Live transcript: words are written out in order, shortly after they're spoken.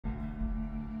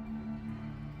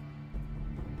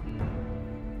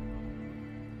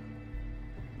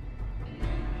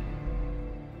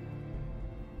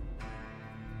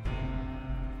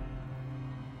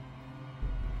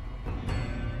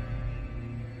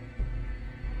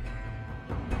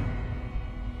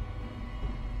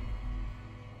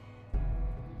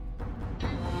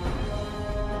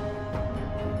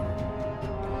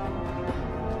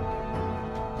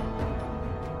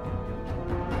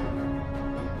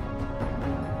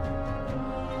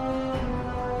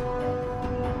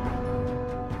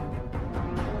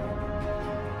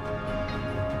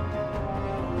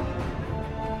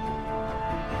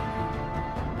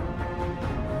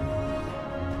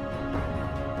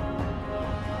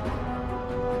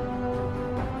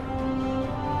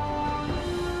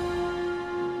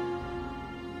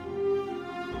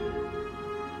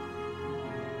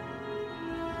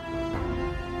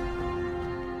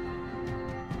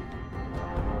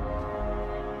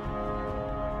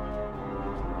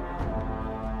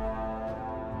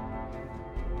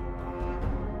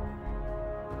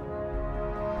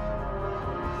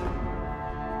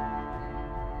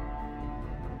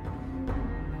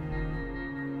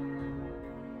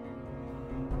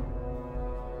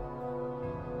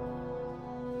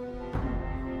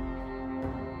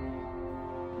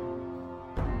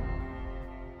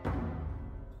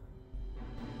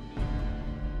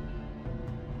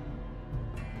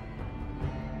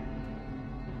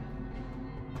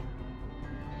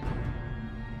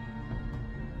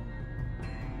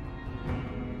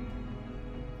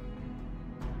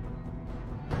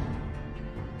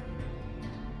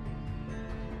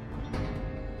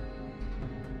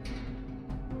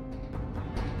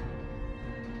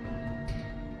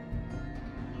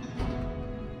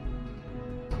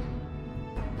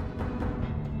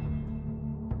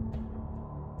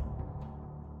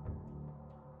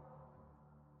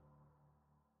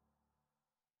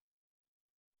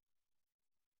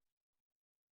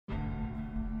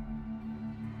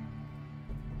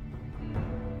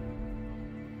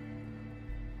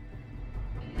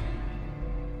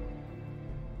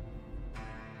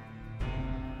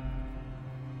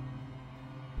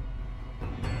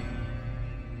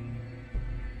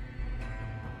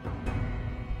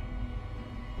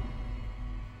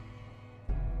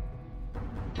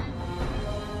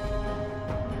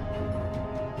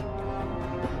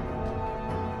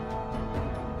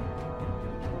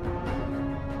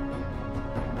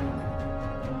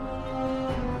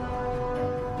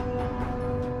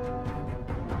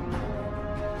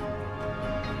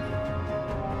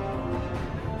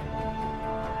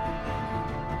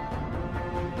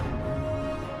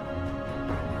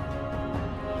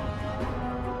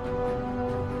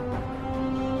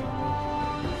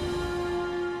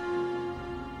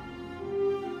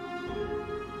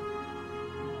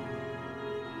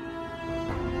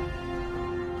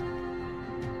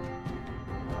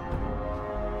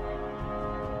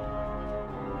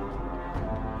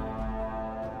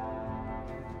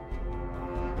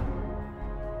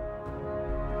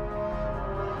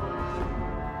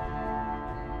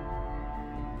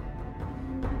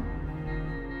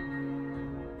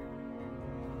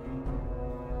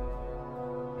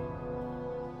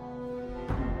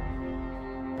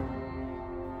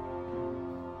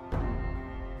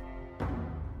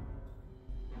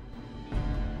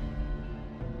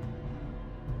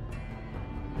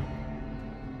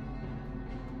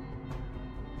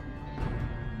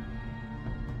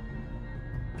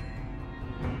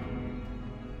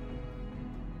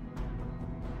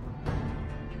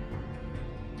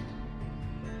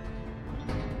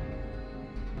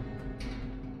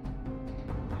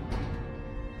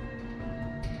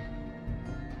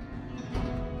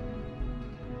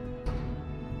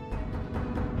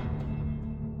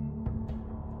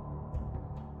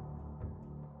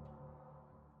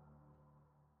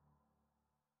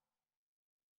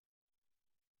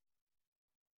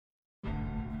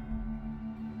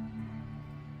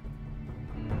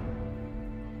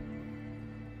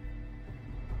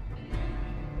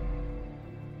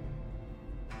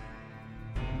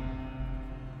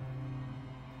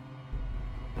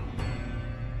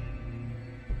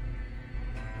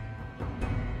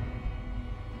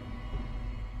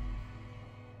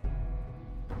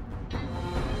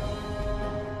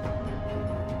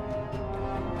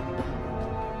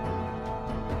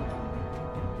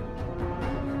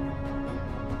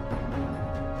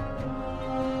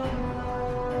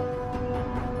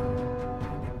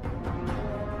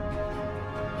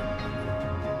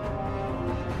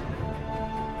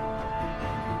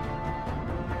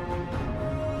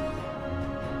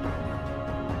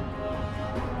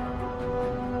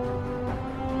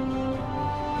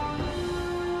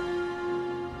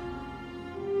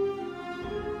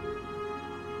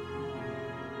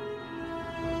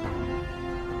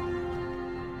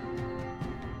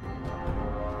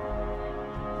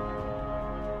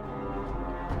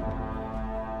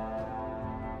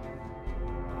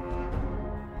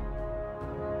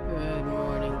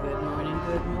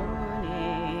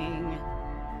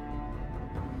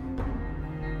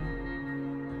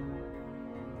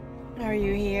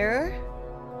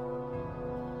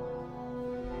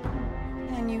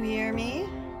you hear me?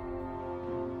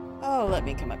 Oh, let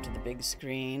me come up to the big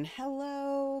screen.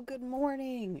 Hello, good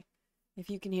morning. If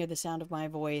you can hear the sound of my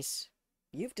voice,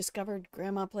 you've discovered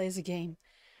Grandma Plays a Game.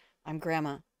 I'm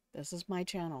Grandma. This is my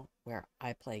channel where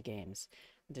I play games.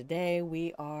 Today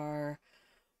we are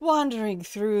wandering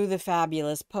through the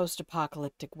fabulous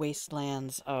post-apocalyptic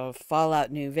wastelands of Fallout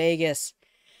New Vegas.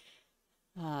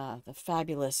 The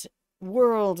fabulous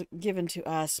world given to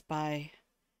us by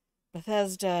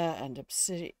Bethesda and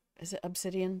Obsidian. Is it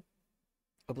Obsidian?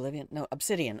 Oblivion? No,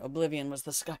 Obsidian. Oblivion was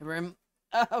the Skyrim.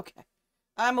 Okay.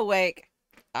 I'm awake.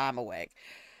 I'm awake.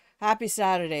 Happy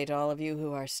Saturday to all of you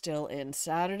who are still in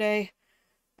Saturday.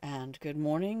 And good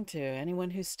morning to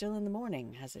anyone who's still in the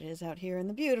morning, as it is out here in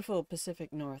the beautiful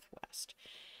Pacific Northwest.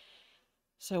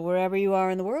 So wherever you are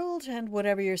in the world and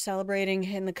whatever you're celebrating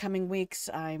in the coming weeks,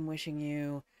 I'm wishing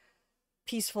you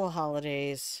peaceful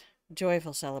holidays,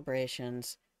 joyful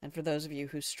celebrations, and for those of you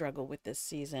who struggle with this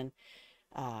season,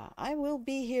 I will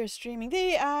be here streaming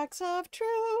the Acts of Truth.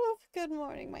 Good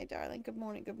morning, my darling. Good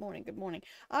morning, good morning, good morning.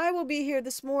 I will be here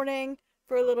this morning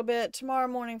for a little bit, tomorrow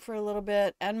morning for a little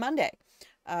bit, and Monday.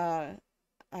 I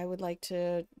would like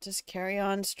to just carry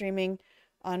on streaming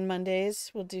on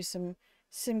Mondays. We'll do some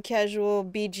casual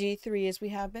BG3 as we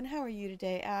have been. How are you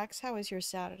today, Axe? How is your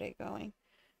Saturday going?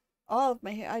 All of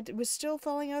my hair, I was still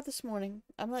falling out this morning.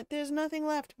 I'm like, there's nothing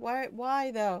left. Why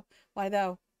though? Why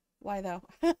though? Why though?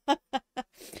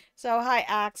 So, hi,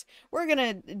 Axe. We're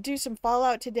gonna do some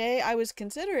Fallout today. I was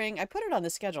considering, I put it on the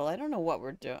schedule. I don't know what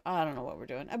we're doing. I don't know what we're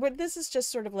doing. But this is just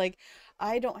sort of like,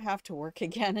 I don't have to work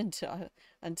again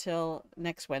until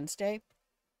next Wednesday.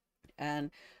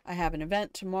 And I have an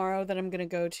event tomorrow that I'm gonna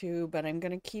go to, but I'm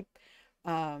gonna keep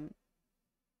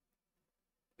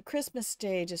Christmas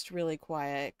Day just really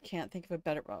quiet. Can't think of a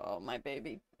better. Oh, my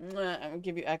baby. I'll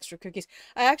give you extra cookies.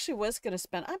 I actually was going to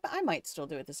spend, I might still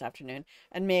do it this afternoon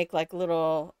and make like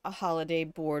a holiday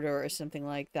border or something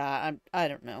like that. I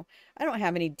don't know. I don't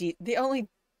have any, the only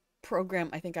program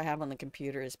I think I have on the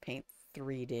computer is Paint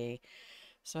 3D.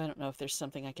 So I don't know if there's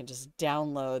something I can just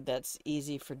download that's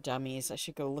easy for dummies. I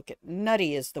should go look at,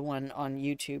 Nutty is the one on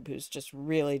YouTube who's just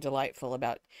really delightful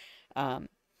about,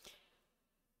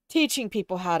 teaching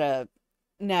people how to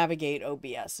navigate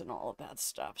OBS and all of that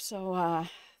stuff. So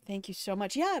thank you so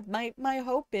much. Yeah, my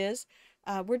hope is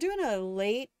we're doing a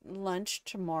late lunch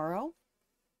tomorrow,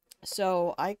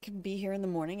 so I can be here in the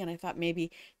morning, and I thought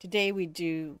maybe today we'd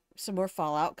do some more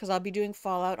Fallout, because I'll be doing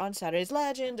Fallout on Saturdays.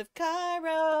 Legend of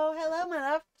Cairo. Hello,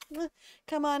 my love.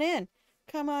 Come on in.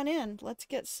 Come on in. Let's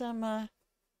get some,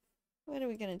 what are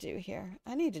we going to do here?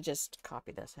 I need to just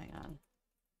copy this. Hang on.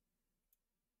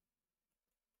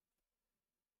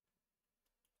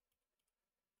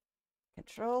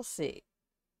 Control C.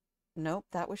 Nope,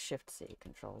 that was Shift C.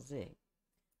 Control Z.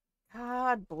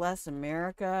 God bless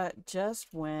America. Just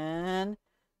when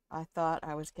I thought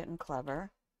I was getting clever.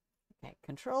 Okay,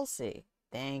 Control C.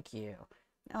 Thank you.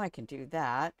 Now I can do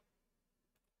that.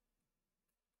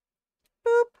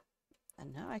 Boop.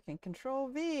 And now I can Control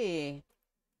V.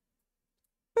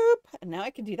 Boop. And now I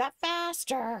can do that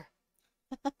faster.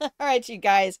 All right, you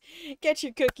guys, get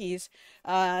your cookies.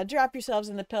 Drop yourselves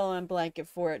in the pillow and blanket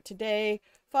for it. Today,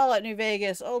 Fallout New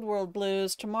Vegas, Old World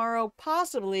Blues. Tomorrow,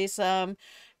 possibly some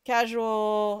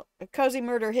casual Cozy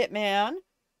Murder Hitman,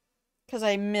 because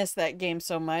I miss that game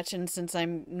so much. And since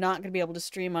I'm not going to be able to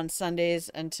stream on Sundays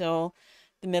until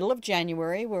the middle of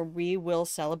January, where we will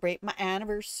celebrate my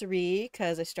anniversary,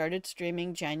 because I started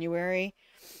streaming January.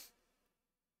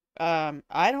 I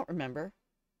don't remember.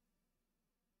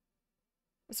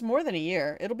 It's more than a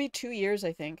year. It'll be 2 years,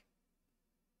 I think.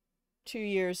 2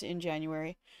 years in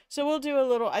January. So we'll do a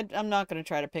little, I'm not going to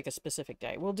try to pick a specific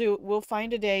day. We'll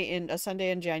find a Sunday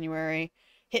in January.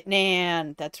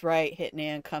 Hitman. That's right.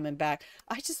 Hitman coming back.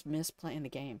 I just miss playing the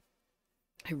game.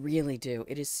 I really do.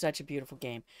 It is such a beautiful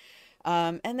game.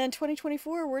 And then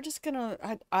 2024, we're just going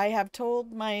to, I have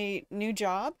told my new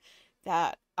job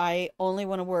that I only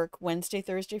want to work Wednesday,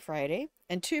 Thursday, Friday.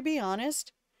 And to be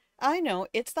honest, I know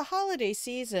it's the holiday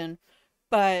season,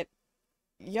 but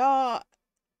y'all,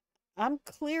 I'm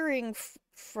clearing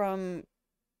from,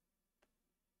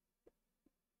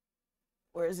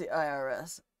 where's the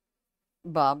IRS?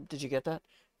 Bob, did you get that?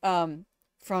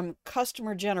 From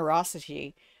customer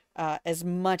generosity, as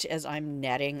much as I'm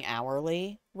netting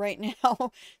hourly right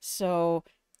now. So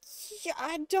yeah,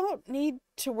 I don't need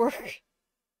to work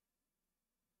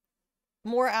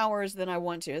more hours than I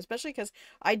want to, especially because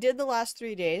I did the last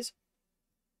 3 days.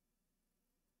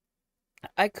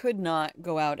 I could not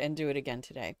go out and do it again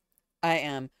today. I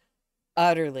am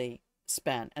utterly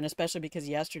spent, and especially because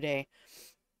yesterday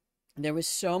There was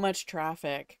so much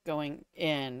traffic going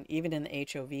in, even in the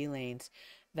HOV lanes,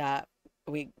 that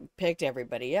we picked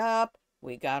everybody up.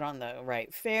 We got on the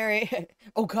right ferry.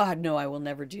 Oh God, no, I will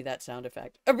never do that sound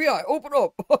effect. FBI, open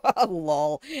up.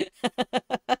 Lol.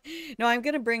 No, I'm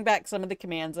gonna bring back some of the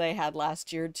commands I had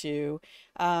last year too.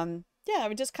 Yeah,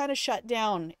 we just kind of shut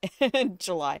down in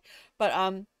July. But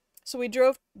so we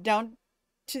drove down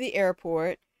to the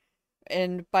airport,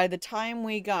 and by the time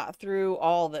we got through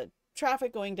all the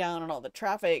traffic going down and all the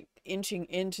traffic inching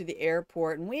into the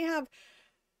airport, and we have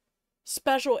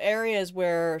special areas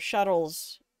where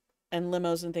shuttles and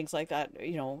limos and things like that,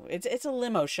 it's a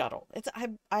limo shuttle.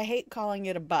 I hate calling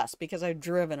it a bus because I've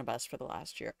driven a bus for the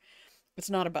last year. It's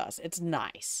not a bus. It's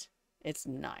nice. It's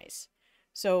nice.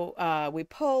 So we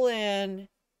pull in,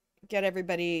 get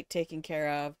everybody taken care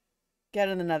of, get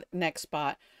in the next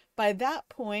spot. By that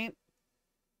point,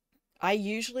 I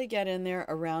usually get in there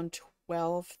around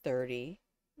 12:30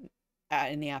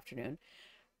 in the afternoon.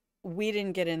 We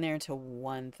didn't get in there until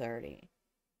 1:30.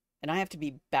 And I have to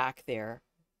be back there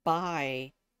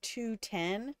by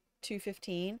 2:10,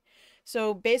 2:15.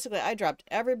 So basically, I dropped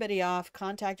everybody off,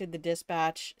 contacted the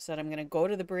dispatch, said I'm going to go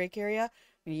to the break area,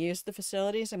 I'm going to use the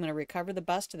facilities, I'm going to recover the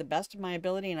bus to the best of my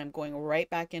ability, and I'm going right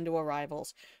back into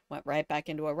arrivals. Went right back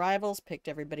into arrivals, picked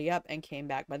everybody up, and came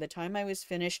back. By the time I was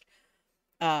finished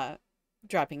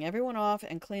dropping everyone off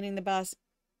and cleaning the bus,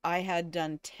 I had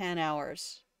done 10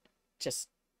 hours. Just,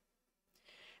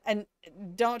 and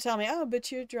don't tell me, oh,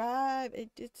 but you drive.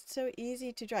 It's so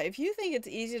easy to drive. If you think it's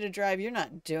easy to drive, you're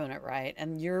not doing it right.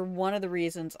 And you're one of the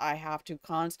reasons I have to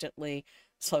constantly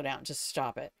slow down. Just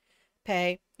stop it.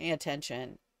 Pay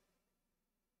attention.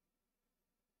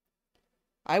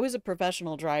 I was a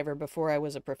professional driver before I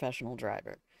was a professional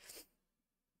driver.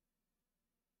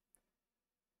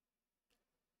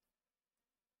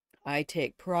 I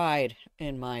take pride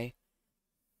in my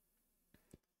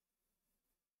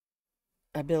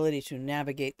ability to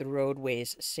navigate the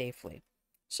roadways safely.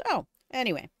 So,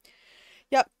 anyway,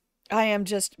 yep, I am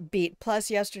just beat. Plus,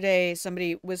 yesterday,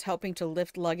 somebody was helping to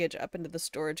lift luggage up into the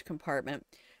storage compartment,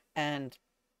 and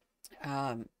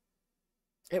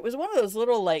it was one of those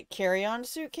little, like, carry-on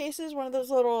suitcases, one of those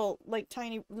little, like,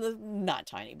 tiny, not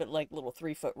tiny, but like little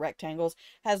 3-foot rectangles,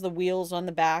 has the wheels on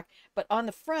the back, but on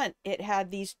the front, it had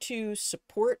these two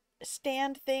support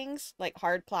stand things, like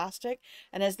hard plastic,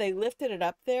 and as they lifted it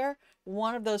up there,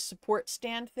 one of those support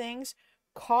stand things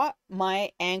caught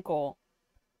my ankle,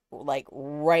 like,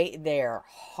 right there,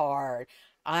 hard.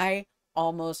 I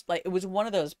almost, like, it was one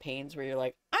of those pains where you're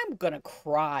like, I'm gonna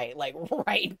cry, like,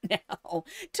 right now.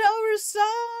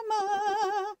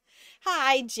 Toru-sama!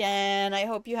 Hi, Jen. I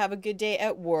hope you have a good day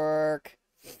at work.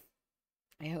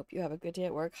 I hope you have a good day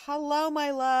at work. Hello,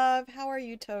 my love. How are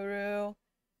you, Toru?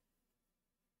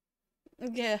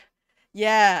 Yeah.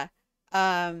 Yeah.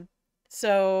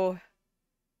 So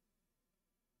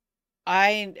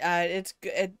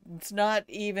it's not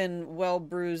even well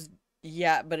bruised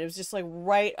yet, but it was just like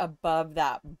right above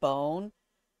that bone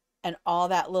and all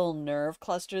that little nerve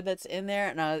cluster that's in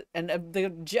there. And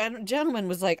the gentleman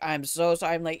was like, "I'm so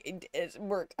sorry." I'm like,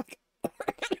 we're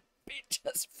gonna be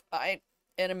just fine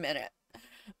in a minute."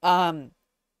 Um,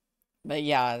 but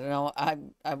yeah, no,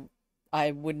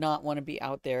 I would not want to be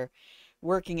out there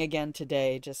working again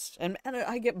today. Just and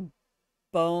I get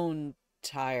bone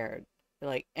tired.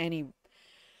 Like any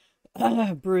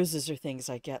bruises or things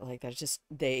I get like that. Just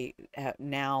they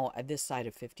now at this side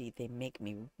of 50, they make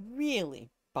me really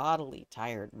bodily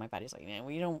tired. My body's like, man,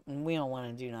 we don't want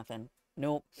to do nothing.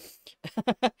 Nope.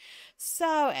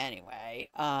 So anyway,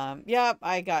 yeah,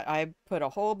 I put a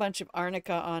whole bunch of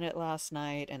arnica on it last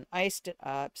night and iced it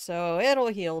up, so it'll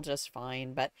heal just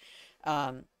fine. But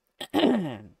um,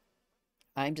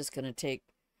 I'm just gonna take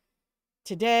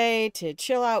today to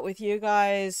chill out with you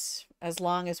guys as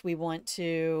long as we want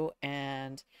to,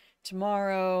 and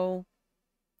tomorrow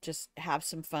just have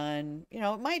some fun.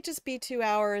 It might just be 2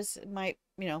 hours. It might,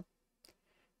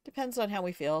 depends on how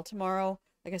we feel. Tomorrow,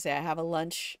 like I say, I have a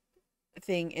lunch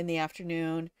thing in the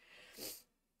afternoon.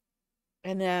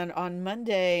 And then on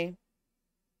Monday,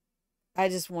 I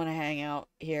just want to hang out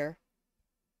here.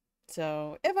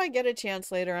 So if I get a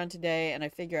chance later on today and I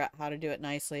figure out how to do it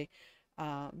nicely,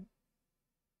 um,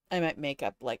 I might make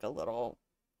up like a little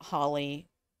holly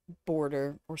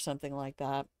border or something like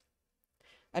that.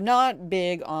 I'm not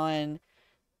big on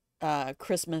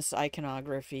Christmas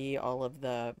iconography, all of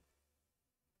the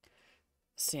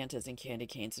Santas and candy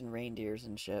canes and reindeers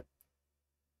and shit.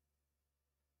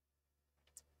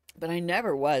 But I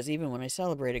never was, even when I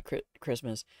celebrated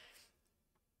Christmas.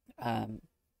 Um,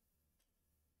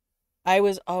 I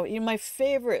was, oh, my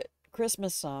favorite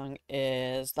Christmas song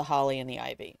is The Holly and the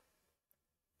Ivy.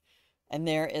 And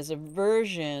there is a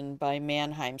version by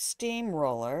Mannheim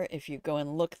Steamroller. If you go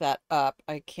and look that up,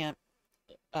 I can't,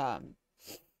 um,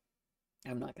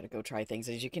 I'm not going to go try things.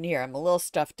 As you can hear, I'm a little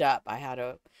stuffed up. I had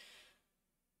a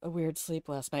weird sleep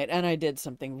last night, and I did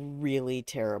something really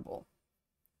terrible.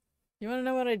 You want to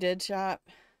know what I did, chat?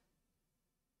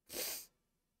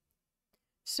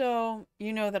 So,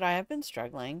 you know that I have been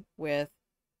struggling with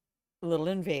little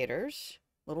invaders,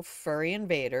 little furry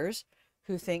invaders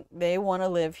who think they want to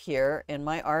live here in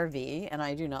my RV, and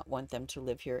I do not want them to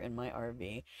live here in my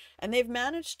RV. And they've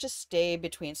managed to stay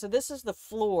between. So this is the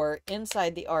floor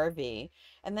inside the RV,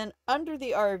 and then under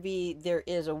the RV there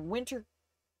is a winter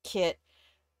kit,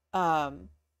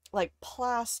 like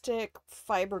plastic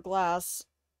fiberglass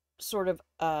sort of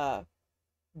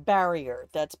barrier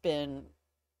that's been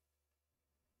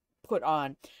put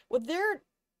on. Well, they're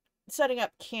setting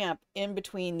up camp in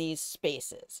between these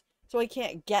spaces. So I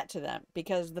can't get to them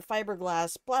because the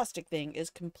fiberglass plastic thing is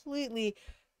completely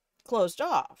closed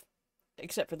off,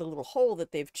 except for the little hole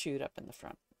that they've chewed up in the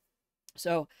front.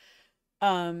 So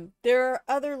there are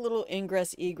other little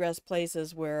ingress egress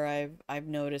places where I've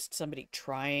noticed somebody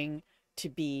trying to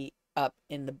be up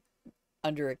in the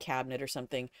under a cabinet or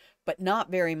something, but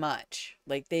not very much.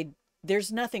 Like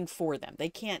there's nothing for them. They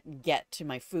can't get to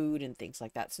my food and things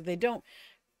like that. So they don't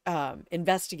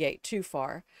investigate too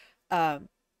far.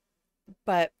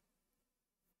 But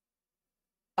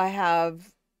I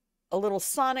have a little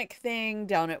sonic thing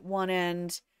down at one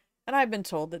end, and I've been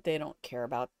told that they don't care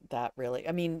about that really.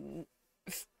 I mean,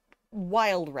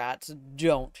 wild rats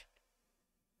don't.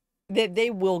 They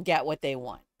will get what they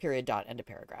want. Period. Dot. End of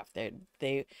paragraph.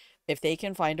 They if they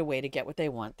can find a way to get what they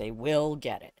want, they will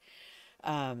get it.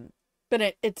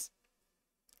 But it's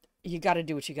you got to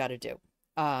do what you got to do.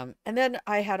 And then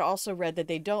I had also read that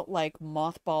they don't like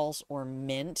mothballs or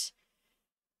mint.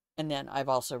 And then I've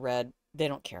also read they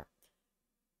don't care.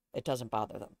 It doesn't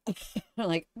bother them. I'm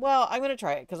like, well, I'm going to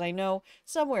try it because I know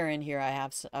somewhere in here I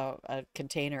have a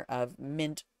container of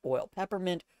mint oil,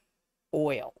 peppermint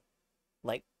oil,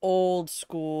 like old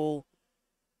school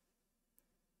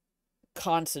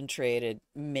concentrated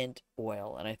mint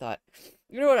oil. And I thought,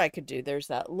 you know what I could do? There's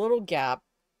that little gap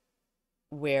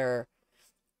where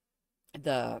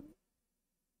the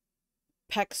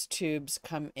PEX tubes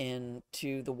come in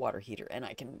to the water heater, and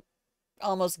I can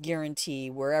almost guarantee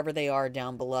wherever they are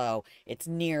down below, it's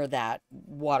near that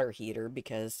water heater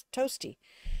because toasty.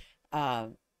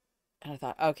 And I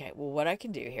thought, okay, well, what I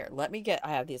can do here,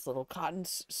 I have these little cotton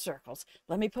circles.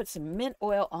 Let me put some mint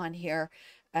oil on here,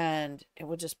 and it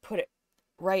will just put it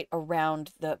right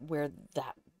around where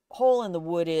that hole in the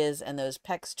wood is, and those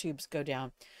PEX tubes go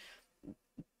down.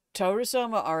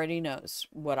 Torusoma already knows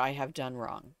what I have done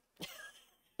wrong.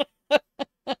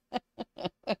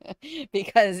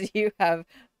 Because you have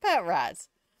pet rats.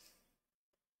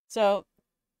 So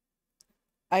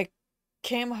I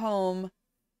came home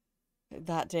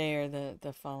that day or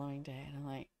the following day, and I'm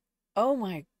like, oh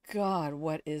my God,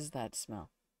 what is that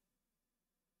smell?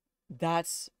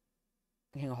 That's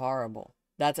horrible.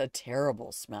 That's a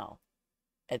terrible smell.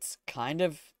 It's kind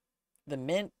of the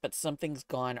mint, but something's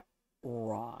gone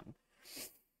wrong.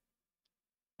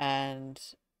 And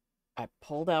I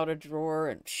pulled out a drawer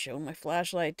and shone my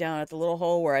flashlight down at the little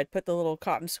hole where I'd put the little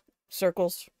cotton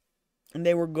circles, and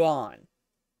they were gone.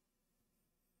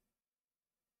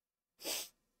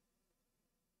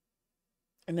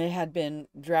 And they had been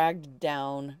dragged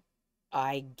down,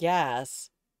 I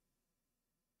guess,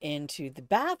 into the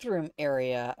bathroom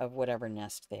area of whatever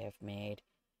nest they have made.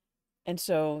 And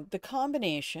so the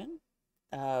combination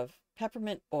of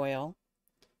peppermint oil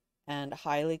and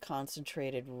highly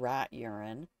concentrated rat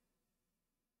urine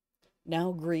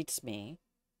now greets me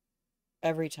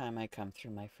every time I come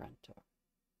through my front door.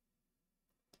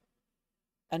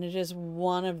 And it is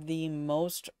one of the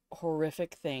most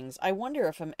horrific things. I wonder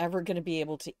if I'm ever going to be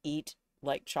able to eat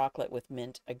like chocolate with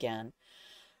mint again.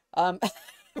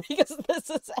 Because this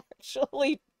is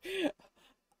actually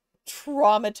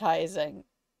traumatizing.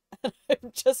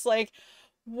 I'm just like,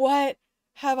 what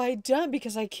have I done?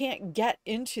 Because I can't get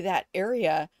into that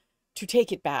area to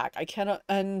take it back. I cannot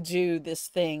undo this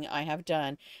thing I have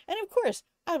done. And of course,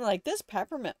 I'm like, this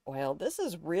peppermint oil, this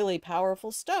is really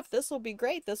powerful stuff. This will be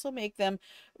great. This will make them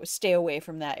stay away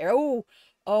from that area.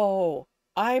 Oh,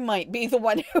 I might be the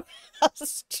one who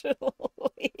has to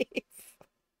leave.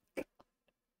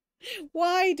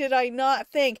 Why did I not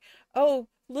think, oh,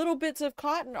 little bits of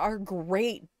cotton are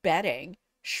great bedding.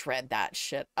 Shred that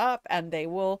shit up and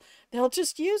they'll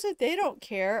just use it. They don't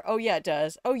care. Oh, yeah, it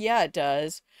does. Oh, yeah, it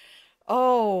does.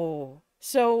 Oh,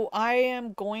 so I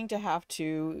am going to have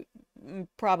to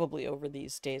probably over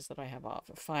these days that I have off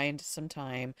find some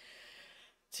time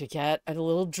to get a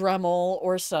little Dremel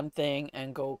or something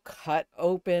and go cut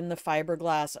open the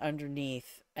fiberglass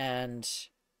underneath and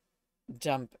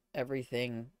dump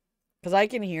everything. Because I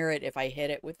can hear it if I hit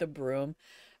it with the broom.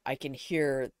 I can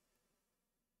hear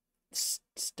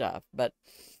stuff, but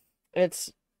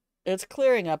it's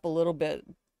clearing up a little bit.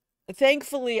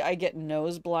 Thankfully, I get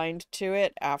nose blind to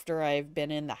it after I've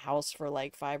been in the house for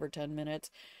like 5 or 10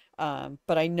 minutes.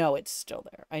 But I know it's still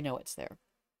there. I know it's there.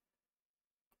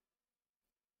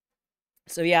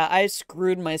 So yeah, I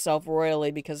screwed myself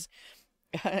royally because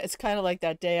it's kind of like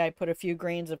that day I put a few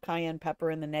grains of cayenne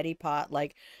pepper in the neti pot.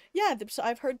 Like, yeah,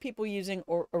 I've heard people using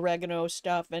oregano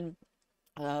stuff and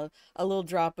a little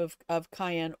drop of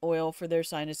cayenne oil for their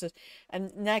sinuses.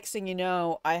 And next thing you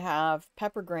know, I have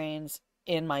pepper grains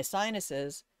in my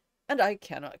sinuses and I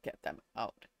cannot get them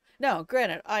out. Now,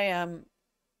 granted, I am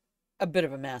a bit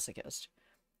of a masochist.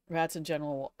 Rats in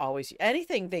general will always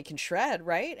anything they can shred,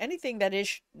 right? Anything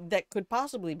that could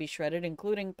possibly be shredded,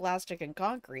 including plastic and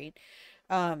concrete.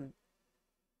 Um,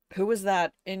 who was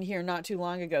that in here not too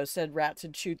long ago said rats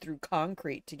had chewed through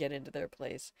concrete to get into their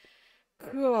place?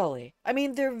 Golly. I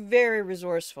mean, they're very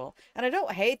resourceful, and I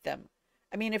don't hate them.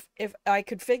 I mean, if I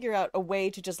could figure out a way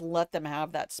to just let them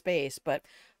have that space, but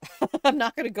I'm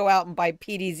not going to go out and buy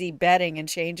PDZ bedding and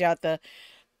change out the.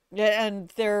 Yeah,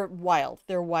 and they're wild.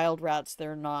 They're wild rats.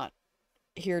 They're not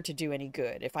here to do any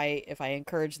good. If I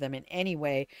encourage them in any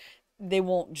way, they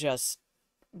won't just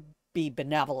be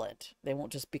benevolent. They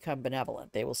won't just become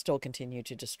benevolent. They will still continue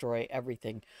to destroy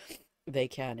everything they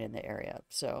can in the area.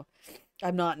 So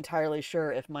I'm not entirely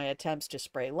sure if my attempts to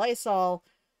spray Lysol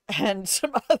and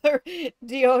some other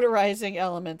deodorizing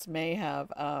elements may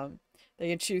have they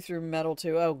can chew through metal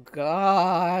too. Oh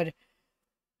God.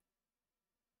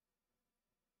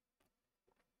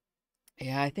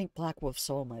 Yeah, I think Black Wolf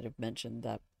Soul might have mentioned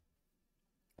that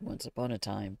once upon a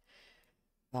time.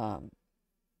 Um,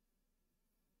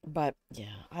 but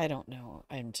yeah, I don't know.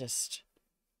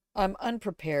 I'm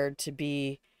unprepared to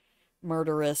be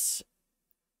murderous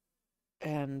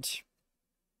and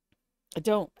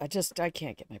I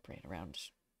can't get my brain around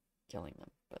killing them.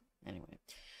 But anyway.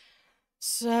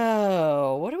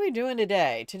 So, what are we doing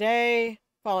today? Today,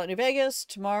 Fallout New Vegas.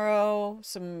 Tomorrow,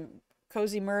 some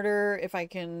cozy murder if I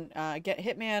can get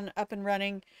Hitman up and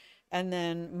running. And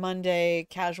then Monday,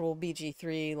 casual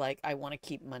BG3. Like, I want to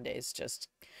keep Mondays just...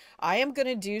 I am going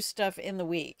to do stuff in the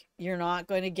week. You're not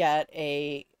going to get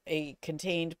a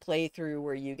contained playthrough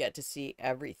where you get to see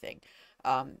everything.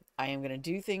 I am going to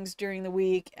do things during the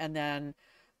week, and then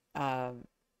on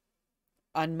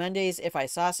Mondays, if I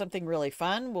saw something really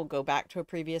fun, we'll go back to a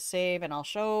previous save, and I'll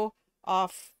show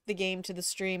off the game to the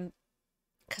stream,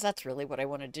 because that's really what I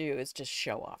want to do, is just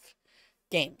show off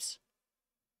games.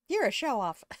 You're a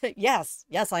show-off. Yes,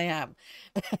 I am.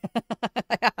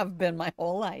 I have been my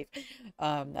whole life.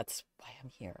 That's why I'm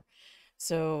here.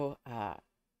 So,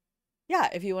 yeah,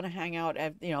 if you want to hang out,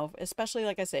 especially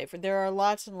like I say, there are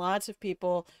lots and lots of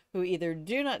people who either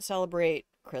do not celebrate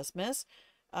Christmas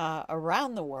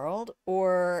around the world,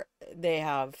 or they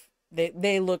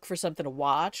look for something to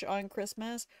watch on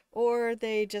Christmas, or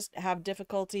they just have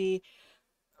difficulty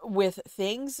with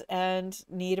things and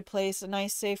need a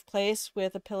nice safe place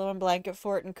with a pillow and blanket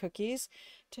fort and cookies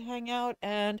to hang out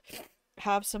and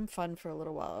have some fun for a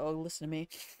little while. Oh, listen to me.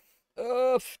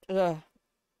 Oof.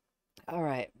 All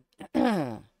right.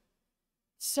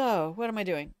 So, what am I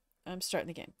doing? I'm starting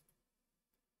the game.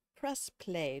 Press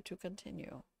play to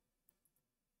continue.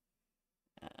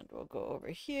 And we'll go over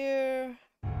here.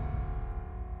 And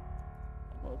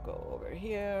we'll go over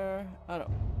here.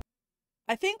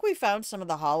 I think we found some of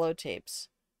the holotapes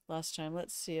last time.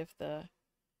 Let's see if the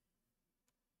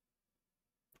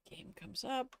game comes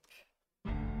up.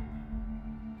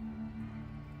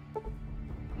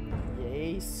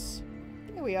 Yes.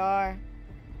 Here we are.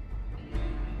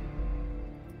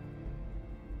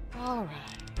 All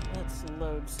right. Let's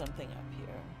load something up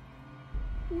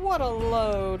here. What a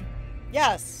load.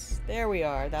 Yes, there we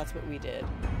are. That's what we did.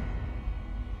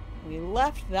 We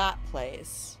left that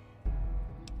place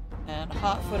and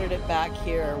hot-footed it back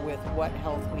here with what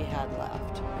health we had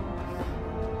left.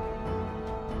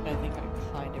 I think I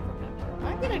kind of remember.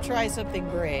 I'm going to try something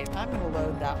brave. I'm going to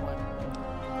load that one.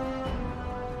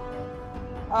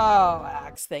 Oh,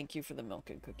 Axe, thank you for the milk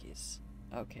and cookies.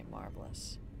 Okay,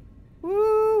 marvelous.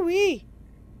 Woo-wee!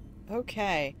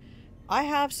 Okay. I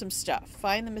have some stuff.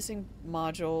 Find the missing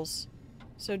modules.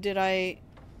 So did I...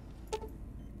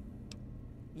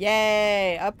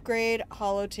 Yay! Upgrade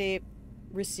holotape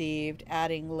received.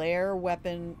 Adding layer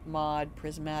weapon mod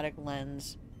prismatic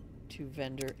lens to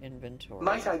vendor inventory.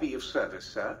 Might I be of service,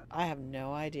 sir? I have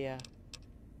no idea.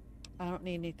 I don't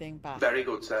need anything back. Very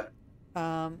good, sir.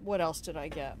 What else did I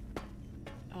get?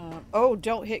 Oh,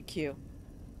 don't hit Q.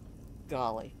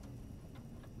 Golly.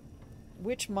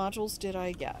 Which modules did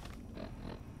I get?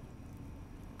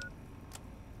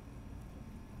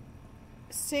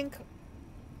 Sync,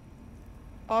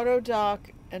 auto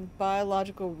dock, and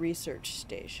biological research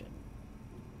station.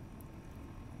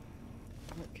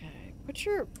 Okay. Put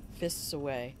your fists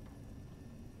away.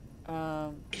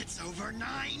 It's over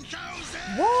 9,000!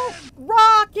 Whoa!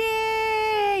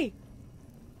 Rocky!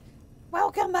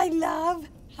 Welcome, my love.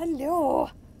 Hello.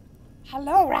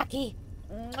 Hello, Rocky.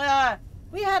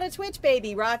 We had a Twitch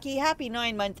baby, Rocky. Happy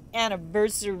 9-month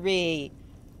anniversary.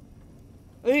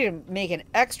 We need to make an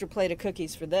extra plate of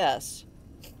cookies for this.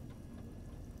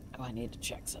 Oh, I need to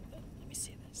check something. Let me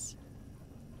see this.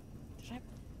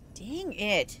 Dang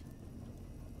it.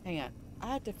 Hang on. I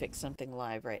have to fix something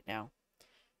live right now.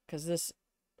 Because this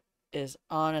is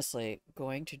honestly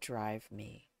going to drive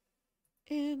me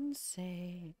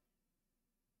insane.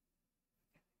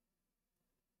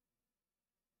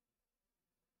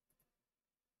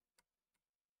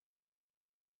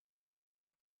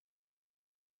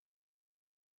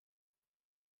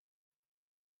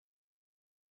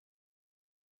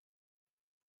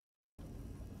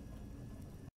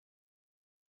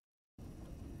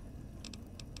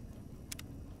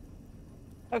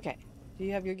 Okay. Do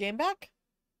you have your game back?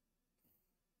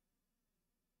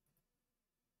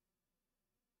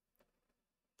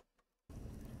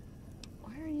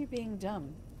 Why are you being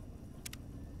dumb?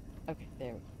 Okay,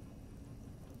 there we go.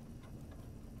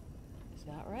 Is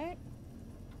that right?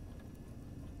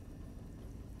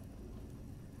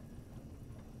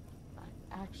 I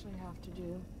actually have to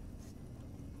do...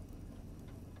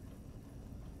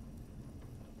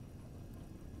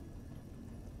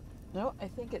 No, I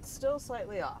think it's still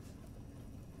slightly off.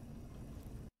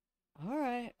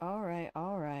 Alright, alright,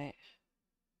 alright.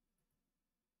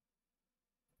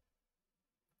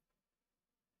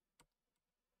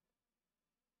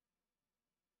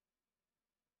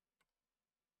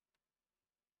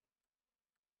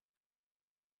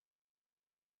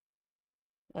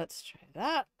 Let's try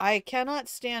that. I cannot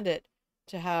stand it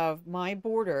to have my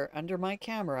border under my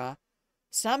camera.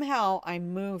 Somehow I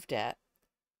moved it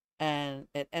and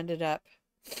it ended up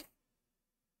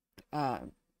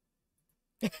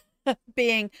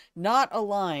being not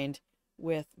aligned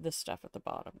with the stuff at the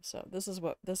bottom. So this is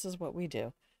what we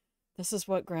do. This is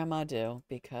what grandma do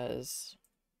because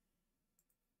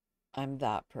I'm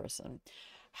that person.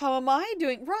 How am I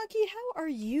doing? Rocky, how are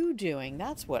you doing?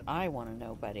 That's what I want to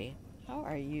know, buddy. How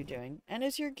are you doing? And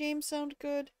is your game sound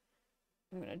good?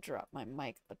 I'm going to drop my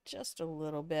mic just a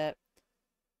little bit.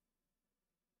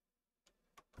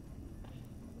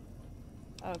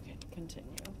 Okay, continue.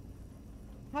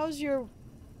 How's your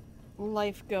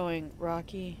life going,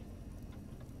 Rocky?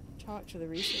 Talk to the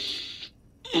research.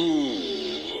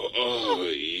 Ooh,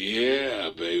 oh yeah,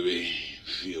 baby.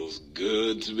 Feels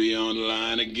good to be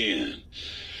online again.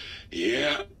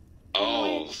 Yeah,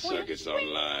 all circuits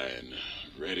online.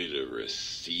 Ready to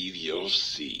receive your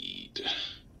seed.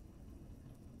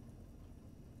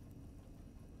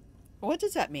 What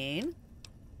does that mean?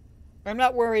 I'm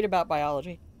not worried about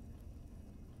biology.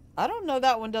 I don't know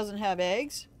that one doesn't have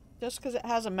eggs. Just because it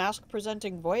has a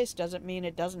mask-presenting voice doesn't mean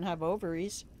it doesn't have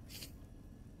ovaries.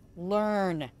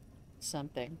 Learn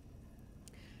something.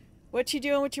 What you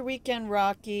doing with your weekend,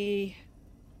 Rocky?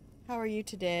 How are you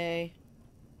today?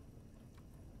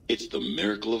 It's the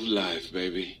miracle of life,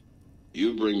 baby.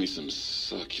 You bring me some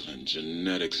succulent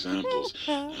genetic samples,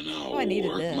 and I'll work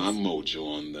my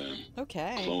mojo on them.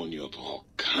 Okay. Clone you up all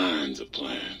kinds of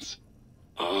plants.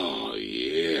 Oh,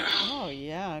 yeah. Oh,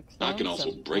 yeah. I can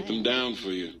also break them down for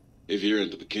you, if you're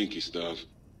into the kinky stuff.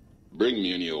 Bring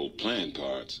me any old plant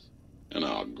parts, and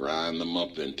I'll grind them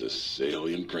up into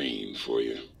salient cream for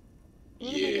you.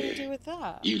 What am I going to do with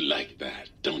that? You like that,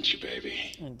 don't you, baby?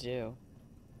 I do.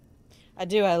 I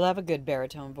do. I love a good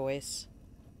baritone voice.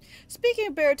 Speaking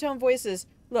of baritone voices,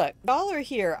 look, y'all are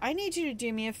here. I need you to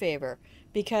do me a favor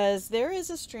because there is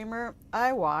a streamer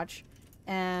I watch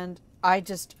and I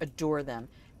just adore them.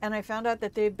 And I found out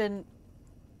that they've been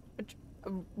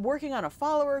working on a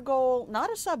follower goal,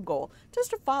 not a sub goal,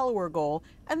 just a follower goal.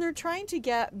 And they're trying to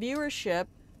get viewership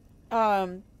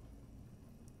to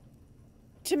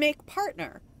make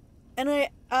partner. And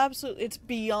it's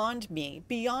beyond me,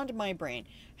 beyond my brain,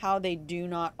 how they do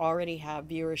not already have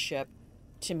viewership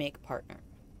to make partner,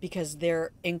 because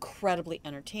they're incredibly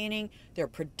entertaining. Their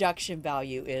production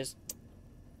value is,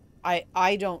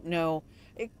 I don't know.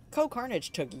 Co-Carnage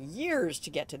took years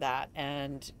to get to that,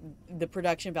 and the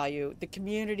production value, the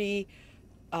community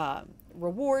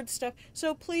reward stuff.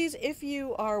 So please, if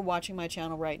you are watching my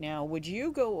channel right now, would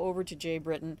you go over to Jay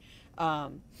Britton?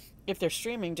 If they're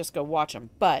streaming, just go watch them.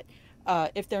 But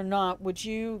if they're not, would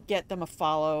you get them a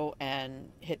follow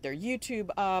and hit their YouTube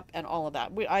up and all of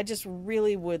that? I just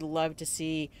really would love to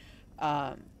see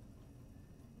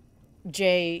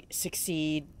Jay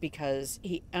succeed, because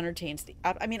he entertains the...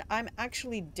 I mean, I'm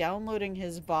actually downloading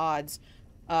his VODs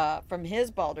from his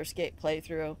Baldur's Gate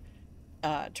playthrough,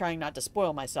 trying not to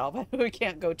spoil myself. We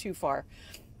can't go too far.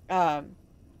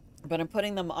 But I'm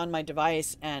putting them on my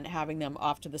device and having them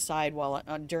off to the side while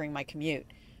during my commute,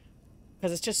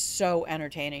 because it's just so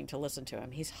entertaining to listen to him.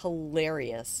 He's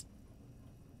hilarious.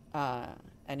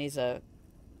 And he's a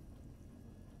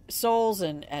Souls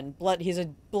and Blood. He's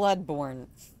a Bloodborne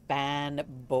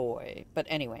fanboy. But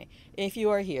anyway, if you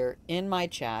are here in my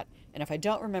chat, and if I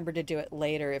don't remember to do it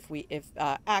later,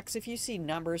 Axe, if you see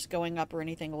numbers going up or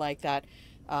anything like that,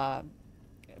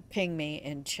 ping me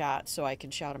in chat so I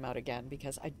can shout him out again,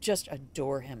 because I just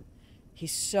adore him.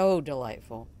 He's so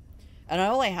delightful. And I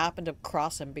only happened to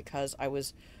cross him because I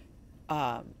was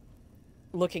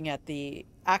looking at the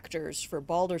actors for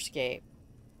Baldur's Gate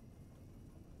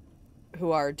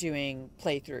who are doing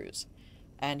playthroughs.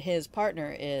 And his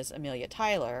partner is Amelia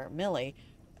Tyler, Millie,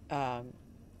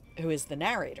 who is the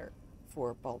narrator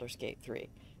for Baldur's Gate 3.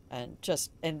 And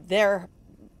their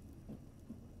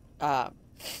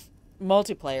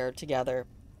multiplayer together,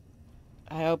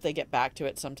 I hope they get back to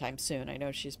it sometime soon. I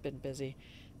know she's been busy.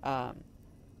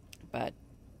 But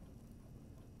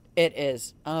it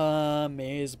is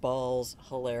amazeballs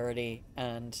hilarity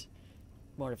and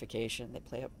mortification. They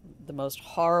play the most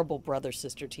horrible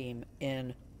brother-sister team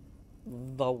in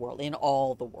the world, in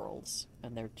all the worlds,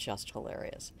 and they're just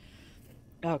hilarious.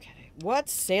 Okay,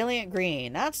 what's salient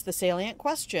green? That's the salient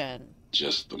question.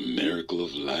 Just the miracle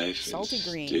of life Salty in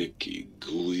green. sticky,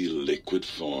 gooey, liquid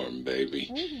form, baby.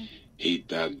 Mm. Heat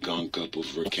that gunk up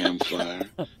over a campfire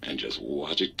and just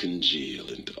watch it congeal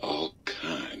into all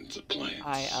kinds of plants.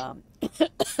 All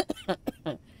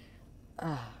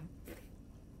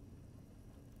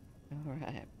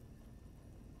right.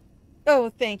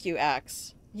 Oh, thank you,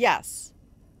 Axe. Yes.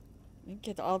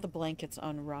 Get all the blankets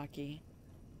on Rocky.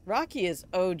 Rocky is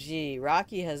OG.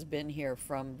 Rocky has been here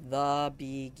from the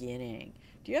beginning.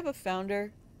 Do you have a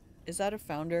founder? Is that a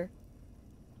founder?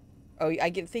 Oh,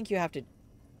 I think you have to...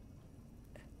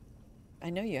 I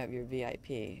know you have your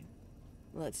VIP.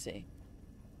 Let's see.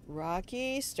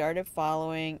 Rocky started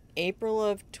following April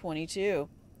of 22.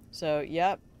 So,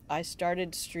 yep, I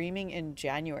started streaming in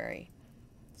January.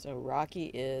 So Rocky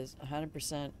is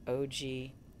 100%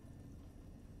 OG.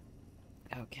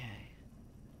 Okay.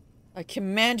 I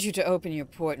command you to open your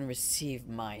port and receive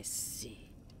my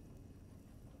seed.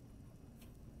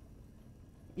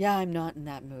 Yeah, I'm not in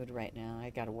that mood right now. I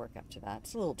gotta work up to that.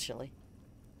 It's a little chilly.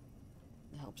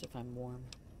 It helps if I'm warm.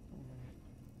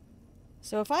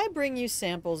 So if I bring you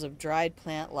samples of dried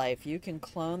plant life, you can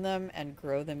clone them and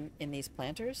grow them in these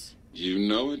planters? You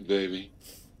know it, baby.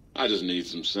 I just need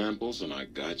some samples and I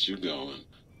got you going.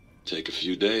 Take a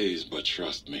few days, but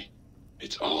trust me,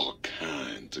 it's all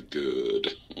kinds of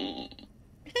good.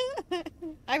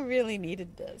 I really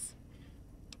needed this.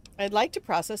 I'd like to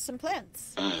process some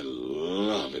plants. I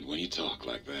love it when you talk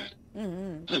like that.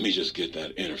 Mm-hmm. Let me just get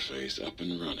that interface up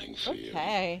and running for you.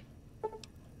 Okay.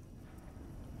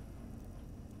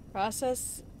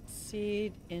 Process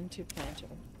seed into planter.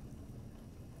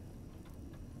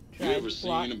 You ever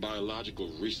seen a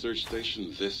biological research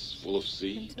station this full of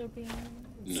seed? Pinto bean,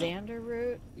 No. Xander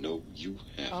root. No, you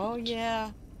haven't. Oh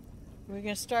yeah, we're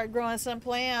gonna start growing some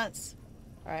plants.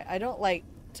 All right, I don't like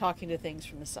talking to things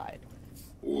from the side.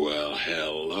 Well,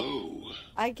 hello.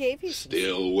 I gave you some.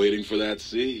 Still waiting for that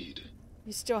seed.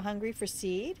 You still hungry for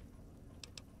seed?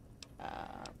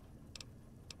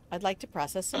 I'd like to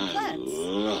process some I plants.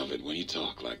 love it when you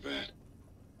talk like that.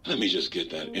 Let me just get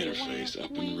that interface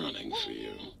up and running for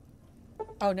you.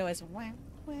 Oh no, it's wow,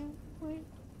 wow, wow.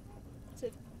 Is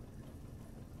it?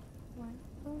 Wow,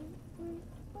 wow, wow,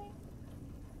 wow.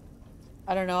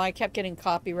 I don't know. I kept getting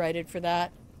copyrighted for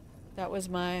that. That was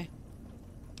my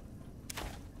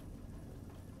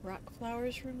rock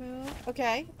flowers removed.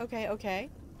 Okay, okay, okay.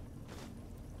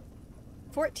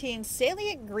 14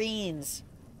 salient greens.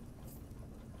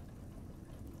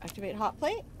 Activate hot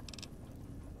plate.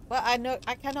 Well,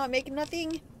 I cannot make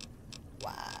nothing.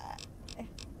 Why?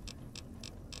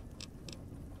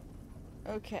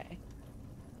 Okay.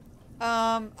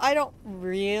 I don't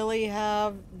really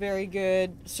have very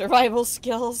good survival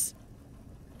skills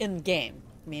in the game.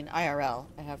 I mean, IRL,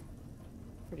 I have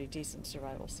pretty decent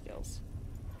survival skills.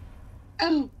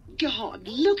 Oh, God,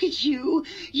 look at you.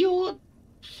 You're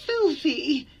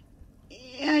filthy.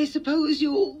 I suppose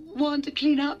you'll want to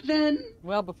clean up then?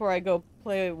 Well, before I go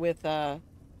play with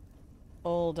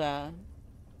old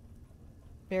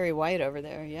Barry White over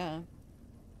there, yeah.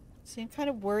 Seem kind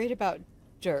of worried about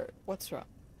dirt. What's wrong?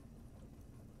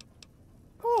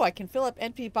 Oh, I can fill up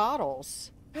empty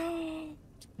bottles.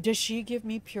 Does she give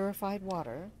me purified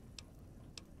water?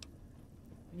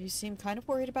 You seem kind of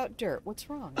worried about dirt. What's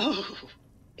wrong? Oh,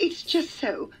 it's just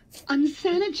so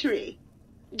unsanitary.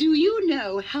 Do you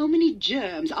know how many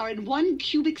germs are in 1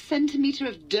 cubic centimeter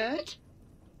of dirt?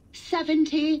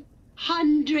 70,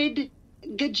 100,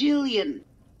 gajillion.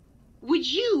 Would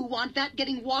you want that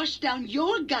getting washed down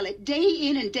your gullet day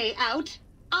in and day out?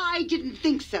 I didn't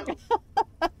think so.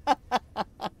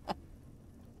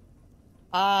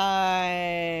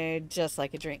 I just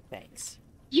like a drink, thanks.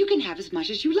 You can have as much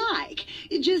as you like.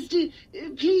 Just,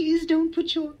 please don't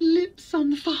put your lips on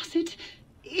the faucet.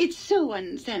 It's so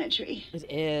unsanitary. It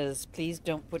is. Please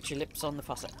don't put your lips on the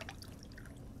faucet.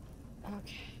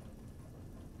 Okay.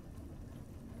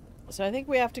 So I think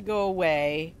we have to go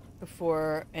away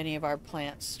before any of our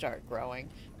plants start growing.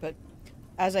 But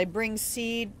as I bring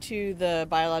seed to the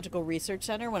Biological Research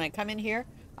Center, when I come in here,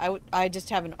 I just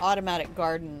have an automatic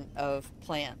garden of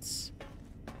plants.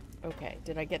 Okay,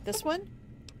 did I get this one?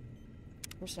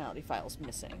 Personality files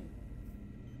missing.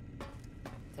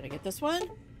 Did I get this one?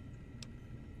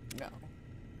 No.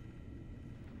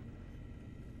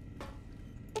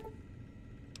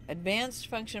 Advanced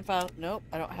function file. Nope,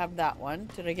 I don't have that one.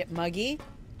 Did I get Muggy?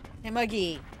 Hey,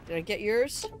 Muggy. Did I get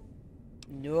yours?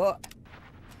 No.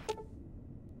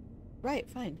 Right,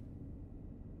 fine.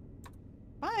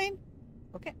 Fine.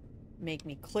 Okay. Make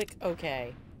me click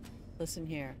OK. Listen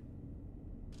here.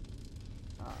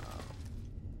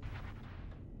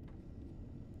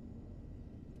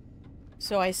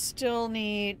 So I still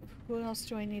need... Who else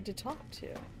do I need to talk to?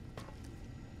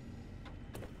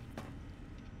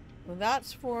 Well,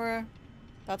 that's for...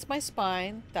 That's my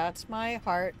spine. That's my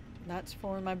heart. That's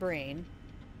for my brain.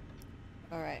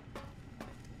 Alright.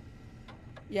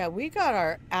 Yeah, we got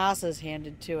our asses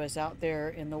handed to us out there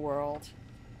in the world.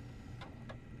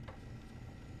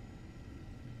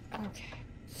 Okay.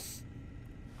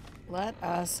 Let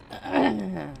us...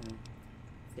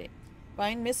 see.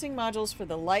 Find missing modules for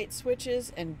the light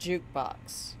switches and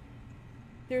jukebox.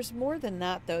 There's more than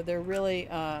that, though. They're really,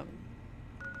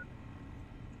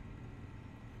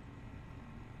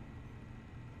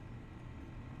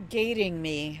 gating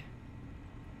me.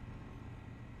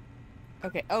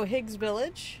 Okay. Oh, Higgs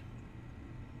Village.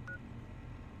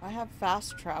 I have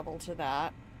fast travel to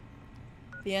that.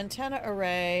 The antenna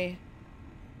array.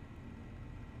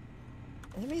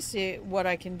 Let me see what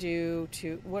I can do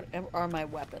to... What are my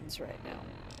weapons right now?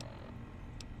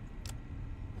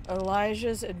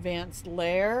 Elijah's advanced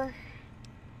lair.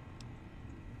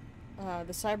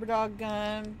 The Cyberdog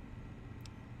gun.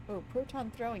 Oh,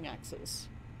 proton throwing axes.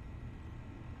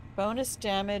 Bonus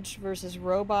damage versus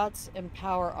robots and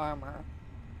power armor.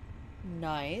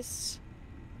 Nice.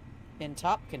 In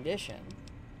top condition.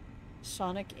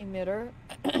 Sonic emitter.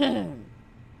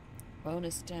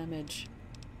 Bonus damage.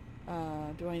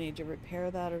 Do I need to repair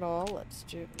that at all? Let's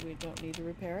do... We don't need to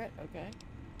repair it. Okay.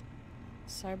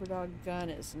 Cyberdog gun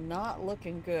is not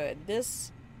looking good.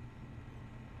 This...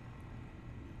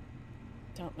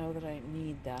 Don't know that I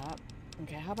need that.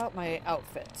 Okay, how about my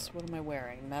outfits? What am I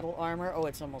wearing? Metal armor? Oh,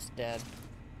 it's almost dead.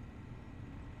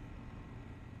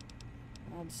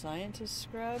 Odd scientist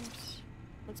scrubs.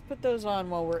 Let's put those on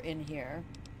while we're in here.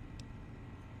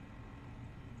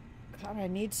 God, I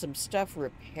need some stuff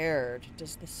repaired.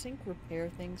 Does the sink repair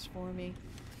things for me?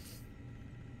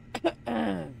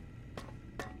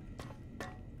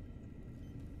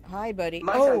 Hi, buddy.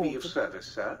 Might I be of service,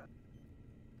 sir?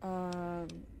 I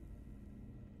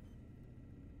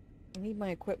need my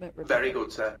equipment repaired. Very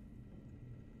good, sir.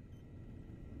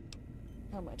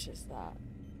 How much is that?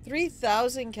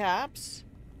 3,000 caps?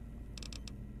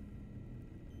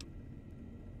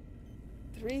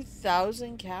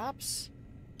 3,000 caps?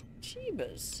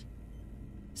 Jeebus.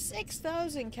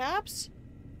 6,000 caps?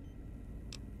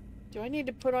 Do I need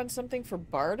to put on something for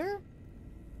barter?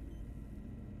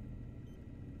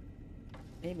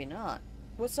 Maybe not.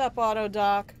 What's up, Auto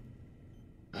Doc?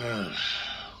 Well,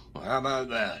 how about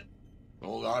that?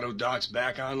 Old Auto Doc's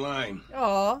back online.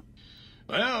 Aw.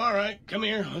 Well, all right. Come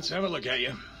here. Let's have a look at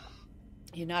you.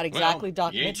 You're not exactly well,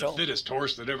 Doc he ain't Mitchell. the fittest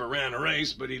horse that ever ran a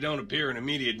race, but he don't appear in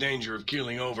immediate danger of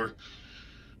keeling over.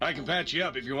 I can patch you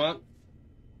up if you want.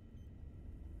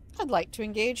 I'd like to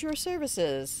engage your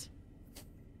services.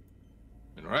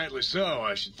 And rightly so,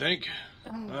 I should think.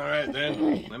 All right,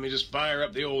 then. Let me just fire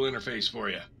up the old interface for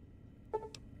you.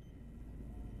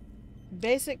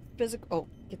 Basic physical... Oh,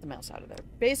 get the mouse out of there.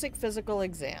 Basic physical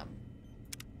exam.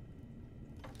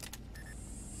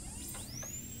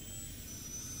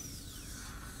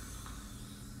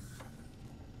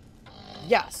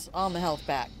 Yes, on the health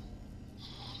back.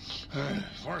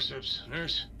 Forceps,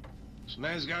 nurse. This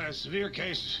man's got a severe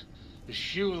case. His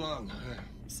shoe lung.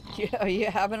 Are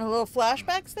you having a little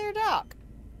flashbacks there, Doc?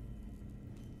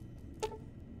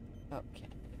 Okay.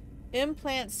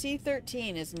 Implant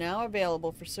C13 is now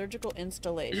available for surgical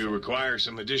installation. You require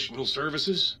some additional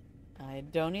services? I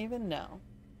don't even know.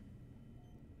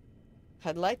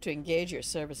 I'd like to engage your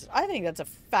services. I think that's a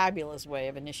fabulous way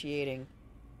of initiating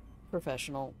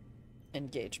professional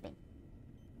engagement.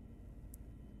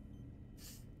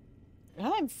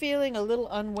 I'm feeling a little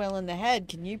unwell in the head.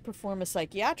 Can you perform a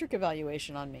psychiatric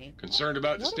evaluation on me? Concerned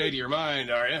about the state of your mind,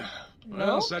 are you? Well,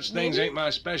 No, such things maybe? ain't my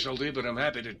specialty, but I'm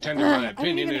happy to tender my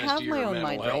opinion I don't even as have to my your own mental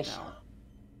mind health. right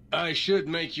now. I should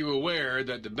make you aware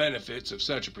that the benefits of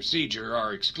such a procedure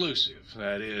are exclusive.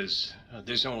 That is,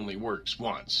 this only works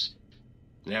once.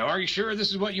 Now, are you sure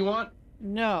this is what you want?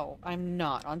 No, I'm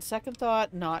not. On second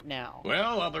thought, not now.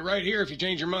 Well, I'll be right here if you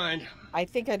change your mind. I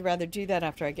think I'd rather do that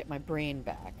after I get my brain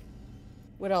back.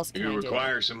 What else can I You do?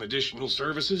 require some additional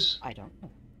services? I don't know.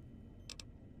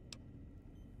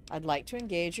 I'd like to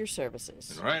engage your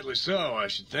services. And rightly so, I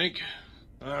should think.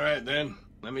 All right, then.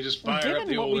 Let me just fire up Given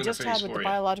the what old we just had interface with for the you.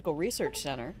 Biological Research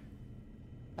Center,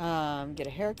 get a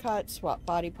haircut, swap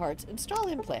body parts, install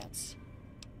implants.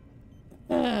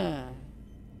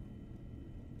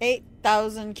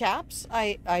 8,000 caps?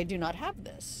 I do not have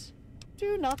this.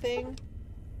 Do nothing.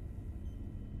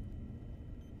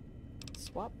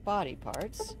 Swap body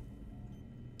parts.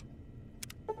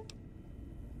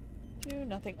 Do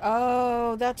nothing.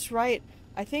 Oh, that's right.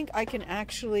 I think I can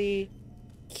actually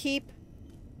keep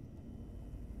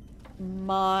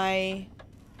my...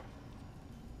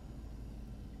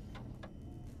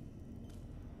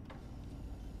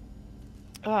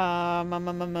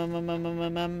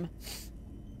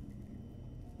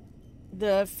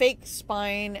 the fake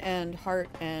spine and heart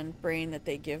and brain that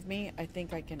they give me, I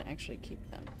think I can actually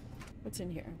keep them. What's in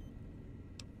here?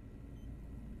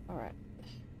 Alright.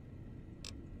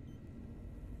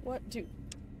 What do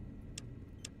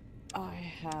I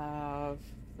have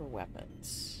for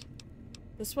weapons?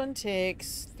 This one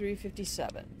takes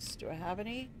 357s. Do I have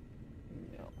any?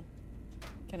 No.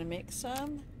 Can I make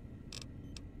some?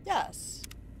 Yes.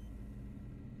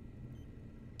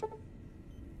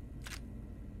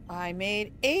 I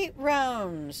made 8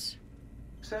 rounds.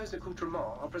 Sir's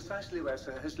accoutrements are precisely where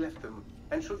Sir has left them,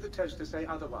 and should the toaster say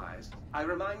otherwise, I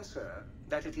remind Sir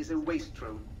that it is a waste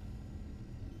room.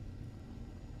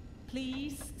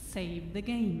 Please save the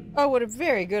game. Oh, what a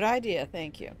very good idea.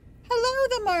 Thank you. Hello,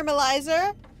 the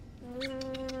Marmalizer.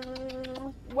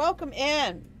 Welcome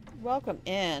in. Welcome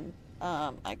in.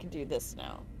 I can do this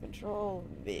now. Control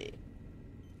V.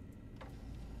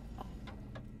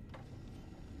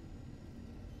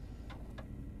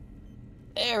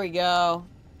 There we go.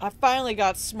 I finally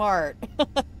got smart.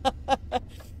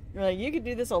 Like, you could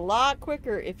do this a lot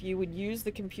quicker if you would use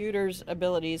the computer's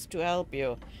abilities to help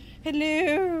you.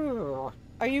 Hello.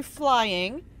 Are you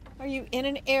flying? Are you in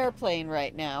an airplane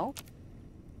right now?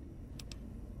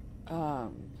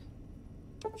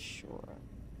 Sure.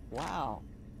 Wow.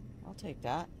 I'll take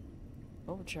that.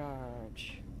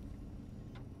 Overcharge.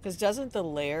 Because doesn't the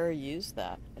layer use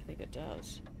that? I think it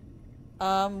does.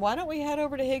 Why don't we head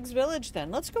over to Higgs Village then?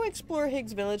 Let's go explore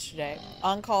Higgs Village today.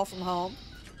 On call from home.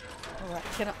 Alright.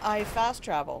 Can I fast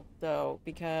travel, though?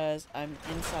 Because I'm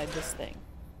inside this thing.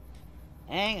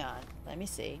 Hang on. Let me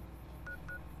see.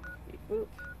 Boop.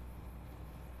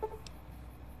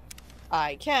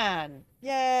 I can.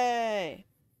 Yay!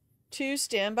 2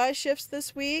 standby shifts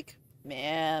this week.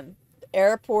 Man, the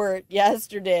airport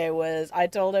yesterday was, I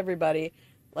told everybody,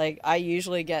 like, I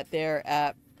usually get there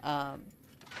at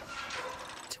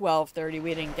 12:30.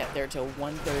 We didn't get there till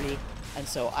 1:30, and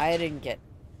so I didn't get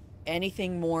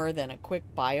anything more than a quick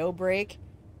bio break,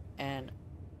 and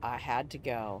I had to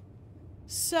go.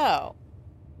 So,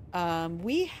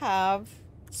 we have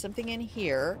something in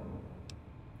here.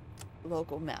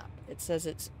 Local map. It says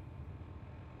it's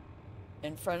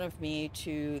in front of me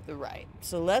to the right.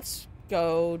 So let's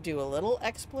go do a little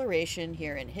exploration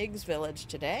here in Higgs Village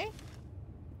today.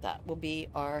 That will be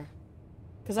our...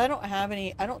 Because I don't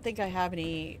think I have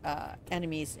any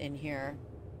enemies in here.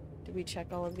 Did we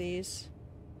check all of these?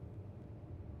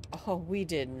 Oh, we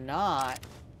did not.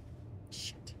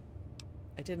 Shit.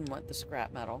 I didn't want the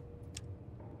scrap metal.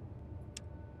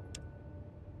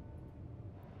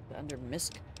 Under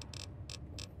misc.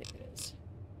 I think it is.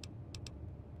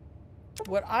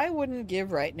 what I wouldn't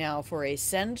give right now for a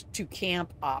send to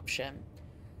camp option.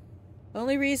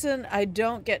 Only reason I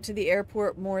don't get to the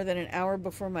airport more than an hour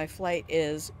before my flight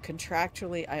is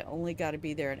contractually I only got to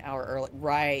be there an hour early.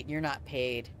 Right, you're not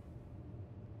paid.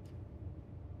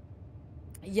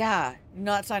 Yeah,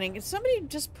 not signing. Somebody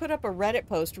just put up a Reddit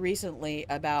post recently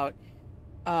about,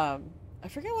 I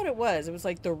forget what it was. It was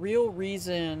like the real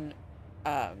reason,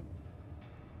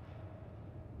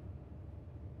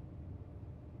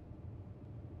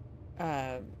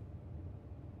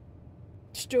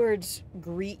 stewards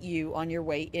greet you on your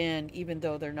way in, even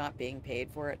though they're not being paid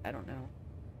for it. I don't know.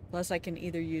 Plus, I can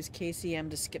either use KCM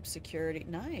to skip security.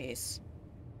 Nice.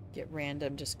 Get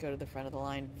random, just go to the front of the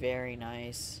line. Very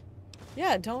nice.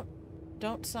 Yeah, don't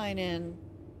sign in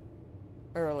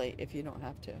early if you don't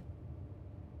have to.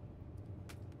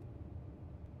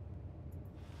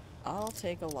 I'll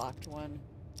take a locked one.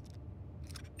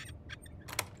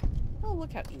 Oh,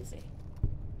 look how easy.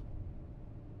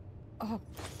 Oh,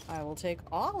 I will take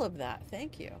all of that.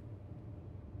 Thank you.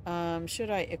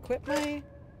 Should I equip my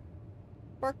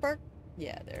bark bark?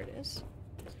 Yeah, there it is.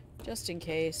 Just in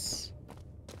case.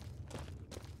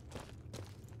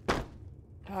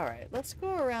 Alright, let's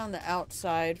go around the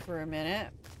outside for a minute.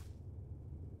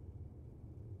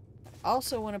 I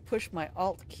also want to push my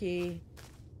Alt key.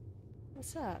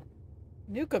 What's that?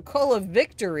 Nuka-Cola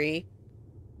Victory?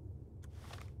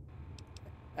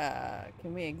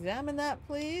 Can we examine that,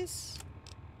 please?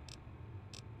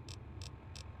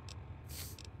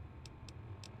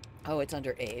 Oh, it's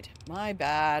under aid. My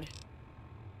bad.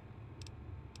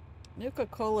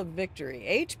 Nuka-Cola Victory.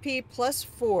 HP plus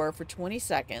 4 for 20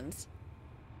 seconds.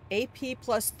 AP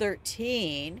plus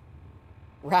 13.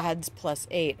 Rads plus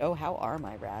 8. Oh, how are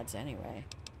my rads anyway?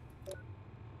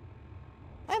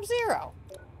 I have 0.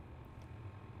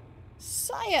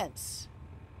 Science!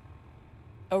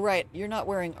 Oh, right. You're not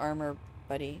wearing armor,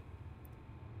 buddy.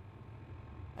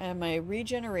 I have my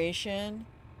regeneration.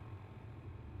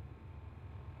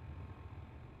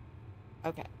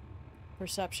 Okay.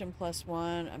 Perception plus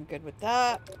 1. I'm good with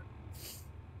that.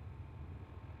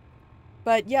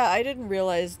 But yeah, I didn't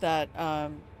realize that,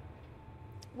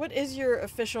 what is your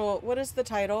official, what is the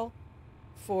title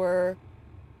for,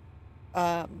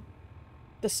 the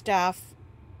staff,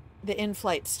 the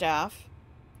in-flight staff?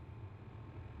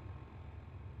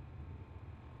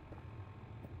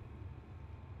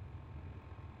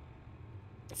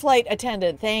 Flight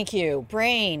attendant, thank you.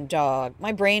 Brain dog.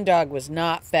 My brain dog was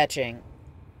not fetching.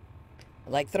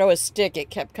 Like, throw a stick,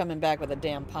 it kept coming back with a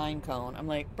damn pine cone. I'm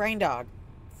like, brain dog,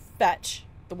 fetch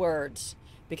the words.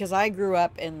 Because I grew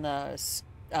up in the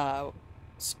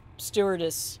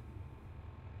stewardess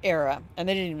era, and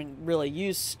they didn't even really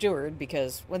use steward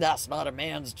because, well, that's not a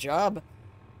man's job.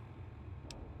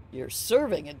 You're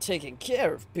serving and taking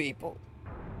care of people.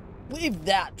 Leave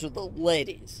that to the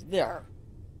ladies. They're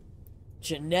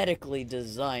genetically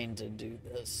designed to do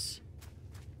this.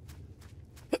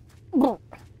 Okay,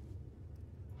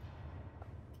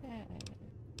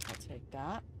 I'll take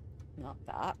that. Not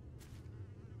that.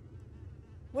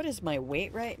 What is my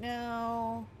weight right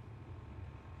now?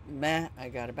 Meh, I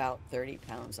got about 30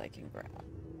 pounds I can grab.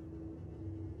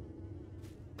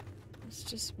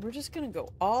 We're just gonna go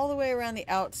all the way around the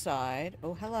outside.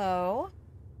 Oh, hello.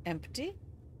 Empty.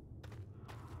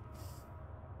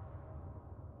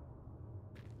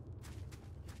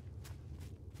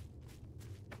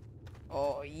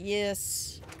 Oh,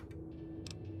 yes.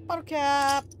 Bottle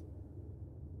cap.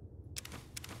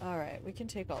 Alright, we can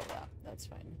take all of that. That's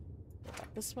fine.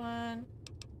 Got this one.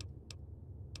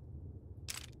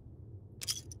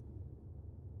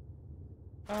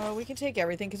 We can take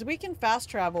everything, because we can fast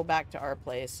travel back to our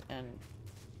place and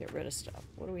get rid of stuff.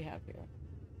 What do we have here?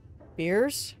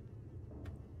 Beers?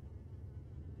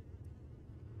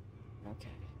 Okay.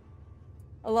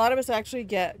 A lot of us actually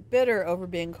get bitter over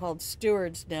being called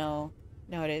stewards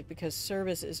nowadays, because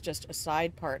service is just a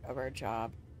side part of our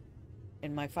job.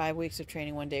 In my 5 weeks of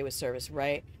training, 1 day was service,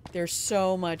 right? There's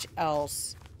so much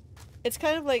else. It's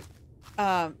kind of like,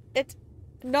 it's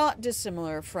not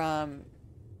dissimilar from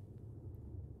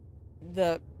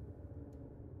the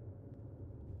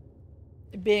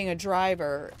being a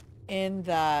driver in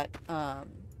that,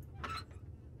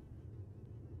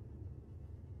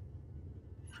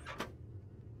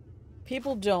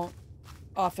 people don't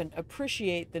often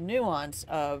appreciate the nuance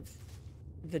of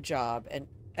the job and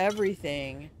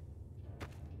everything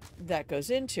that goes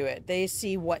into it. They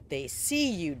see what they see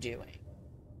you doing,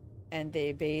 and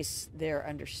they base their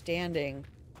understanding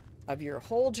of your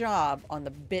whole job on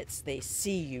the bits they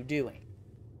see you doing.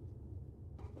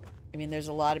 I mean, there's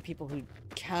a lot of people who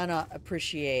cannot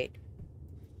appreciate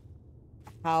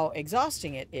how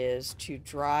exhausting it is to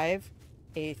drive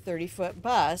a 30-foot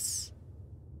bus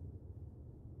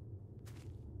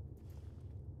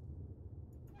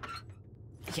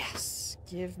Yes,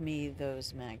 give me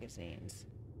those magazines.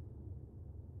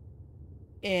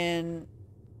 In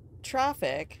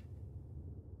traffic,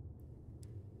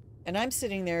 and I'm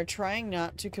sitting there trying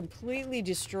not to completely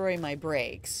destroy my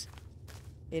brakes.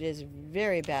 It is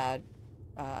very bad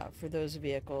for those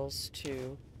vehicles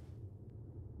to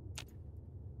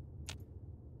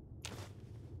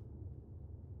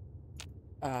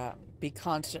be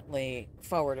constantly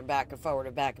forward and back and forward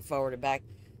and back and forward and back.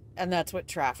 And that's what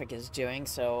traffic is doing.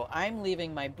 So I'm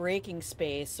leaving my braking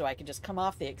space so I can just come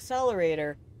off the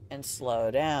accelerator and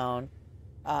slow down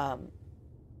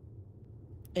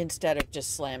instead of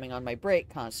just slamming on my brake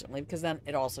constantly, because then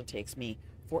it also takes me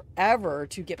forever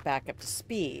to get back up to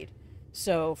speed.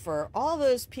 So for all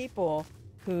those people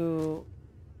who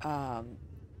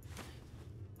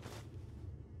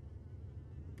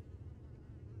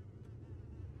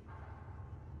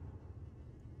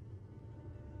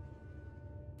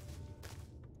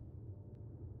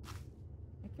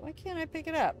why can't I pick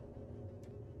it up?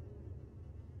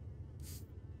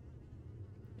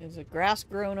 Is the grass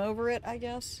grown over it, I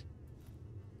guess?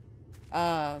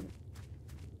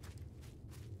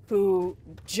 Who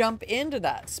jump into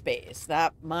that space,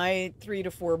 that my 3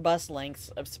 to 4 bus lengths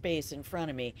of space in front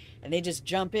of me, and they just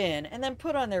jump in and then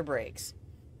put on their brakes.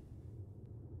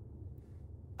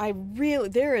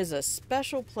 There is a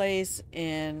special place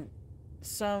in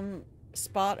some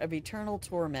spot of eternal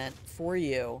torment for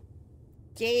you.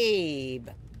 Gabe.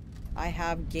 I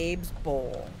have Gabe's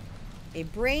bowl. A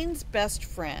brain's best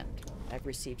friend. I've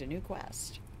received a new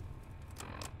quest.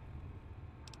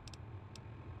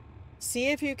 See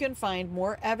if you can find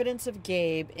more evidence of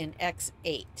Gabe in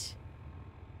X8.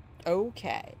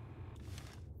 Okay.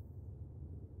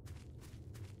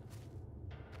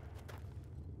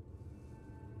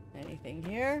 Anything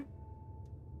here?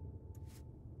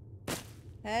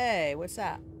 Hey, what's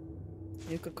that?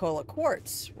 Nuka-Cola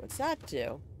quartz. What's that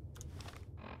do?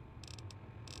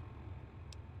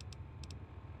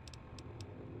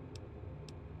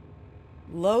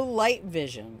 Low light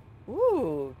vision.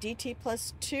 Ooh, DT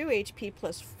plus 2, HP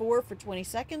plus 4 for 20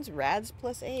 seconds, rads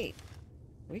plus 8.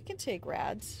 We can take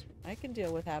rads. I can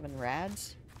deal with having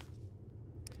rads.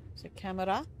 So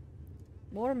camera.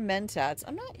 More mentats.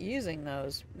 I'm not using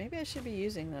those. Maybe I should be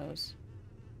using those.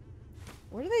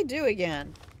 What do they do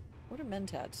again? What do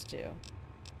mentats do?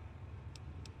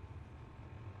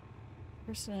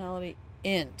 Personality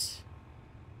int.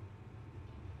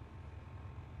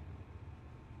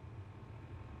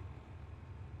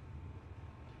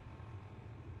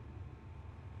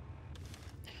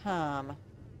 Hum.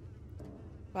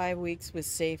 5 weeks with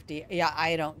safety. Yeah,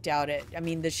 I don't doubt it. I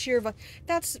mean, the sheer...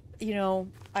 That's, you know,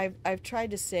 I've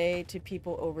tried to say to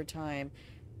people over time,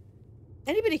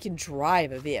 anybody can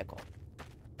drive a vehicle.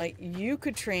 Like, you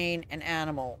could train an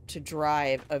animal to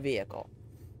drive a vehicle.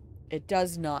 It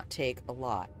does not take a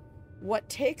lot. What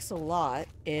takes a lot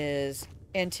is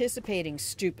anticipating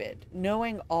stupid.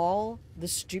 Knowing all the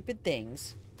stupid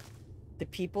things the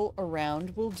people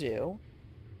around will do.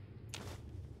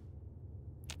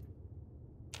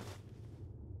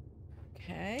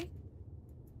 Okay.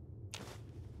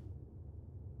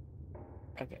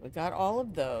 Okay, we got all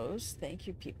of those. Thank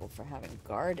you, people, for having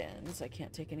gardens. I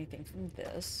can't take anything from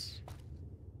this.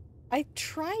 I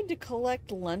tried to collect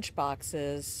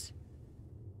lunchboxes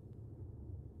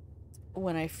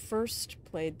when I first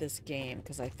played this game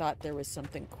because I thought there was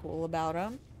something cool about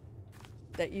them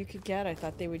that you could get. I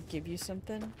thought they would give you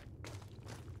something.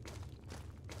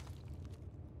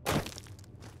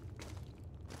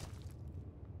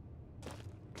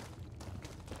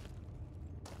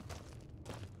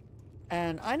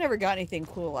 And I never got anything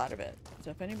cool out of it.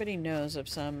 So if anybody knows of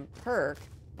some perk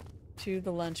to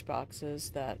the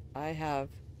lunchboxes that I have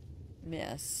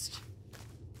missed,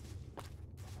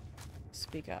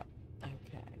 speak up.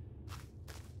 Okay.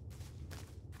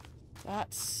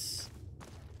 That's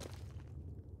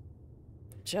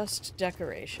just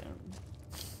decoration.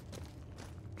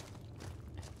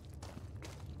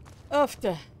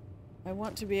 Ofta. I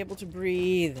want to be able to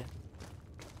breathe.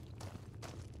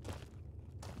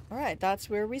 Alright, that's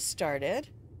where we started.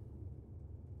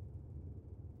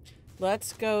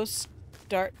 Let's go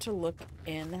start to look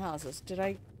in the houses. Did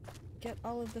I get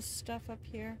all of this stuff up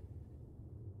here?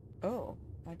 Oh,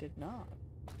 I did not.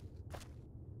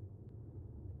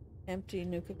 Empty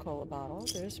Nuka-Cola bottle.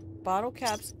 There's bottle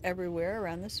caps everywhere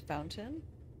around this fountain.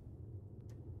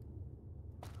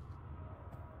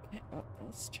 Okay, oh,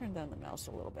 let's turn down the mouse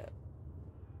a little bit.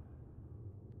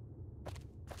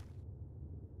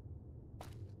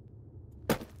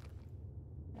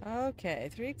 Okay,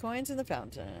 3 coins in the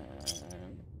fountain.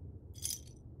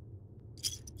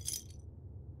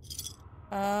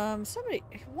 Somebody,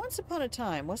 once upon a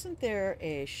time, wasn't there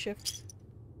a shift?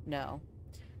 No.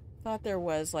 Thought there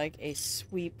was like a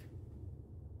sweep.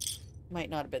 Might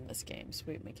not have been this game,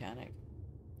 sweep mechanic.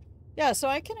 Yeah, so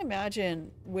I can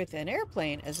imagine with an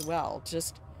airplane as well,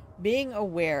 just being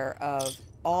aware of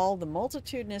all the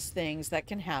multitudinous things that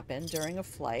can happen during a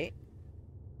flight.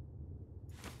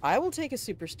 I will take a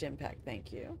super stim pack,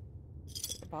 thank you.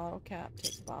 Take a bottle cap,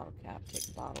 take a bottle cap, take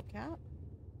a bottle cap.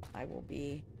 I will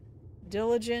be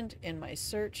diligent in my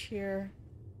search here.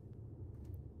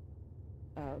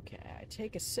 Okay, I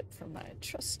take a sip from my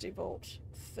trusty Volt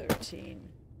 13.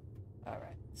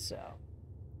 Alright, so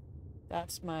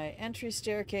that's my entry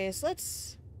staircase.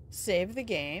 Let's save the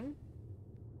game.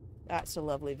 That's a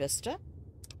lovely vista.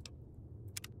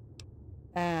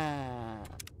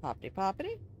 Poppity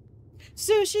poppity.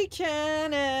 Sushi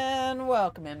Cannon!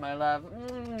 Welcome in, my love.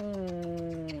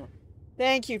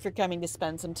 Thank you for coming to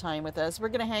spend some time with us. We're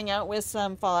going to hang out with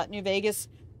some Fallout New Vegas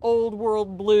Old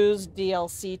World Blues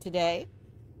DLC today.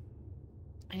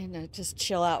 And just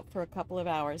chill out for a couple of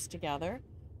hours together.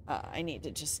 I need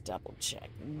to just double check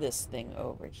this thing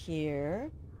over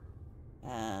here.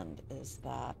 And is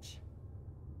that...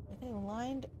 Are they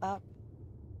lined up?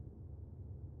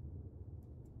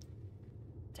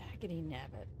 Daggity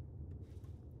nabbit.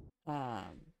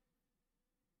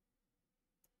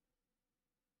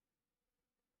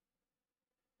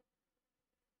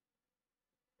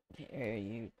 Here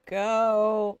you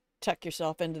go. Tuck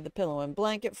yourself into the pillow and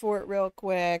blanket for it real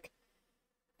quick.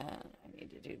 And I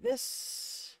need to do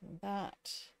this, and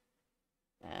that,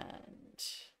 and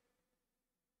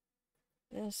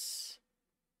this,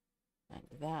 and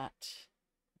that,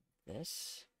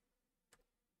 this,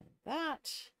 and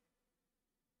that.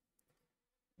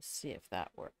 Let's see if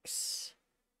that works.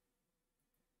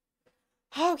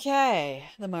 Okay,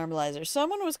 the Marmalizer.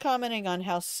 Someone was commenting on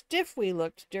how stiff we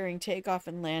looked during takeoff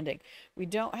and landing. We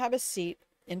don't have a seat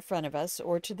in front of us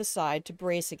or to the side to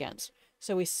brace against.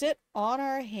 So we sit on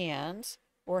our hands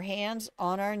or hands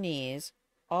on our knees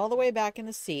all the way back in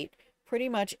the seat, pretty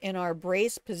much in our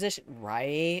brace position,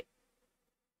 right?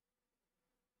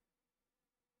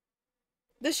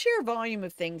 The sheer volume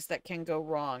of things that can go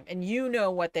wrong, and you know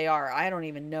what they are. I don't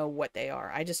even know what they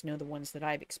are. I just know the ones that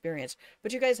I've experienced.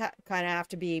 But you guys kind of have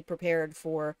to be prepared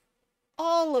for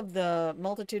all of the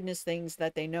multitudinous things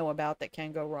that they know about that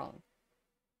can go wrong.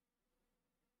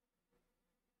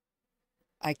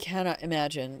 I cannot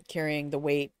imagine carrying the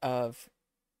weight of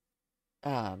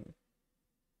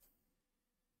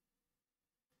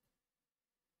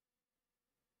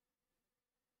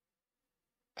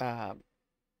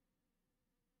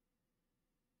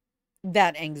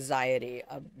that anxiety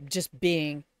of just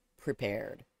being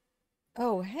prepared.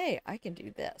 Oh, hey, I can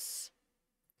do this.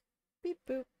 Beep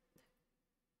boop.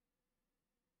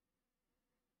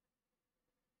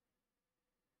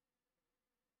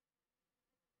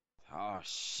 Oh,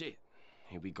 shit.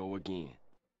 Here we go again.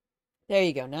 There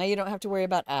you go. Now you don't have to worry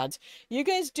about ads. You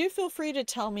guys do feel free to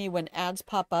tell me when ads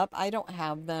pop up. I don't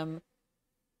have them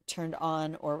turned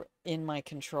on or in my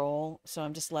control, so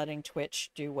I'm just letting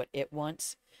Twitch do what it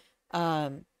wants. But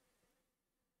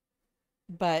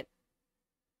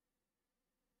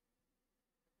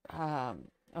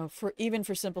even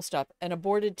for simple stuff, an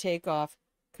aborted takeoff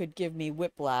could give me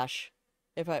whiplash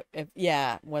if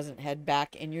wasn't head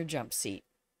back in your jump seat.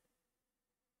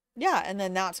 Yeah, and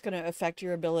then that's going to affect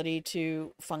your ability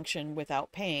to function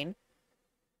without pain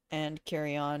and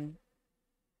carry on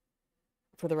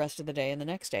for the rest of the day and the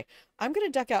next day. I'm going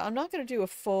to duck out. I'm not going to do a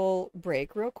full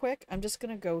break real quick. I'm just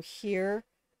going to go here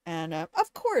and,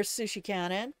 of course, Sushi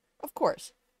Cannon. Of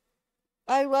course.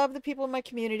 I love the people in my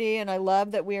community, and I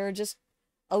love that we are just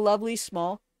a lovely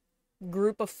small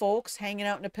group of folks hanging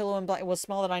out in a pillow and blanket. Well,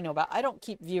 small that I know about. I don't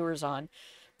keep viewers on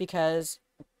because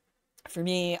for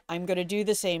me, I'm going to do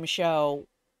the same show,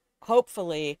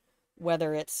 hopefully,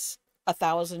 whether it's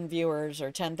 1,000 viewers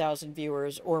or 10,000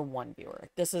 viewers or 1 viewer.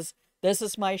 This is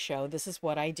my show. This is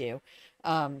what I do.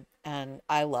 And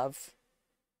I love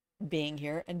being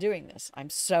here and doing this. I'm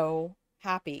so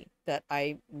happy that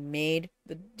I made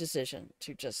the decision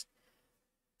to just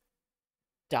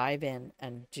dive in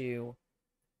and do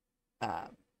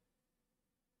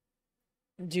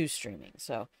streaming.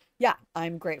 So yeah,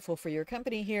 I'm grateful for your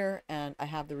company here, and I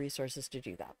have the resources to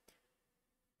do that.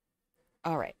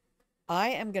 All right. I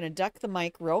am going to duck the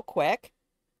mic real quick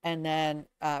and then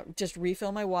just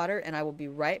refill my water, and I will be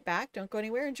right back. Don't go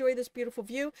anywhere. Enjoy this beautiful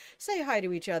view. Say hi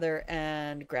to each other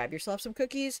and grab yourself some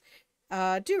cookies.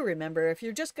 Do remember, if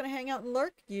you're just going to hang out and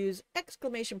lurk, use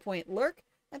 !lurk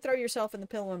and throw yourself in the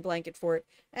pillow and blanket fort.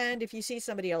 And if you see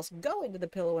somebody else go into the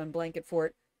pillow and blanket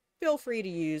fort, feel free to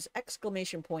use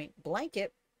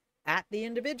 !blanket at the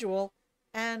individual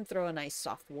and throw a nice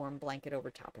soft warm blanket over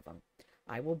top of them.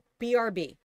 I will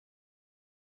BRB.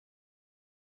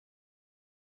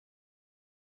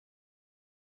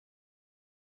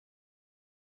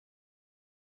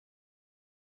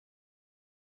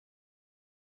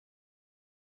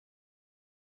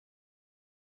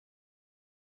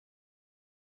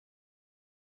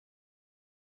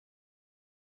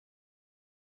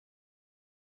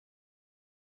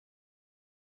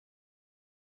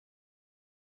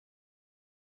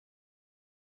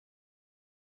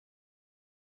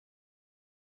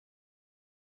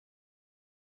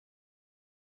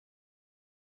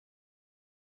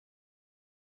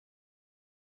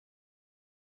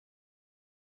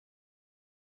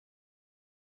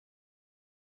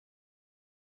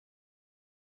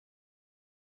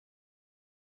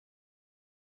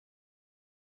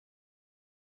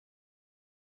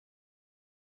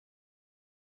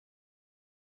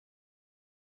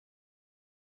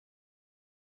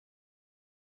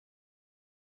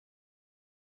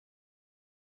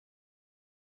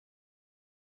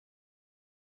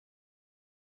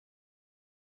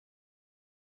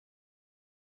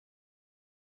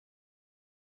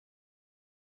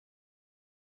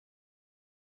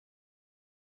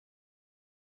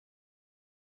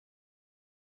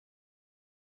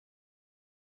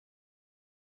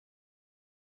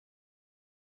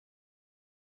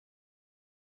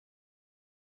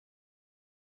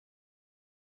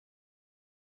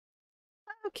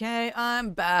 Okay,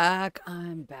 I'm back.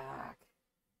 I'm back.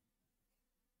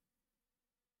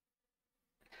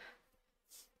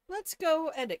 Let's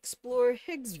go and explore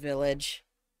Higgs Village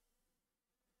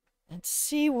and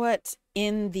see what's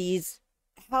in these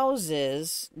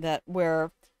houses that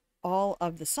where all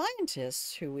of the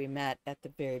scientists who we met at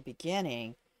the very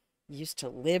beginning used to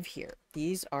live here.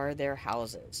 These are their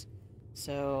houses.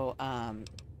 So,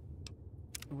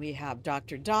 we have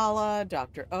Dr. Dalla,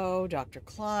 Dr. O, Dr.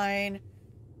 Klein,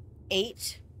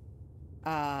 8.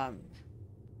 So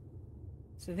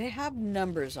they have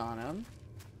numbers on them.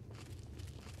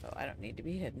 Oh, I don't need to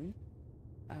be hidden.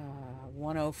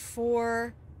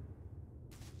 104.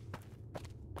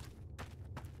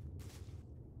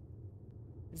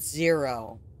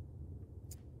 0.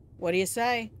 What do you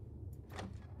say?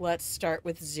 Let's start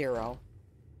with 0.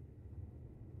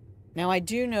 Now, I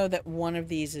do know that one of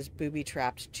these is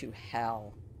booby-trapped to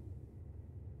hell.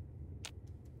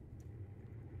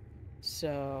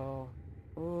 So,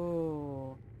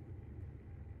 ooh.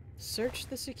 Search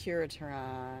the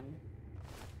Securitron.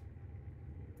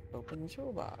 Open the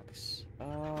toolbox.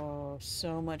 Oh,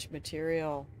 so much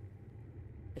material.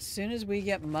 As soon as we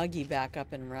get Muggy back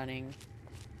up and running.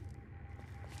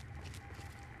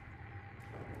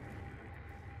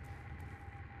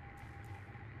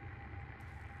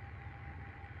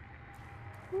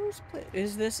 Whose place?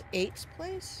 Is this 8's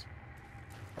place?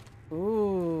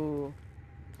 Ooh.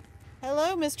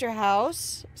 Hello, Mr.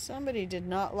 House. Somebody did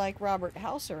not like Robert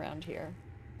House around here.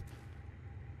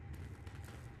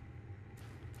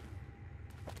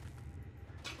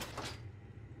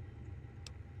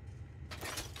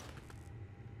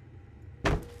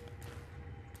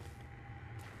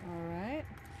 Alright.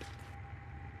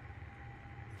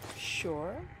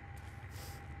 Sure.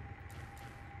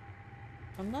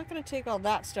 I'm not going to take all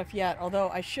that stuff yet, although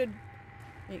I should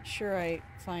make sure I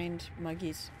find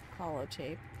Muggy's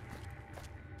holotape.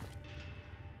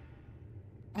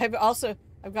 I've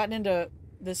gotten into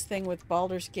this thing with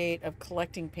Baldur's Gate of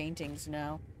collecting paintings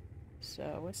now.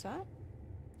 So, what's that?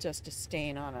 Just a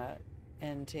stain on a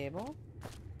end table.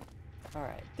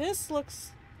 Alright, this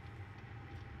looks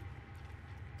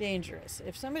dangerous.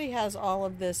 If somebody has all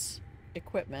of this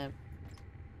equipment...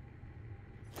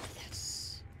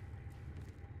 Yes.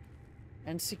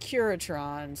 And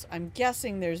Securitrons, I'm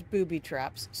guessing there's booby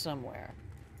traps somewhere.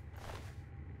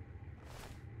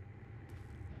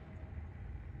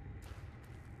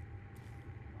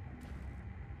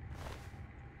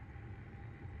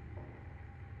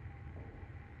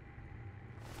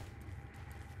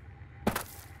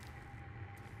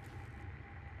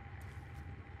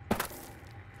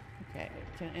 Okay,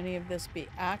 can any of this be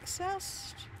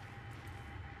accessed?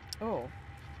 Oh.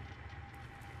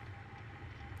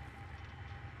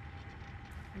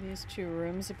 These two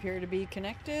rooms appear to be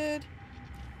connected.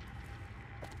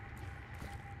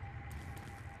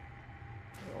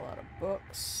 A lot of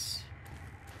books.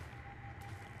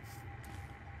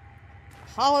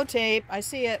 Holotape! I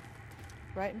see it.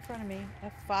 Right in front of me.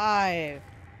 F5.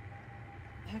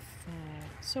 F5.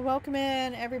 So welcome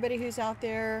in everybody who's out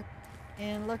there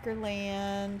in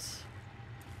Lurkerland.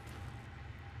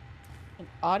 An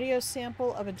audio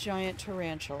sample of a giant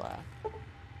tarantula.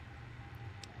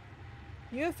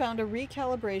 You have found a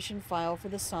recalibration file for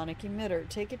the sonic emitter.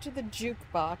 Take it to the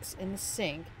jukebox in the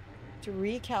sink to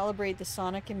recalibrate the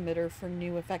sonic emitter for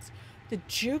new effects. The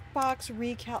jukebox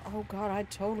oh god, I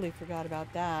totally forgot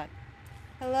about that.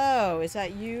 Hello, is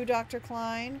that you, Dr.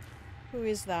 Klein? Who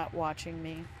is that watching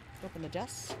me? Open the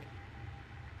desk.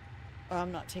 Oh,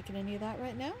 I'm not taking any of that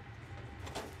right now.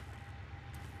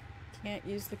 Can't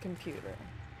use the computer.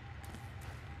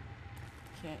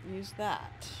 Can't use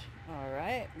that.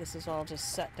 Alright, this is all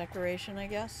just set decoration, I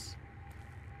guess.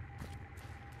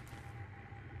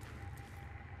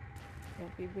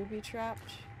 Don't be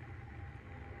booby-trapped.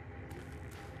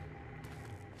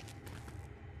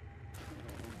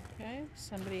 Okay,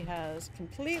 somebody has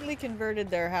completely converted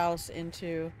their house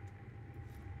into...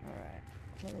 Alright,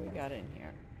 what do we got in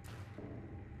here?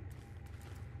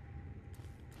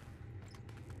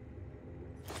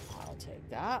 I'll take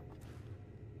that.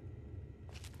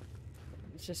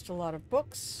 It's just a lot of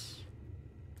books.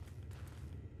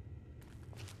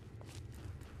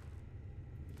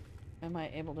 Am I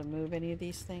able to move any of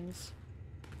these things?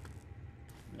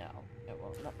 No, it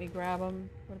won't let me grab them.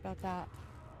 What about that?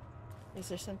 Is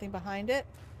there something behind it?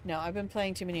 No, I've been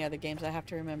playing too many other games. I have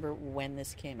to remember when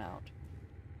this came out.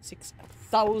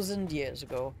 6,000 years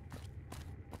ago.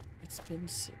 It's been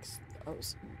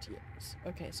 6,000 years.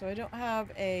 Okay, so I don't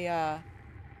have a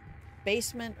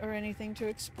basement or anything to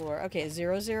explore. Okay,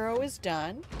 0 is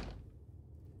done.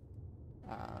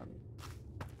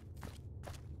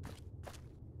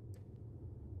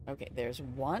 Okay, there's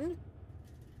one.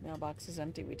 Mailbox is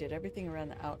empty. We did everything around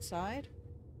the outside.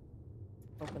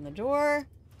 Open the door.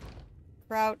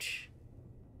 Crouch.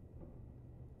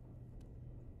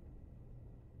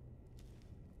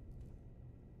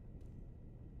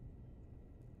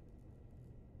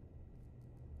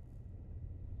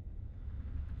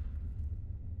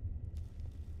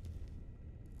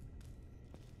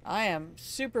 I am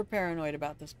super paranoid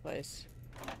about this place.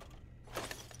 I'll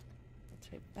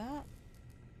take that.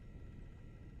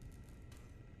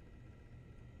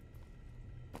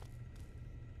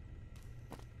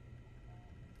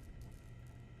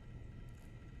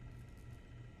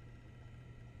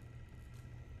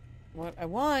 What I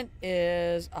want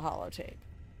is a holotape.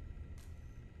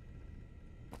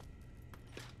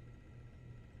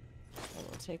 I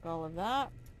will take all of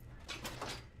that.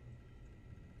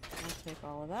 I'll take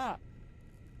all of that.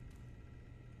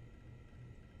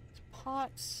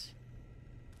 Pots.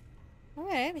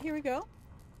 Alright, here we go.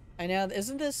 I know,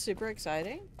 isn't this super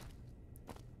exciting?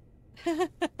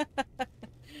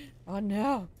 Oh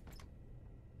no.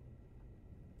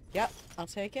 Yep, I'll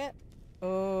take it.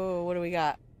 Oh, what do we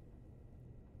got?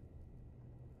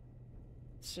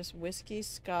 It's just whiskey,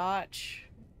 scotch.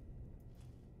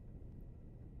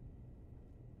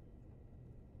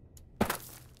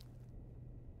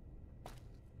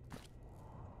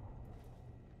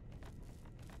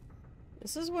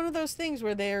 This is one of those things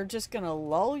where they're just gonna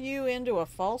lull you into a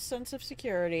false sense of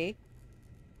security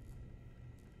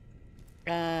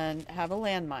and have a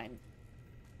landmine.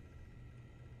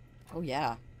 Oh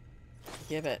yeah.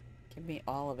 Give it. Give me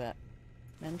all of it.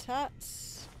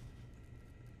 Mentats.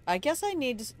 I guess I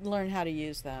need to learn how to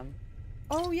use them.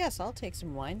 Oh yes, I'll take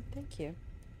some wine. Thank you.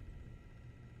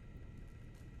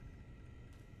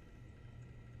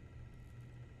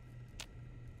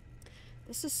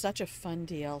 This is such a fun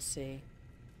DLC.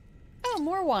 Oh,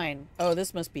 more wine. Oh,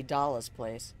 this must be Dala's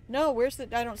place. No, where's the...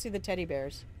 I don't see the teddy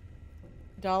bears.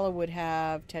 Dala would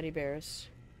have teddy bears.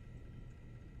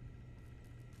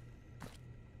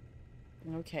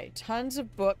 Okay, tons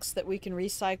of books that we can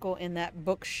recycle in that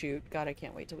book chute. God, I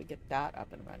can't wait till we get that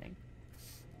up and running.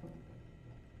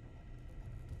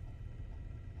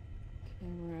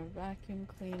 Camera, vacuum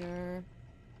cleaner.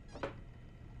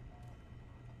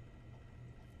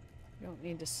 Don't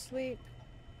need to sleep.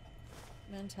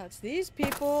 Mentats. These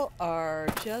people are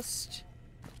just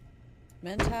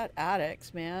mentat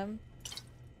addicts, man.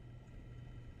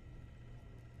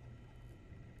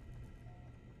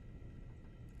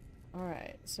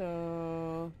 Alright,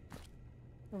 so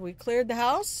we cleared the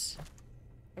house.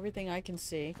 Everything I can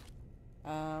see.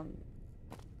 There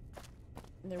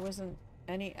wasn't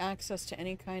any access to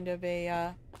any kind of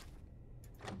a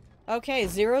Okay,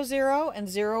 0 and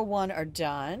 1 are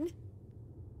done.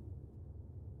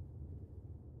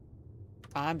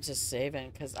 I'm just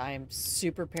saving because I am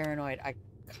super paranoid. I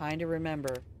kind of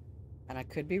remember, and I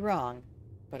could be wrong,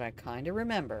 but I kind of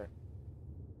remember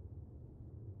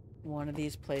one of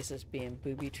these places being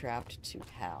booby-trapped to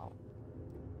hell.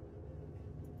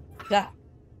 Ah.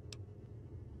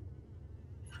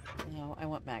 No, I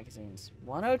want magazines.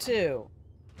 102.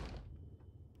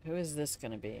 Who is this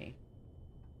gonna be?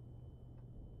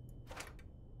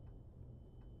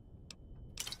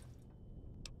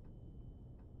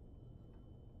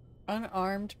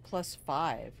 Unarmed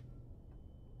 +5.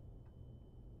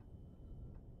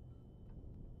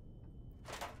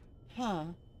 Huh.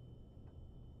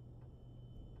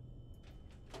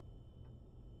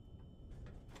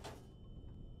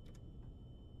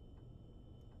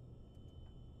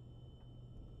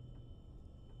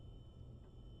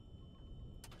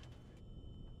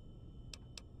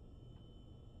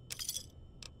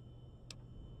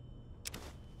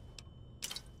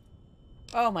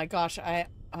 Oh my gosh, I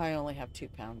only have 2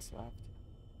 pounds left.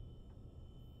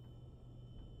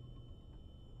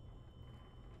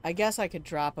 I guess I could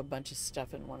drop a bunch of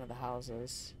stuff in one of the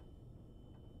houses.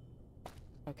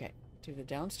 Okay, do the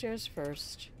downstairs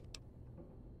first.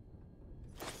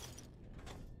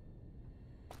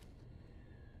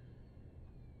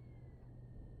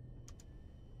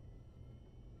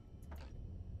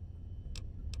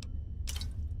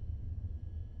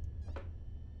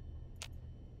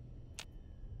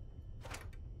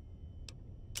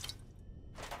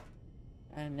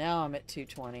 And now I'm at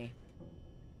 220.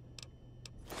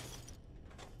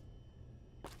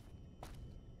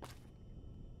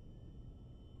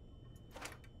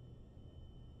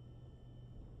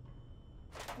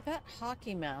 That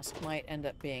hockey mask might end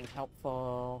up being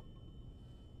helpful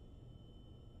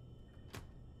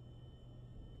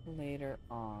later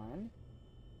on.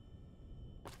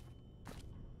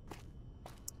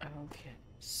 Okay,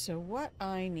 so what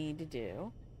I need to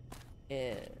do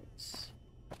is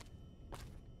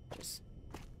just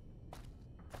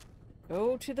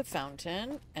go to the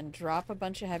fountain and drop a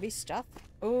bunch of heavy stuff.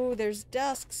 Oh, there's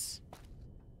desks.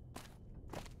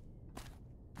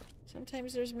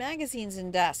 Sometimes there's magazines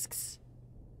in desks.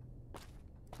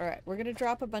 Alright, we're gonna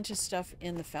drop a bunch of stuff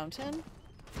in the fountain.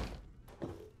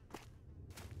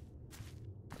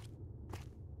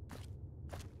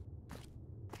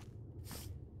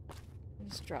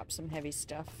 Just drop some heavy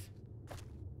stuff.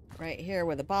 Right here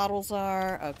where the bottles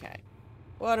are. Okay.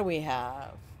 What do we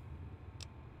have?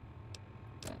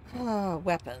 Oh,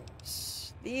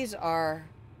 weapons. These are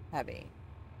heavy.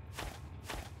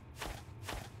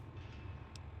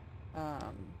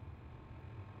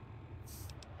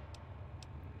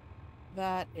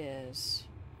 That is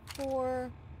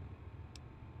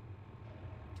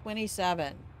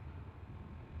 427.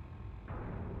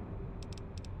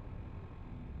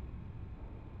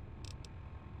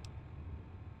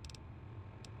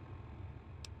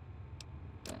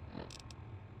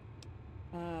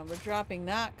 We're dropping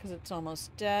that because it's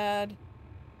almost dead.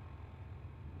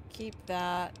 Keep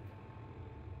that.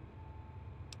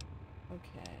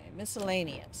 Okay,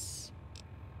 miscellaneous.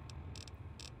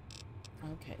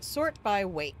 Okay, sort by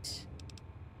weight.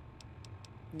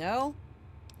 No?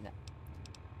 No.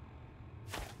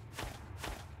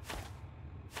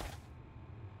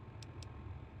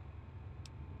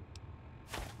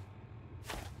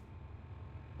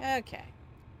 Okay.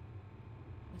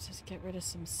 Let's just get rid of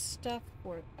some stuff.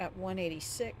 We're at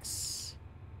 186.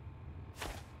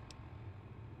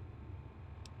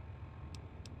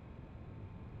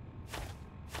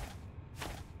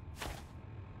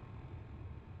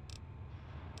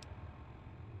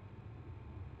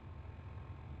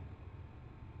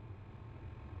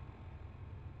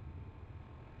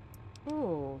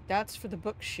 Ooh, that's for the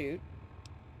book chute.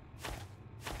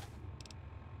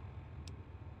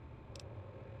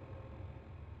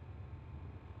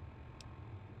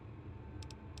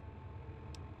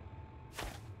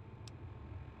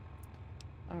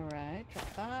 Alright,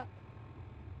 drop that.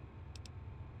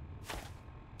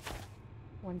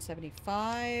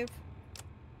 175.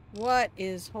 What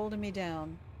is holding me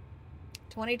down?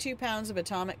 22 pounds of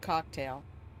atomic cocktail.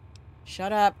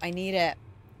 Shut up, I need it.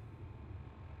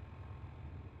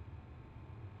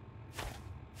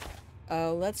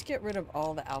 Oh, let's get rid of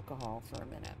all the alcohol for a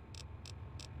minute.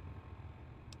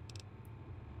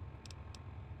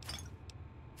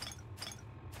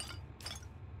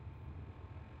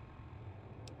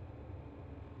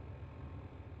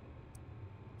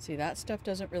 See, that stuff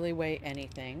doesn't really weigh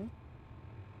anything.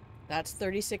 That's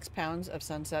 36 pounds of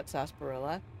sunset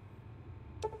sarsaparilla.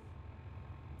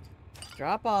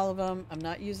 Drop all of them. I'm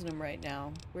not using them right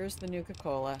now. Where's the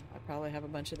Nuka-Cola? I probably have a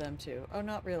bunch of them too. Oh,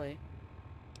 not really.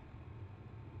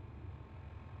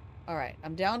 Alright,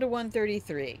 I'm down to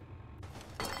 133.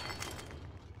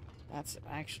 That's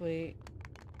actually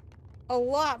a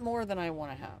lot more than I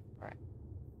want to have. Alright.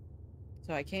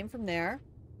 So I came from there.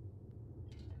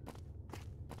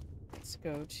 Let's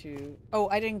go to... Oh,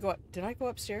 I didn't go up... Did I go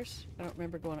upstairs? I don't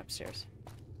remember going upstairs.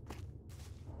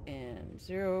 and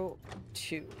 0,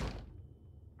 2.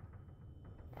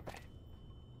 All right.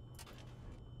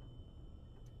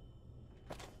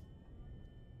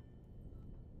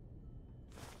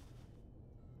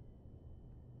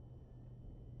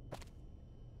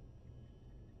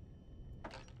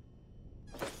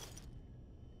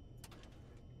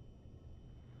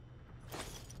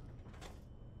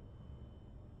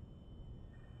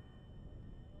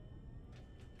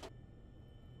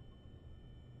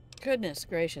 Goodness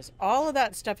gracious. All of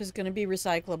that stuff is going to be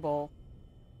recyclable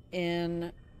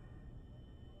in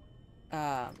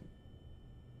my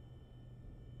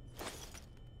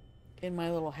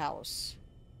little house.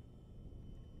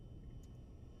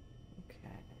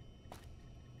 Okay.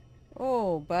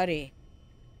 Oh, buddy.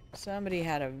 Somebody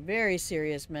had a very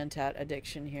serious mentat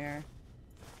addiction here.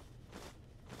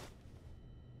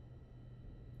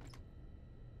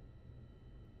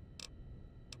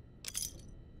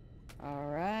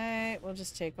 Alright, we'll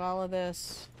just take all of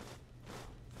this.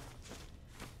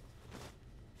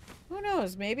 Who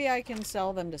knows? Maybe I can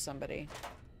sell them to somebody.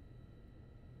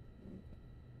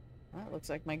 That looks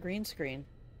like my green screen.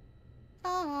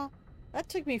 Ah, that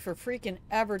took me for freaking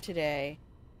ever today.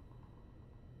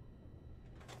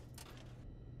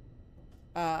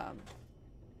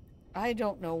 I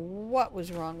don't know what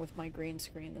was wrong with my green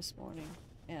screen this morning.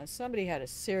 Yeah, somebody had a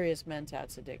serious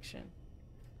mentats addiction.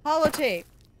 Holotape!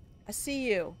 I see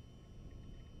you.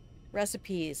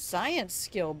 Recipes. Science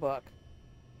skill book.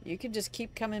 You can just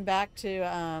keep coming back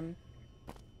to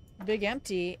Big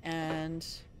Empty and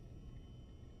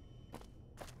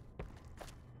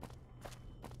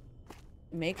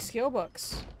make skill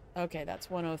books. Okay, that's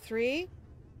 103.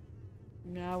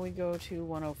 Now we go to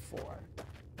 104.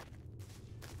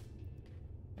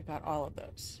 I got all of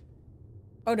those.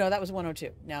 Oh no, that was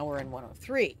 102. Now we're in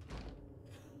 103.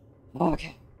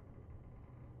 Okay.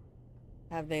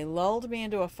 Have they lulled me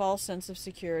into a false sense of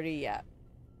security yet?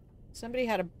 Somebody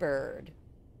had a bird.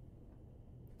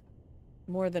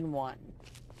 More than one.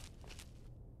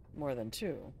 More than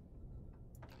two.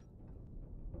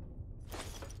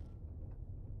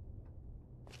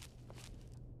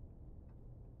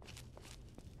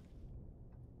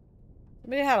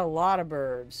 Somebody had a lot of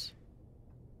birds.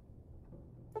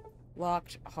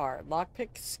 Locked hard.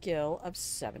 Lockpick skill of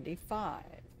 75.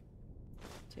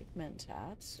 Take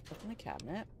mentats. Open the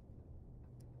cabinet.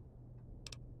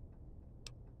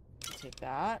 Take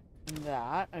that and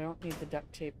that. I don't need the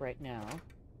duct tape right now.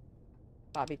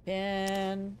 Bobby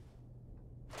pin.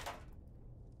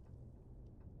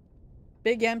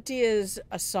 Big Empty is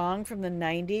a song from the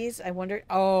 90s. I wonder...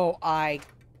 Oh, I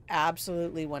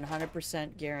absolutely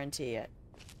 100% guarantee it.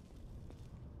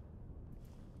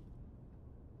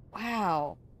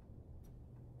 Wow.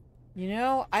 You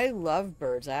know, I love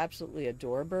birds. I absolutely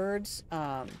adore birds.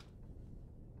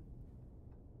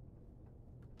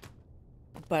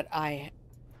 But I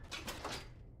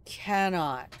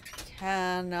cannot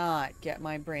get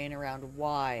my brain around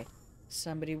why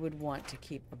somebody would want to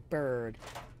keep a bird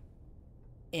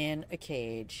in a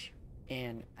cage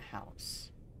in a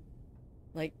house.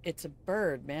 Like, it's a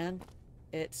bird, man.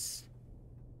 It's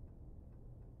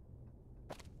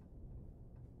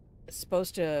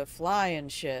supposed to fly and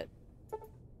shit.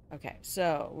 Okay,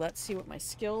 so let's see what my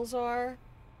skills are.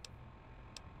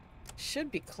 Should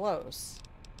be close.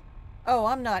 Oh,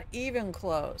 I'm not even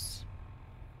close.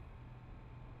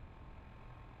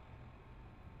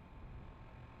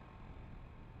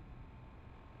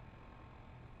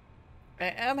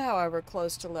 I am, however,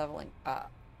 close to leveling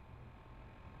up.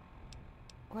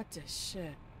 What the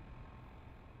shit?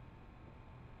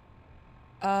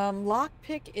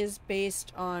 Lockpick is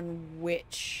based on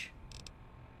which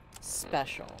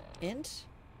special? Int?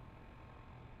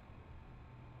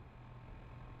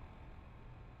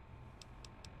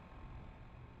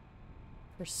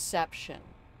 Perception.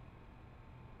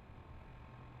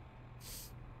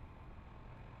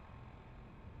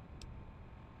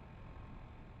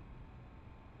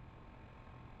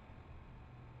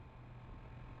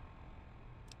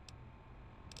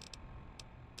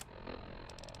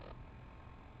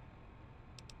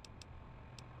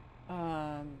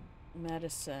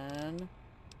 Medicine.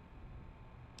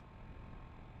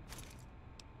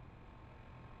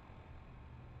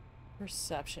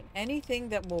 Perception. Anything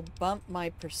that will bump my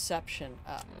perception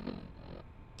up.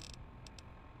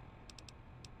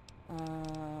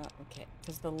 Okay,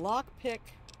 because the lockpick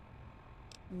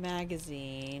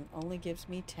magazine only gives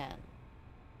me 10.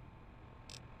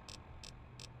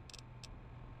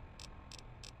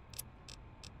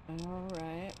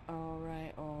 Alright,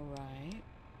 alright, alright.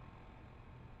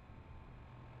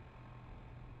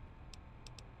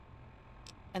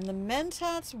 And the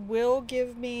mentats will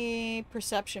give me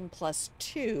perception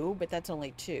 +2, but that's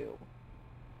only 2.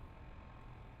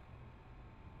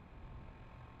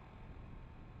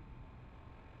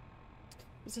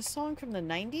 Is a song from the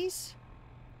 90s?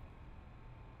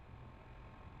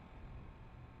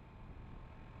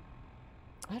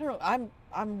 I don't know.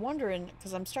 I'm wondering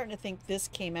because I'm starting to think this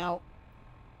came out.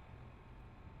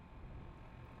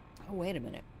 Oh, wait a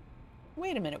minute.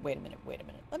 Wait a minute, wait a minute, wait a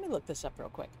minute. Let me look this up real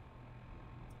quick.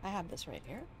 I have this right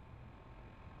here.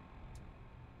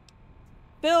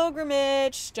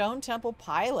 Pilgrimage, Stone Temple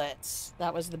Pilots.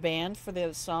 That was the band for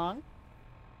the song.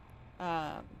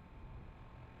 I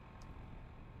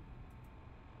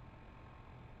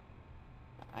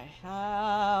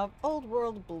have Old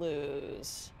World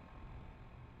Blues.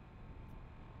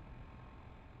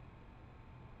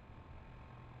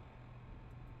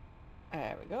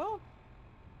 There we go.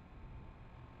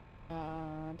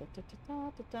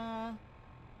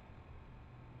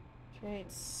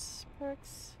 Traits,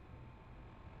 perks.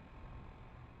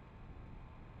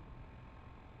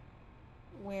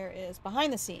 Where is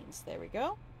behind the scenes? There we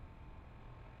go.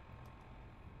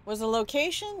 Was a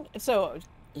location. So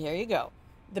here you go.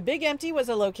 The Big Empty was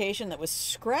a location that was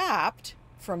scrapped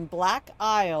from Black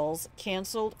Isle's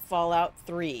canceled Fallout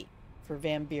 3 for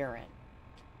Van Buren.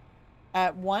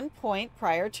 At one point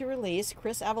prior to release,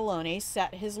 Chris Avellone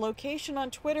set his location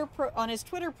on Twitter on his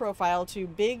Twitter profile to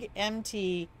Big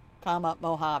Empty,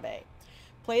 Mojave,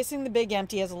 placing the Big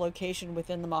Empty as a location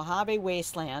within the Mojave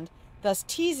wasteland, thus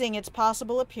teasing its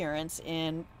possible appearance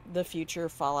in the future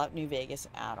Fallout New Vegas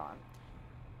add-on.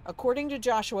 According to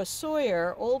Joshua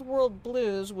Sawyer, Old World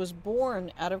Blues was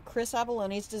born out of Chris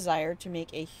Avallone's desire to make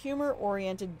a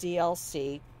humor-oriented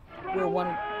DLC where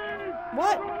one...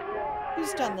 What?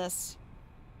 Who's done this?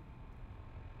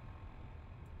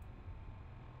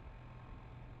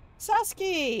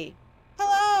 Sasky!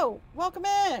 Hello! Welcome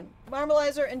in!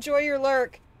 Marmalizer, enjoy your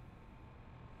lurk.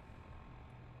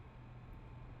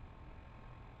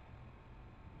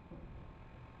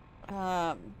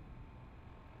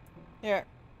 Here.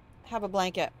 Have a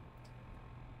blanket.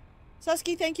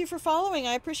 Susky, thank you for following.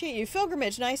 I appreciate you.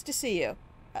 Pilgrimage, nice to see you.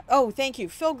 Oh, thank you.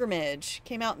 Pilgrimage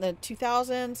came out in the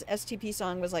 2000s. STP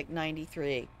song was like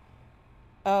 93.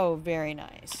 Oh, very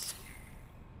nice.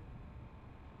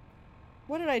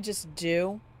 What did I just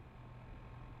do?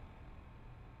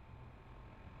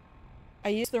 I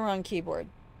used the wrong keyboard.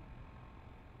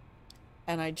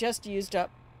 And I just used up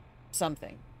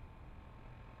something.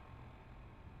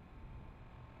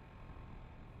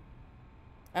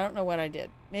 I don't know what I did.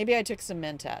 Maybe I took some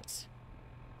mentats.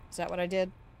 Is that what I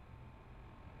did?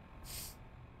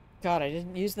 God, I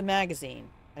didn't use the magazine.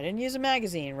 I didn't use a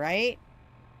magazine, right?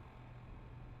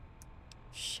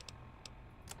 Shit.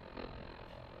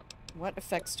 What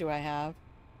effects do I have?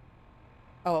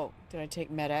 Oh, did I take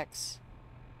MedX?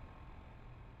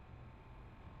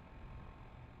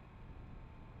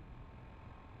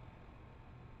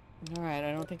 Alright,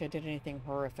 I don't think I did anything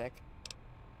horrific.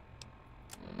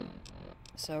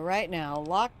 So right now,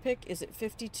 lockpick is at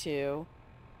 52.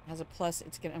 Has a plus.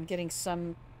 I'm getting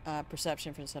some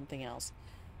perception from something else.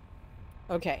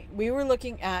 Okay, we were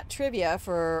looking at trivia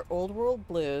for Old World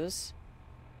Blues.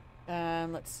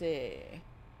 Let's see.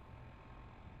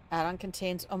 Add-on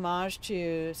contains homage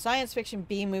to science fiction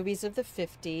B movies of the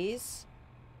 50s.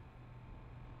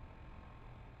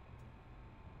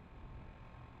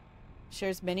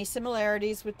 Shares many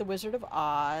similarities with The Wizard of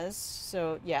Oz.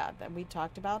 So, yeah, we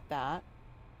talked about that.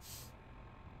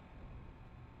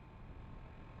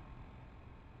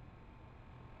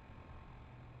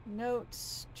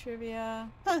 Notes, trivia.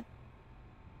 Huh.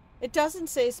 It doesn't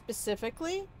say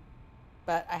specifically,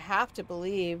 but I have to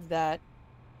believe that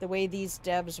the way these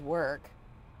devs work.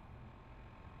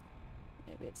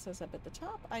 Maybe it says up at the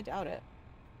top. I doubt it.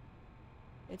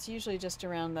 It's usually just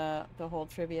around the whole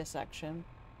trivia section.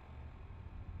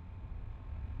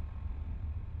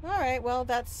 Alright, well,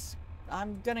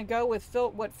 I'm gonna go with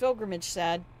what Pilgrimage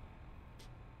said.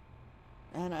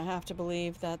 And I have to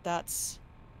believe that that's...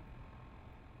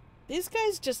 These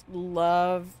guys just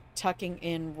love tucking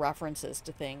in references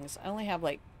to things. I only have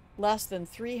like less than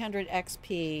 300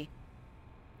 XP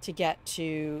to get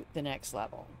to the next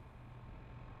level.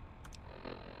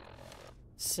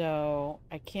 So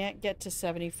I can't get to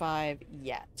 75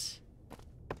 yet.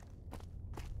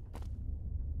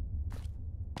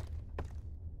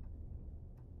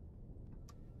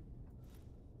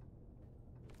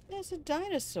 There's a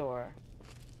dinosaur.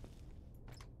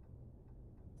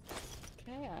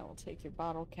 Okay, I will take your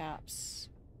bottle caps.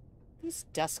 These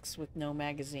desks with no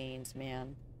magazines,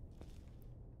 man.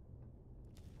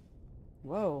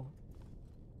 Whoa.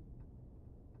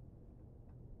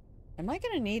 Am I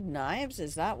gonna need knives?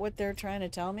 Is that what they're trying to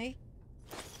tell me?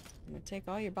 I'm gonna take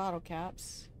all your bottle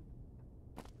caps.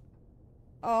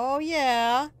 Oh,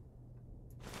 yeah.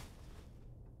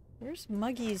 Where's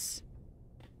Muggy's?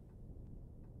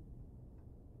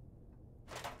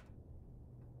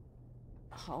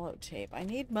 Holotape. I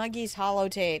need Muggy's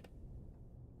holotape.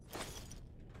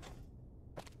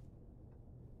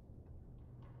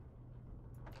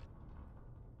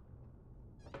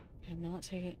 I'm not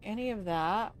taking any of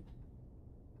that.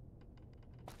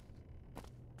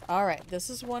 Alright, this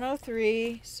is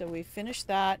 103, so we finished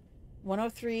that.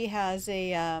 103 has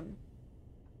a,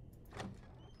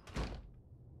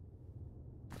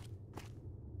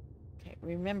 okay,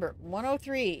 remember,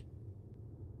 103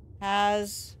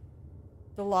 has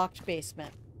the locked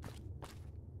basement.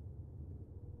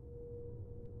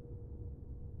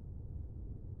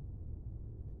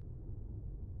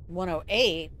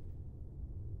 "108?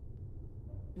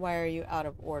 Why are you out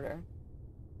of order?"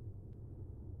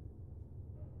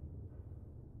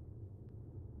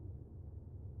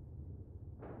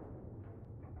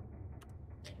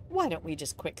 Why don't we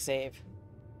just quick save?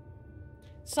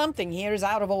 Something here is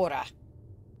out of order.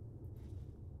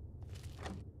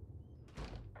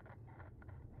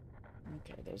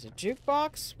 Okay, there's a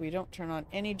jukebox. We don't turn on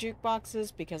any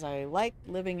jukeboxes because I like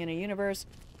living in a universe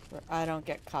where I don't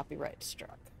get copyright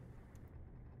struck.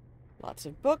 Lots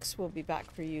of books. We'll be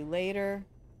back for you later.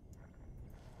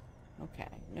 Okay,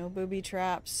 no booby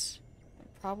traps. I'm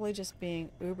probably just being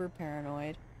uber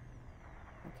paranoid.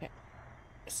 Okay.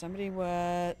 Somebody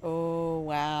what? Oh,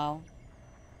 wow.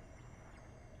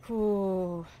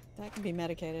 Whew. That can be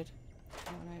medicated.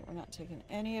 Alright, we're not taking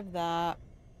any of that.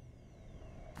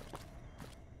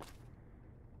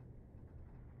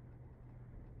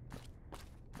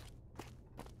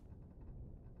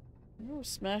 Ooh,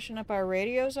 smashing up our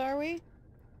radios, are we?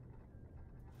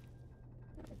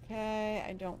 Okay,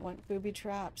 I don't want booby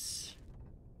traps.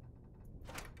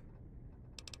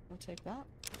 I'll take that.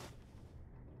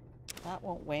 That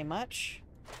won't weigh much.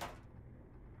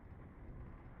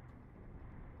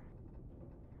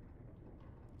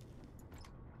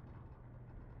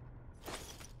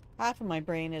 Half of my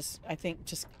brain is, I think,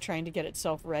 just trying to get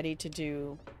itself ready to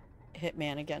do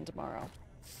Hitman again tomorrow.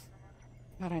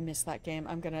 God, I miss that game.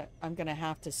 I'm gonna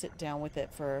have to sit down with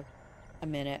it for a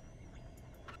minute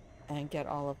and get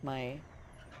all of my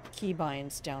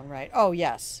keybinds down right. Oh,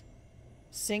 yes.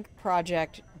 Sync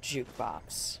Project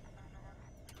Jukebox.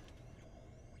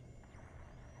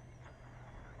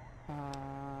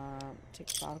 Take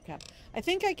the bottle cap. I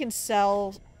think I can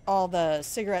sell all the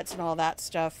cigarettes and all that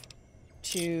stuff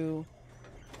to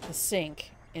the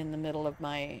sink in the middle of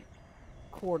my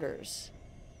quarters.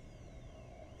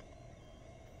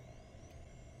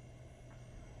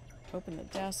 Open the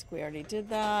desk. We already did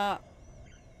that.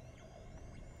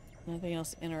 Nothing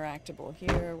else interactable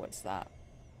here. What's that?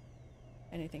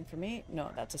 Anything for me?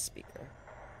 No, that's a speaker.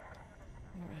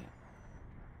 Alright.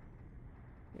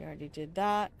 We already did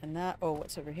that and that. Oh,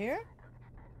 what's over here?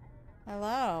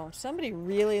 Hello. Somebody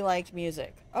really liked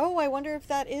music. Oh, I wonder if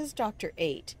that is Dr.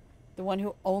 8. The one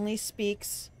who only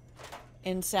speaks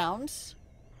in sounds.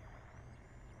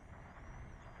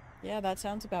 Yeah, that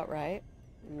sounds about right.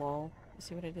 Lol. You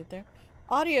see what I did there?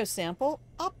 Audio sample,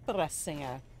 opera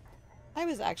singer. I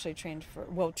was actually training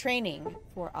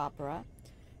for opera.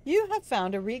 You have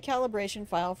found a recalibration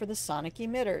file for the sonic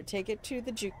emitter. Take it to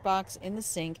the jukebox in the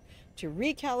sink to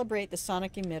recalibrate the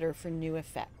sonic emitter for new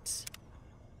effects.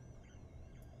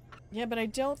 Yeah, but I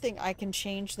don't think I can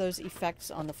change those effects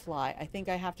on the fly. I think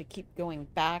I have to keep going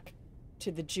back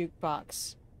to the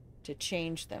jukebox to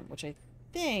change them, which I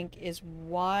think is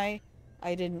why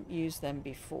I didn't use them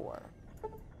before.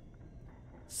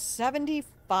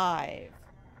 75.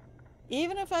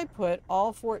 Even if I put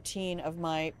all 14 of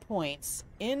my points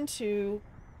into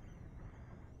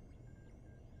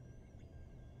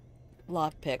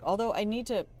lockpick, although I need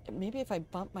to, maybe if I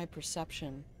bump my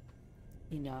perception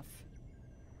enough.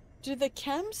 Do the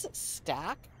chems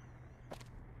stack?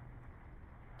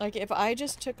 Like if I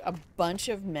just took a bunch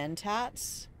of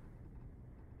mentats,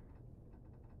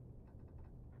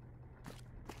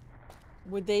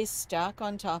 would they stack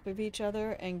on top of each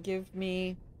other and give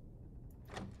me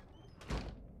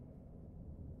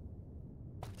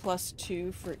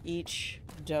 +2 for each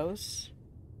dose?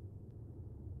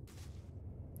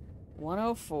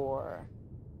 104.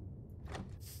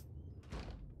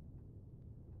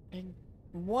 I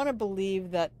want to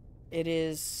believe that it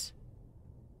is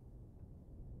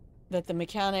that the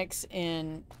mechanics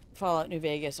in Fallout New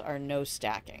Vegas are no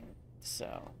stacking.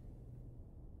 So,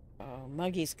 oh,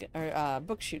 Muggy's or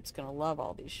Bookshoot's gonna love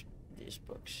all these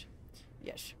books.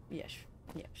 Yes, yes,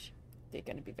 yes. They're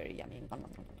gonna be very yummy.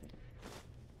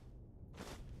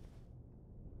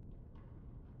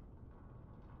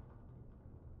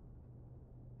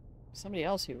 Somebody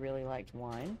else who really liked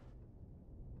wine.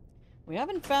 We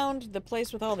haven't found the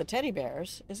place with all the teddy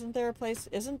bears. Isn't there a place?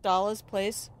 Isn't Dala's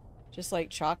place just like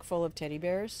chock full of teddy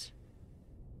bears?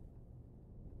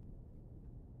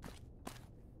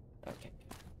 Okay.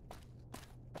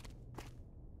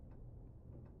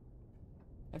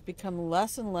 I've become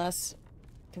less and less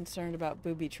concerned about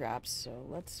booby traps, so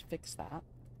let's fix that.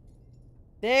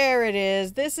 There it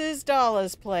is. This is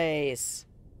Dala's place.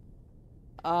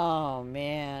 Oh,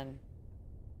 man.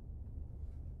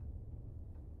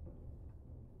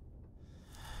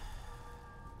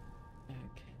 Okay.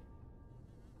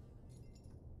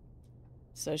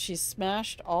 So she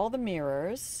smashed all the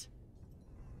mirrors.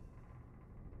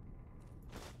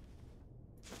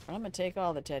 I'm gonna take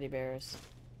all the teddy bears.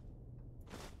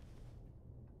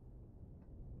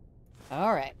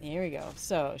 Alright, here we go.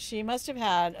 So, she must have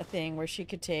had a thing where she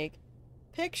could take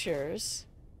pictures.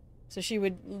 So she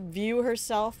would view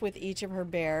herself with each of her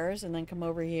bears and then come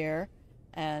over here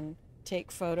and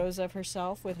take photos of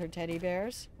herself with her teddy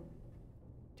bears.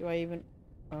 Do I even...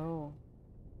 Oh.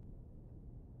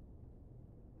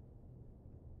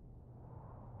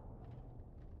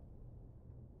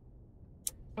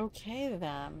 Okay,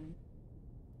 then.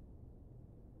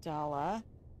 Dala.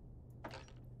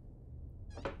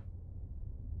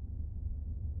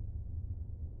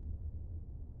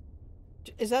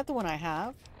 Is that the one I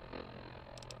have?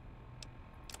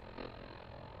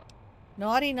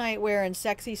 Naughty nightwear and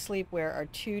sexy sleepwear are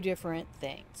two different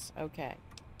things. Okay.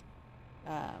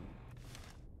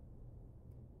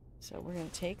 So we're going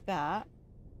to take that.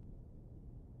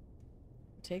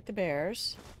 Take the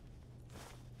bears.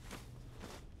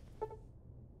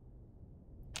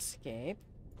 Escape.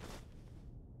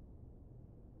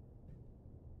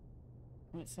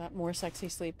 It's not more sexy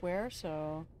sleepwear,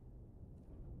 so...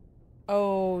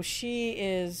 Oh, she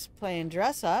is playing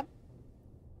dress up.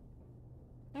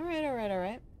 Alright, alright,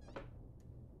 alright.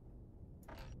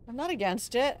 I'm not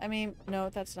against it. I mean, no,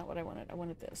 that's not what I wanted. I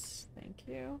wanted this. Thank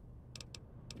you.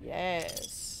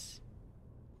 Yes.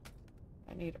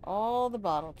 I need all the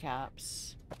bottle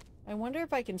caps. I wonder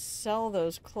if I can sell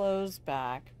those clothes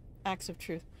back. Acts of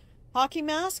truth. Hockey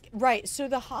mask? Right, so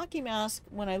the hockey mask,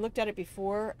 when I looked at it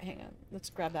before... Hang on, let's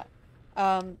grab that.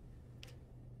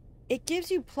 It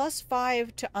gives you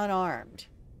 +5 to unarmed.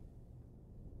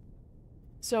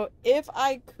 So if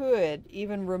I could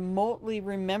even remotely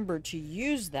remember to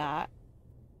use that,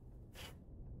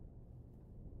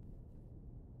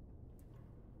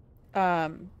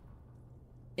 in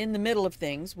the middle of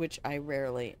things, which I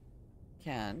rarely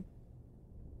can,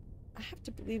 I have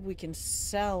to believe we can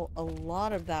sell a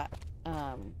lot of that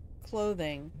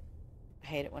clothing. I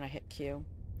hate it when I hit Q.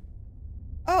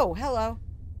 Oh, hello.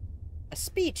 A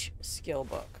speech skill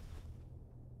book.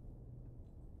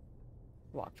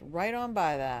 Walked right on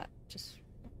by that. Just...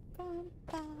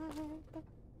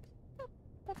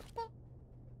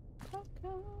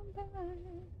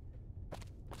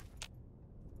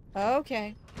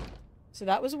 Okay. So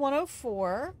that was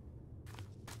 104.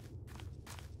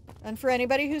 And for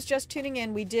anybody who's just tuning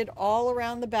in, we did all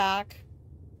around the back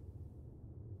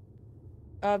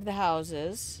of the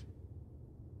houses.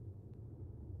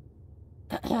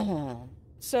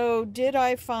 So, did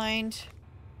I find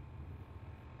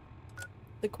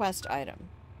the quest item?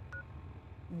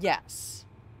 Yes.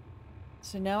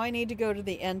 So now I need to go to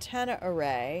the antenna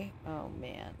array. Oh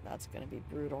man, that's going to be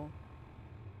brutal.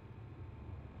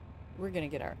 We're going to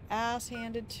get our ass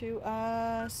handed to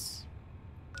us.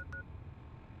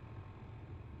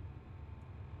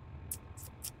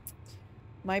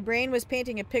 My brain was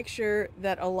painting a picture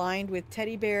that aligned with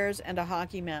teddy bears and a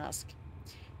hockey mask.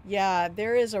 Yeah,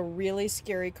 there is a really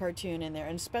scary cartoon in there,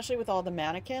 and especially with all the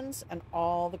mannequins and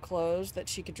all the clothes that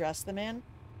she could dress them in.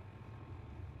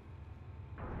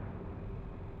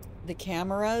 The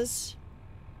cameras.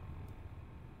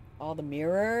 All the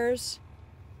mirrors.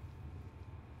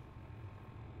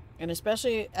 And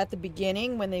especially at the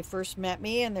beginning when they first met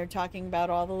me and they're talking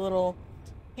about all the little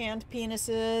hand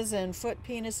penises and foot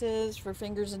penises for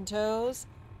fingers and toes.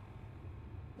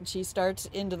 And she starts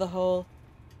into the whole,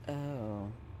 oh,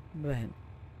 but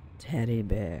teddy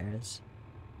bears.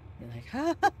 You're like,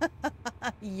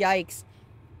 yikes.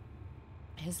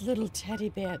 His little teddy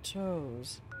bear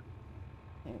toes.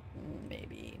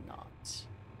 Maybe not.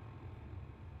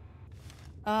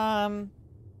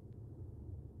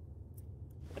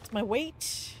 What's my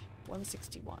weight?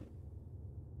 161.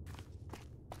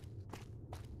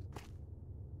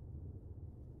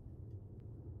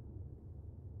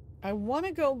 I want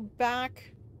to go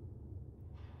back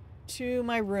to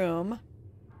my room.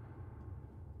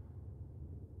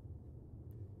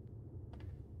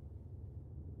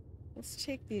 Let's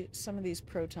take some of these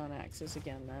proton axes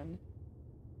again, then.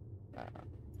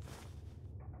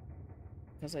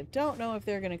 Because I don't know if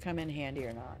they're going to come in handy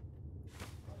or not.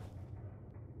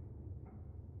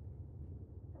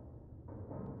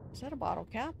 Is that a bottle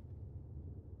cap?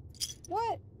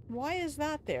 What? Why is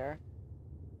that there?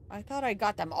 I thought I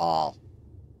got them all.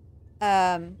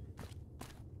 I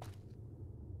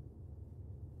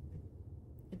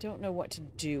don't know what to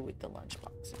do with the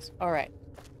lunchboxes. Alright.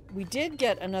 We did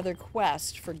get another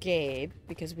quest for Gabe,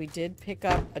 because we did pick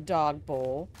up a dog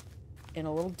bowl in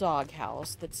a little dog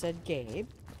house that said Gabe.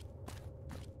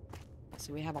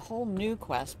 So we have a whole new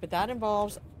quest, but that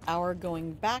involves our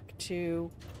going back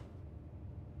to...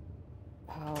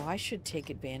 Oh, I should take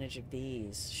advantage of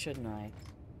these, shouldn't I?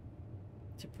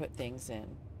 To put things in,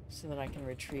 so that I can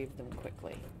retrieve them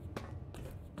quickly.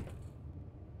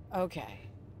 Okay.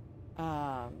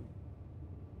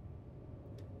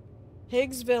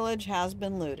 Higgs village has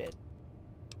been looted.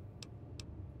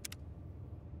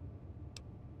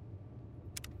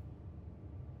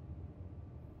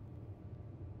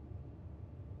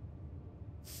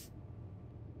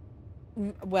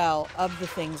 Well, of the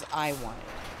things I wanted.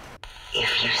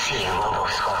 If you see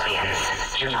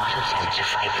robo-scorpions, do not attempt to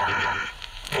fight them.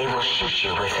 They will shoot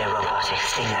you with their robotic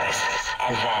stingers,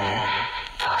 and then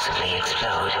possibly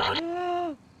explode.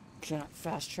 Cannot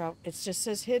fast travel. It just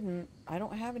says hidden. I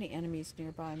don't have any enemies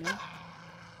nearby me.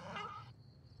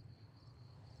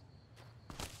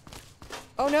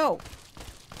 Oh no!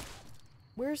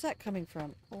 Where's that coming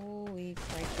from? Holy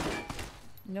crap.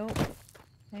 Nope.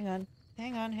 Hang on.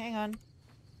 Hang on, hang on.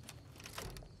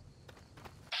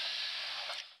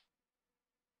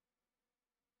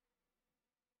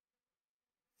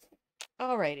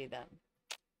 Alrighty then.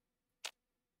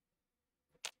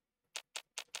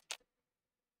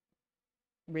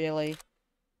 Really?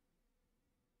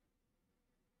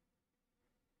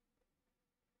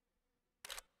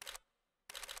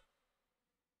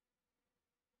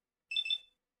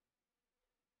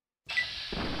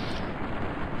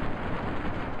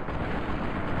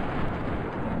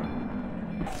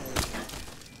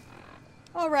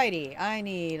 Alrighty, I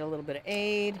need a little bit of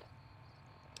aid.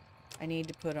 I need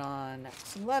to put on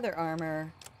some leather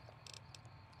armor.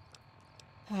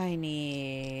 I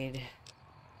need...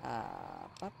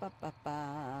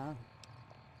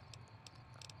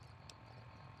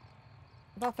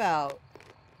 buff out.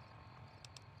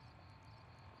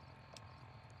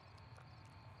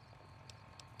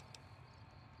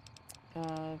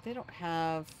 They don't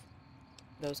have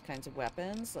those kinds of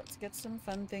weapons. Let's get some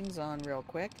fun things on real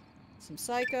quick. Some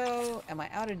psycho. Am I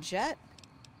out of jet?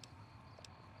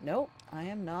 Nope, I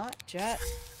am not. Jet.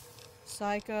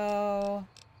 Psycho.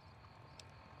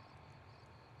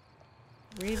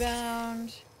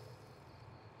 Rebound.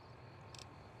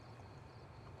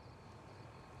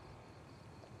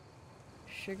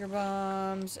 Sugar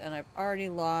bombs. And I've already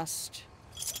lost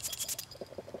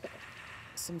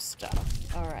some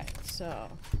stuff. Alright, so...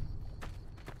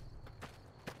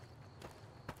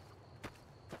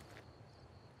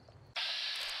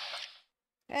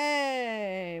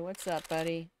 Hey! What's up,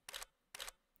 buddy?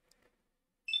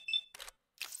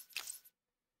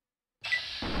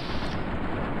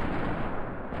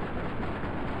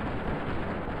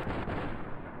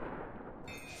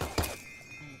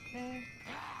 Okay.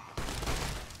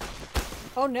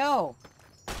 Oh no!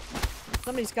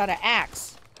 Somebody's got an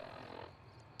axe.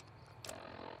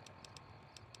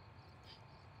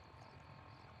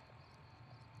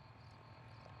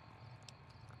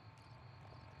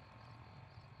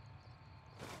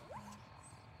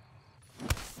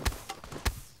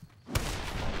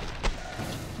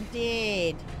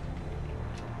 Indeed.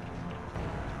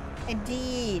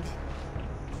 Indeed.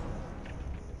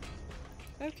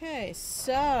 Okay,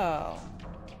 so...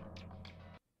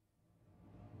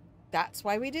 that's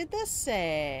why we did this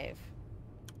save.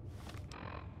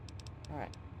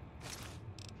 Alright.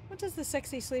 What does the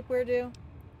sexy sleepwear do?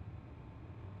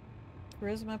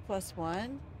 Charisma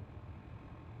 +1?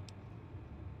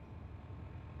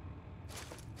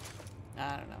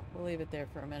 I don't know. We'll leave it there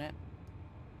for a minute.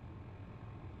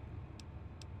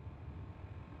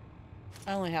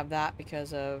 I only have that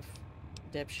because of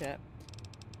dipshit.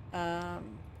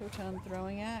 Proton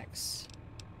throwing axe.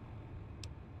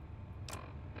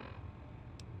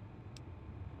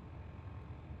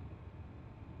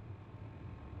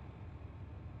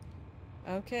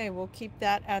 Okay, we'll keep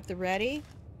that at the ready.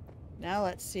 Now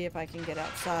let's see if I can get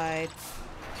outside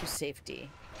to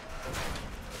safety.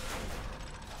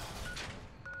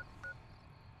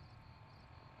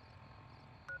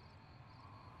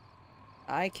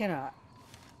 I cannot.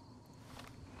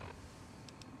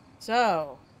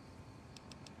 So.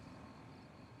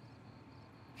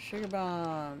 Sugar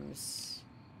bombs.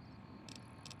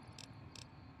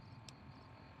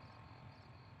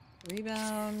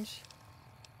 Rebound.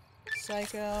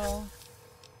 Psycho.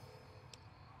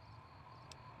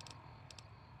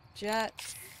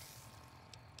 Jet.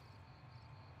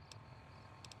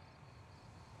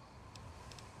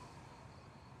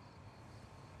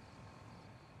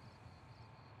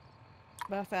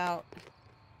 Buff out.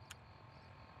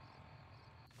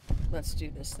 Let's do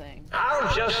this thing.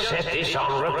 I'll just set this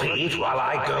on repeat while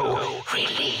I go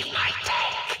relieve my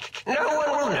tank. No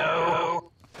one will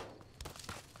know.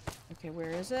 Okay,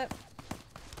 where is it?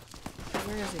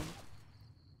 Where is he?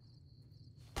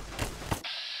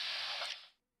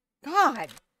 God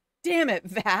damn it,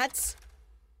 Vats!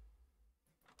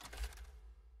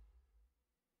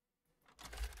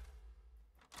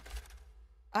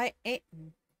 I ain't...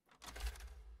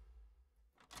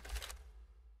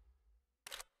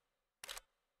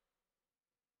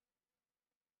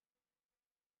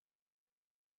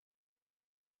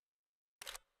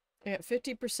 I got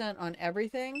 50% on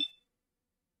everything.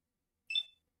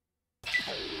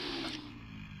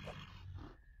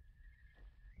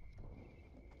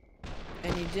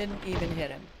 And you didn't even hit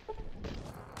him.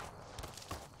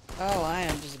 Oh, I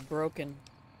am just broken.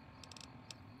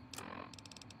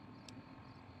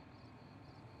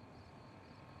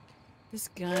 This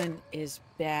gun is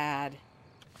bad.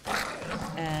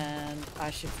 And I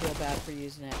should feel bad for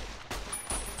using it.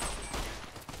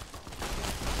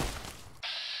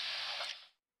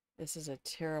 This is a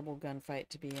terrible gunfight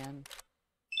to be in.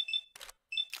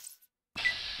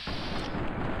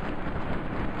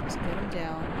 Just get him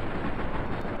down.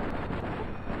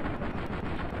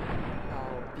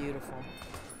 Oh, beautiful.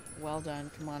 Well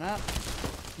done. Come on up.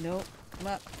 Nope. Come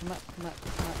up, come up, come up,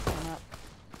 come up, come up.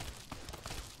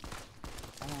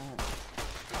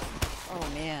 Oh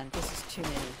man, this is too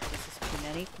many. This is too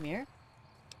many. Come here.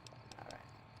 Alright.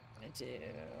 I'm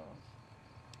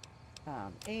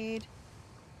gonna do... aid.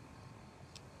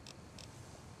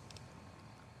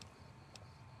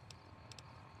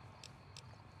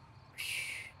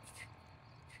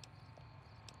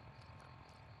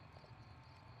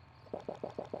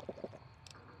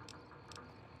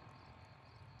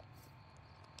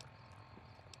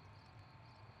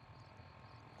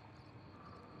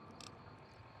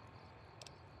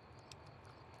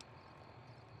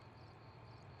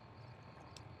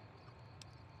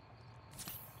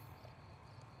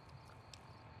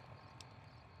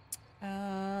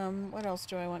 What else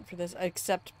do I want for this?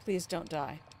 Except, please don't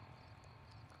die.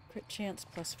 Crit chance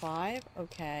 +5.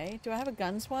 Okay. Do I have a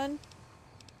guns one?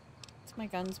 What's my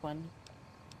guns one?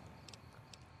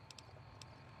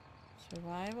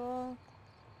 Survival.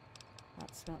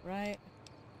 That's not right.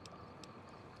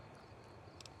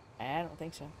 I don't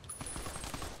think so.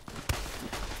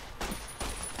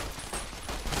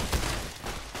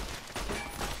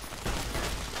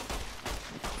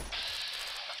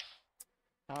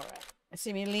 Alright. I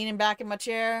see me leaning back in my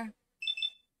chair.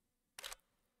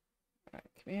 Alright,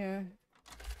 come here.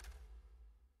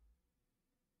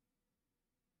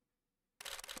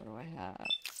 What do I have?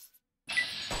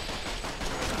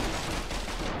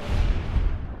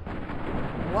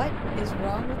 What is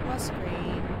wrong with my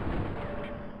screen?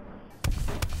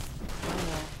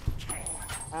 Oh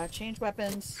no. Change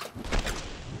weapons.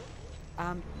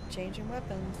 I'm changing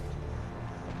weapons.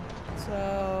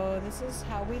 So, this is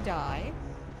how we die.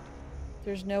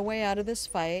 There's no way out of this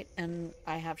fight, and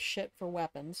I have shit for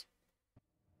weapons.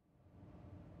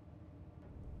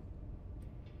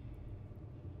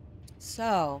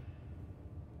 So,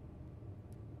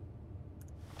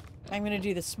 I'm going to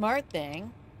do the smart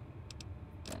thing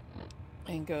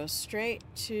and go straight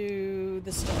to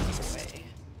the stowaway.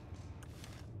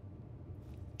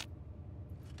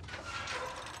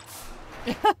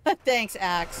 Thanks,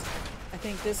 Axe. I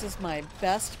think this is my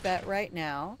best bet right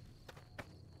now.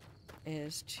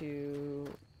 Is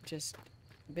to just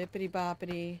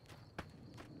bippity-boppity,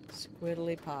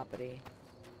 squiddly-poppity.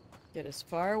 Get as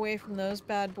far away from those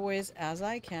bad boys as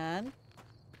I can.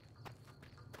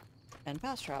 And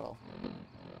fast travel.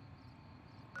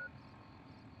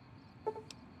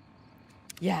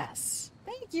 Yes!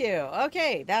 Thank you!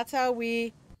 Okay, that's how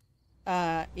we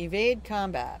evade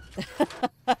combat.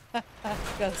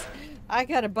 Because I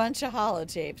got a bunch of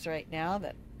holotapes right now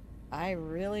that I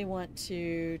really want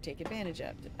to take advantage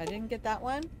of. I didn't get that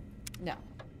one? No.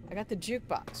 I got the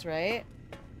jukebox, right?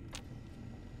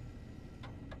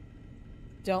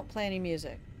 Don't play any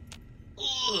music.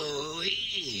 Ooh,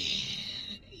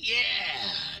 yeah,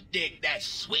 dig that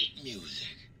sweet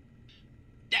music.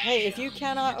 Hey, if you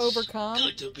cannot overcome,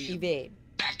 good to be evade.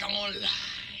 back online.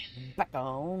 Back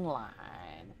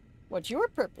online. What's your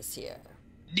purpose here?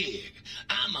 Dig,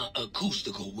 I'm an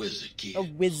acoustical wizard, kid. A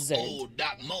wizard. Old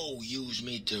Doc Mo used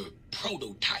me to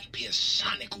prototype his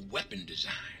sonic weapon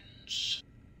designs.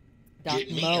 Doc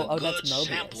Get me Mo. a Oh, good that's Mobius.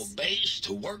 sample base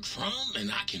to work from,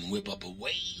 and I can whip up a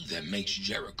wave that makes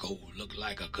Jericho look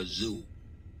like a kazoo.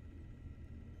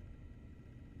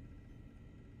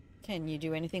 Can you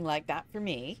do anything like that for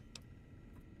me?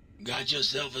 Got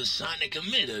yourself a sonic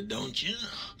emitter, don't you?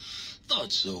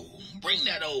 Thought so. Bring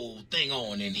that old thing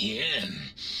on in here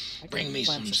and bring me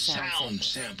some sound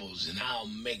samples, and I'll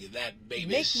make that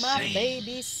baby sing. Make my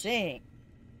baby sing.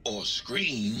 Or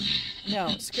scream. No,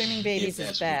 screaming babies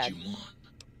if is that's bad. what you want.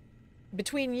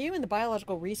 Between you and the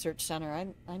Biological Research Center,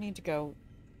 I need to go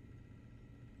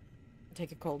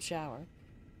take a cold shower.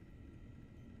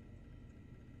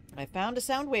 I found a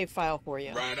sound wave file for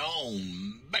you. Right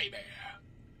on, baby.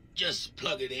 Just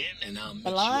plug it in and I'll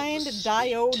mix Blind you up a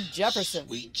Diode sweet, Jefferson.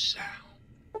 Sweet sound.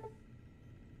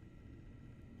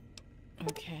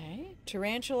 Okay.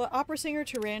 Tarantula, opera singer,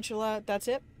 tarantula, that's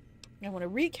it. I want to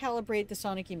recalibrate the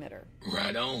sonic emitter.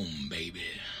 Right on, baby.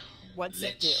 What's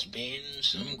it do? Let's spin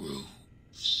some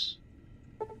grooves.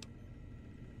 Okay.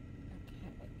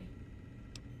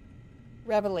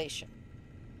 Revelation.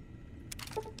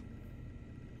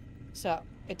 So,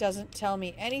 it doesn't tell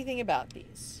me anything about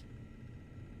these.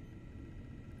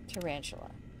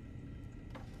 Tarantula.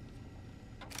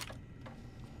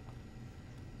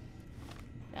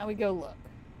 Now we go look.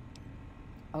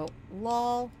 Oh,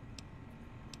 lol.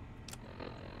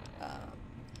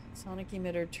 Sonic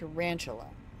emitter tarantula.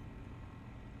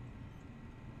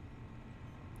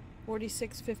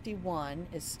 4651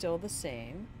 is still the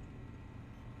same.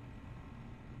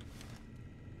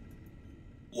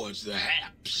 What's the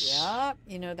haps? Yeah,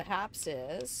 you know the haps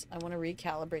is I want to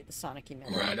recalibrate the sonic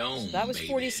emitter. Right on, so that was baby.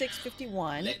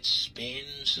 4651. Let's spin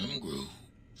some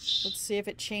grooves. Let's see if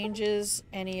it changes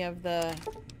any of the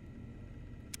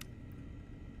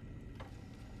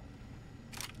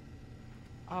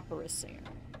opera singer.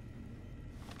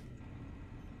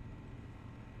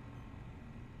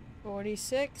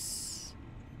 46.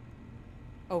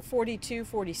 Oh, 42,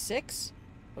 46.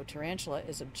 Oh, tarantula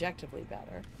is objectively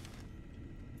better.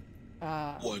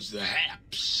 What's the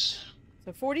haps?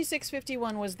 So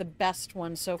 4651 was the best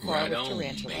one so far Right with on,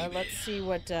 tarantula. baby. Let's see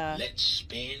what Let's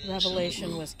spin Revelation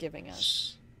some was giving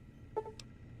us.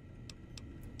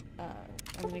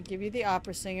 I'm going to give you the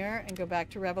opera singer and go back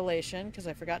to Revelation because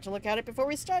I forgot to look at it before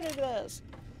we started this.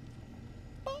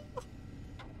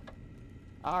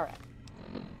 All right.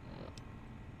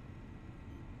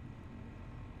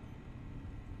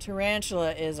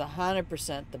 Tarantula is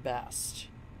 100% the best.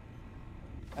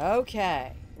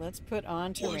 Okay, let's put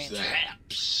on tarantula. What's the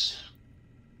haps?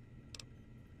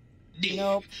 Dig,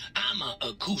 Nope. I'm a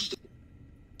acoustic.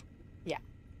 Yeah.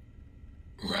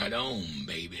 Right on,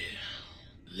 baby.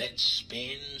 Let's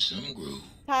spin some grooves.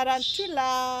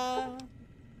 Tarantula.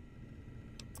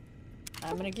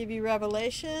 I'm going to give you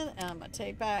Revelation, and I'm going to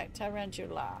take back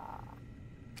Tarantula.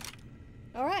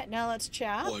 All right, now let's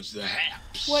chat. What's the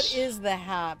haps? What is the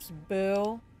haps,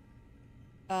 boo?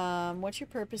 What's your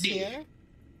purpose Dig. here?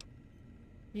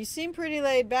 You seem pretty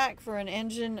laid back for an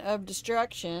engine of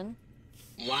destruction.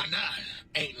 Why not?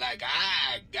 Ain't like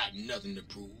I got nothing to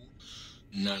prove.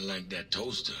 Not like that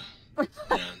toaster. Now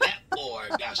that boy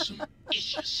got some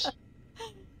issues.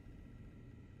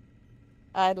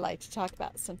 I'd like to talk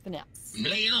about something else.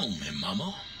 Lay it on me,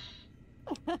 mama.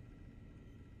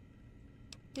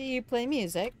 Do you play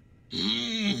music?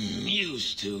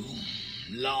 Used to.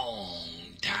 Long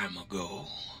time ago.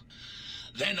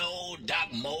 Then old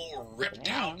Doc Mo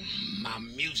ripped out my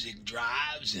music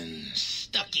drives and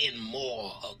stuck in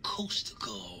more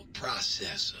acoustical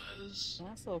processors.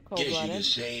 That's a little Guess you cold-blooded. could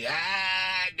say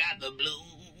I got the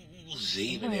blues,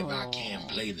 even if I can't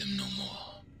play them no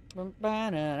more.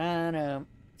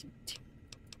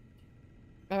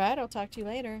 All right, I'll talk to you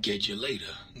later. Catch you later,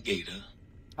 Gator.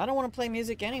 I don't want to play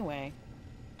music anyway.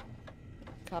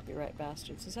 Copyright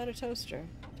bastards. Is that a toaster?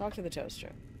 Talk to the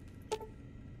toaster.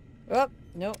 Oh,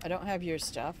 no, I don't have your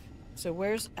stuff. So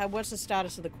what's the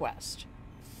status of the quest?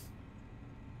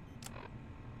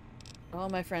 All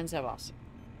my friends have awesome.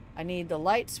 I need the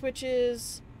light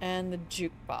switches and the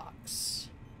jukebox.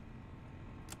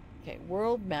 Okay,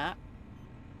 world map.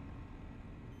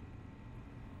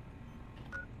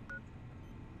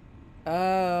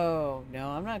 Oh,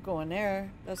 no, I'm not going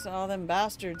there. That's all them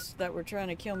bastards that were trying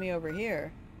to kill me over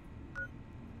here.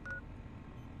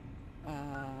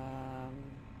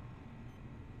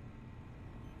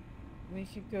 We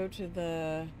could go to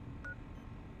the...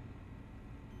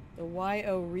 the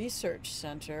YO Research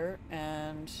Center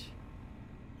and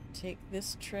take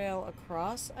this trail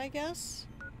across, I guess?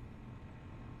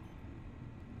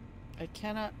 I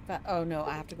cannot... Oh, no,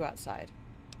 I have to go outside.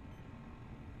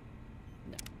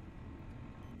 No.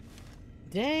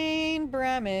 Dane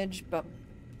Bramage, but...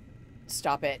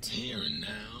 Stop it. Here and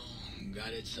now,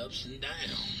 got its ups and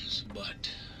downs, but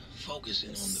focusing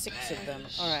on the 6 past. of them.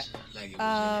 Alright. Like it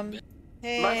was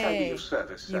Hey, Might I be of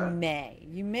service, sir?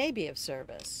 You may be of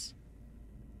service.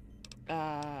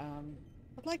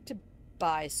 I'd like to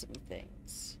buy some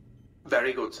things.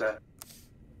 Very good, sir.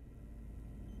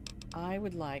 I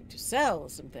would like to sell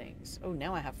some things. Oh,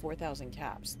 now I have 4,000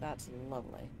 caps. That's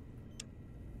lovely.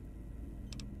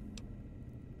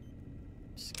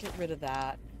 Just get rid of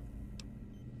that.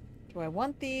 Do I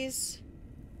want these?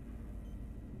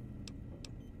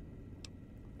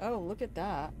 Oh, look at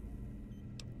that.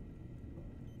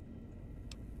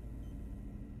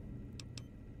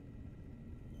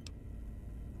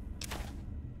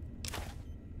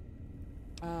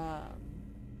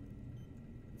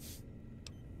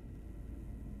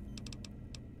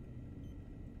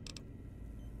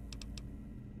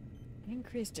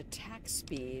 Increased attack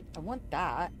speed. I want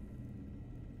that.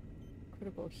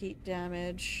 Critical heat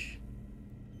damage.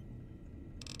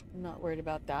 I'm not worried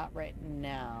about that right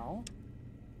now.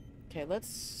 Okay,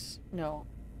 let's... No.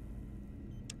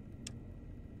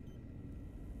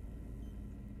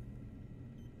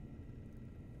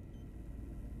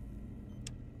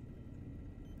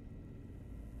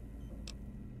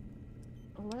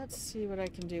 Let's see what I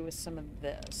can do with some of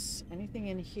this. Anything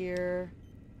in here?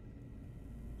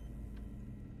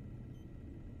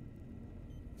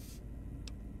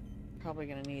 Probably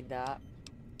gonna need that.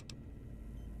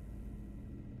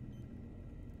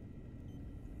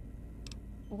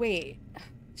 Wait.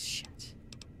 Shit.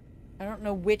 I don't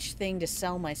know which thing to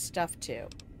sell my stuff to.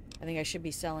 I think I should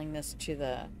be selling this to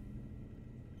the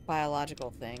biological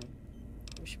thing.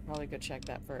 We should probably go check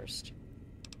that first.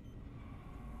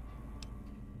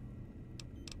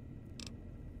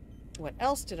 What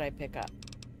else did I pick up?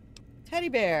 Teddy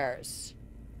bears.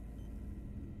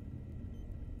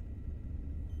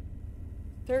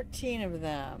 13 of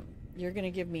them. You're going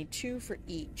to give me 2 for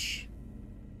each.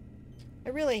 I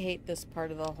really hate this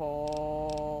part of the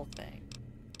whole thing.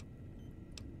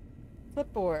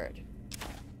 Clipboard.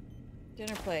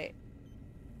 Dinner plate.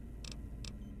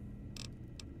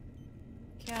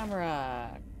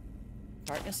 Camera.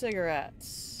 Carton of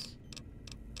cigarettes.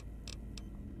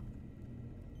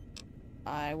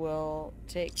 I will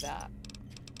take that.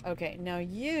 Okay, now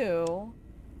you...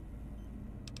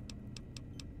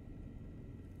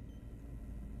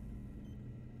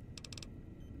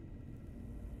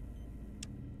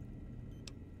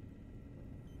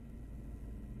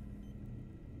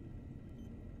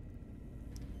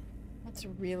 That's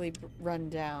really run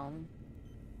down.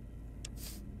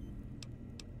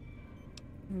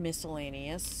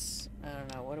 Miscellaneous. I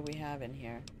don't know. What do we have in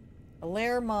here? A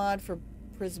layer mod for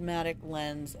prismatic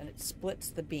lens, and it splits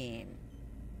the beam.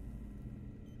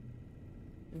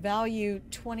 Value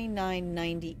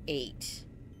 $29.98.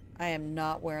 I am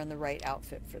not wearing the right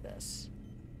outfit for this.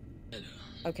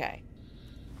 Okay.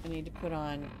 I need to put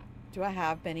on... Do I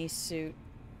have Benny's suit?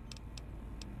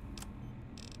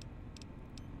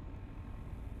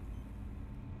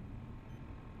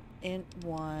 Int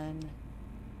 1.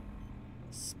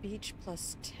 Speech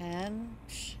plus 10.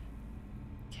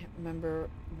 Can't remember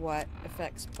what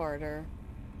affects barter.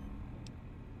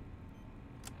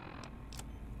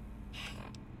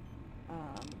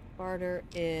 Barter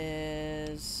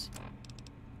is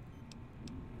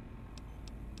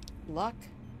luck?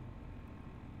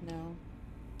 No.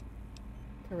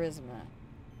 Charisma.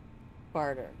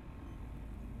 Barter.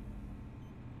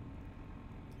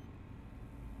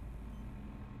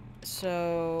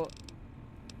 So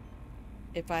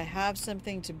if I have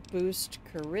something to boost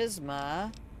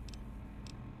charisma,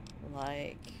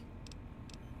 like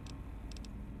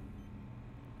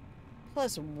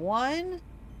 +1?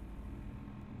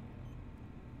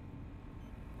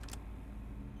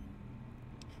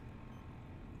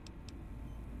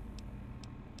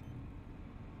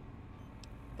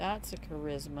 That's a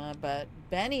charisma, but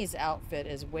Benny's outfit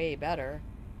is way better.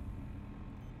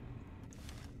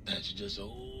 That's just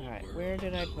old. Alright, where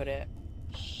did I put it?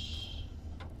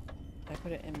 I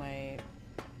put it in my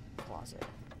closet.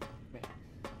 Wait.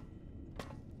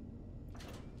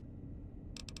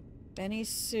 Benny's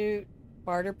suit,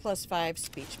 barter +5,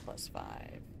 speech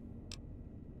 +5.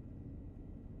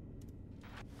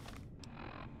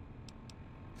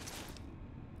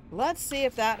 Let's see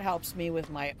if that helps me with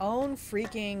my own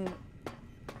freaking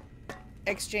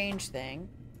exchange thing.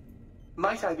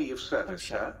 Might I be of service,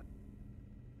 sir?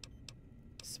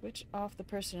 Switch off the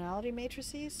personality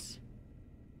matrices.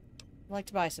 I'd like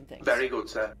to buy some things. Very good,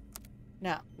 sir.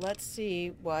 Now, let's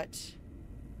see what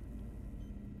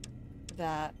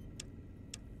that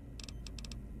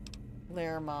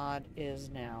layer mod is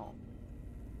now.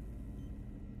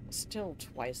 Still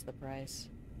twice the price.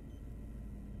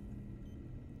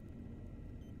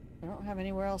 I don't have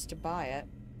anywhere else to buy it.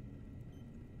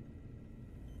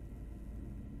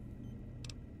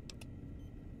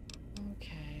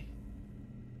 Okay.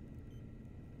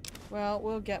 Well,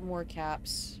 we'll get more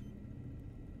caps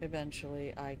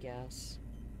eventually, I guess.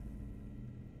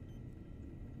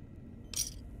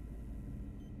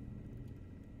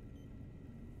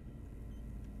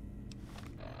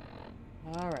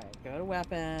 Alright, go to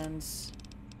weapons.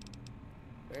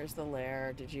 Where's the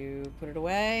lair? Did you put it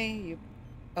away? You...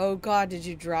 Oh god, did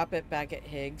you drop it back at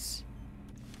Higgs?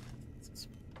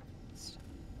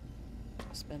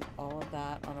 Spend all of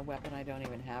that on a weapon I don't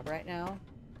even have right now.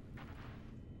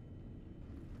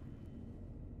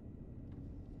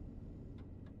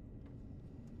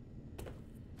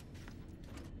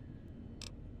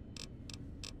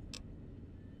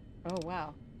 Oh,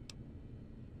 wow.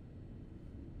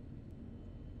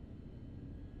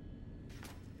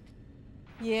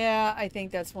 Yeah, I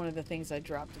think that's one of the things I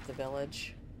dropped at the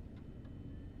village.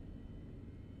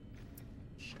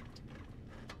 Shit.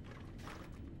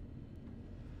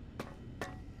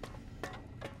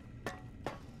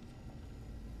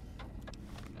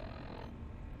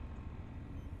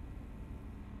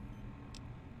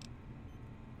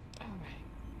 All right.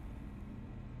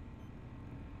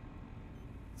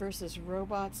 Versus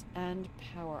robots and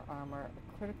power armor.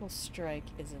 A critical strike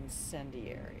is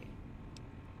incendiary.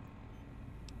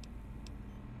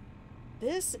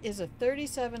 This is a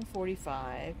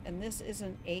 3745, and this is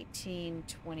an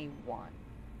 1821.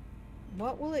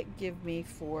 What will it give me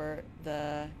for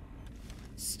the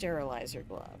sterilizer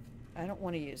glove? I don't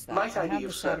want to use that. Might I have be the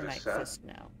of service, sodomite sir? fist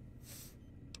now.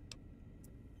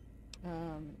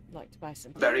 Like to buy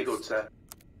some things. Very good, sir.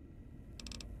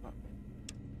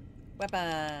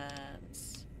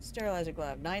 Weapons. Sterilizer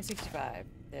glove, 965.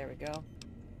 There we go.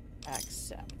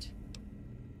 Accept.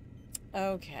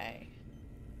 Okay.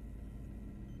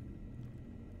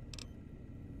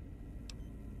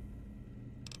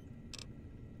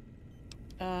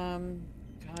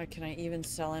 God, can I even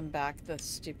sell him back the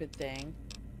stupid thing?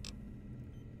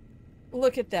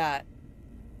 Look at that.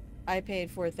 I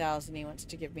paid 4,000. He wants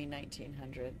to give me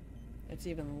 1,900. It's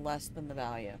even less than the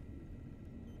value.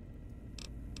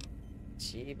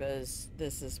 Jeebus,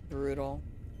 this is brutal.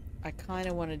 I kind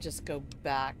of want to just go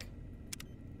back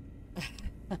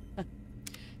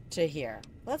to here.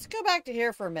 Let's go back to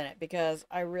here for a minute because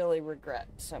I really regret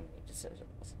so many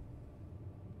decisions.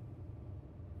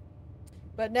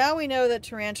 But now we know that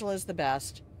tarantula is the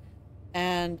best.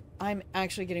 And I'm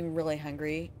actually getting really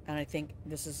hungry. And I think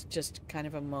this is just kind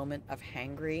of a moment of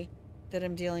hangry that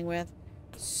I'm dealing with.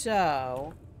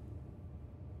 So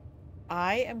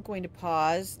I am going to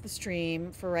pause the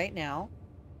stream for right now.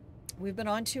 We've been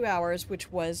on 2 hours,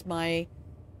 which was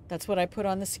that's what I put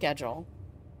on the schedule.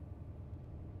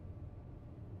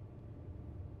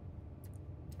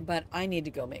 But I need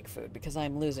to go make food because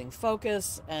I'm losing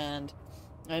focus and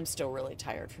I'm still really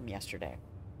tired from yesterday.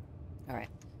 All right.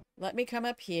 Let me come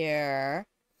up here.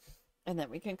 And then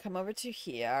we can come over to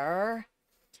here.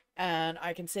 And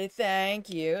I can say thank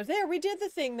you. There, we did the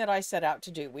thing that I set out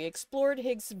to do. We explored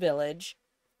Higgs Village.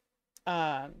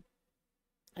 And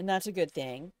that's a good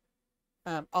thing.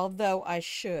 Although I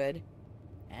should...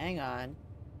 Hang on.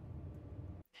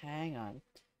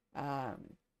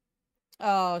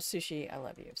 Oh, Sushi, I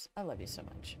love you. I love you so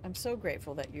much. I'm so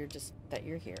grateful that you're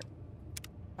here.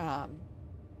 And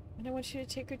I want you to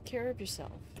take good care of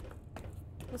yourself.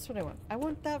 That's what I want. I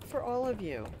want that for all of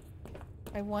you.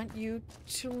 I want you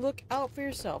to look out for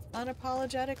yourself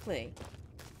unapologetically.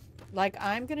 Like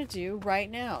I'm going to do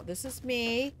right now. This is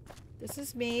me. This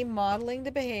is me modeling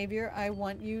the behavior. I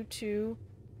want you to...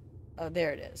 Oh,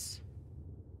 there it is.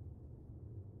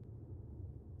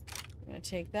 I'm going to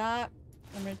take that.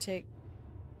 I'm going to take...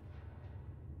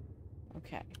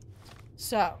 Okay.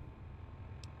 So,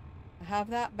 I have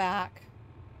that back.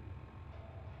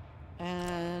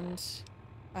 And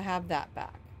I have that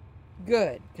back.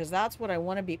 Good, because that's what I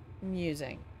want to be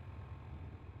using.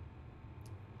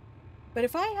 But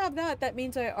if I have that, that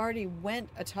means I already went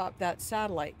atop that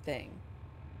satellite thing.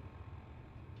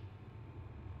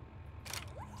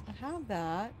 I have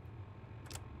that.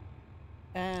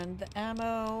 And the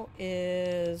ammo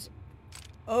is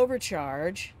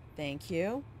overcharge. Thank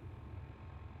you.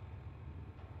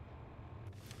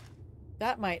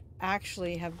 That might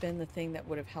actually have been the thing that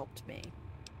would have helped me.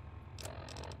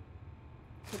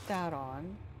 put that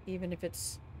on, even if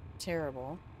it's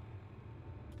terrible.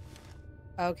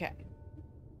 Okay.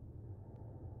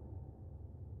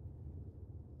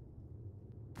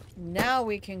 Now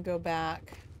we can go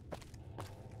back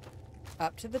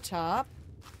up to the top.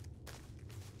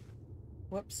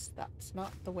 Whoops, that's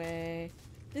not the way.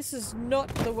 This is not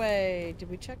the way. Did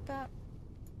we check that?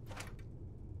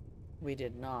 We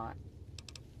did not.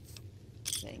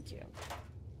 Thank you.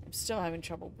 I'm still having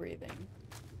trouble breathing.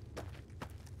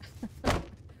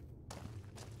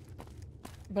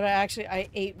 But I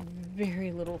ate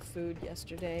very little food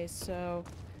yesterday, so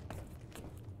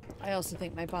I also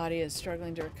think my body is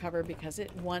struggling to recover because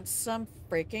it wants some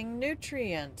freaking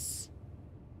nutrients.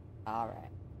 Alright.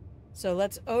 So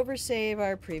let's oversave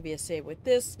our previous save with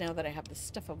this now that I have the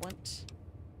stuff I want.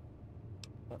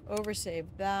 We'll oversave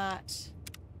that.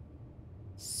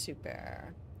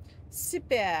 Super.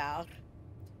 Super.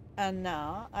 And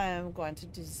now I am going to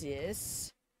do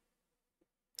this.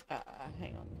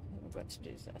 Hang on. I'm going to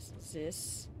do this.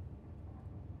 This.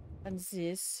 And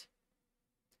this.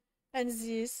 And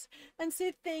this. And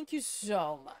say thank you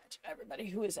so much, everybody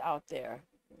who is out there.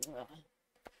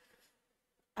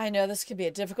 I know this could be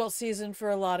a difficult season for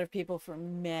a lot of people for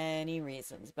many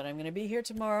reasons, but I'm going to be here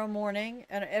tomorrow morning.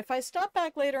 And if I stop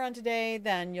back later on today,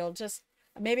 then you'll just,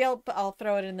 maybe I'll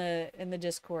throw it in the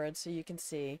Discord so you can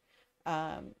see.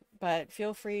 But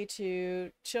feel free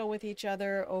to chill with each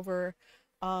other over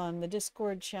on the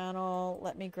Discord channel.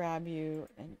 Let me grab you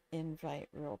an invite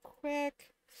real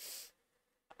quick.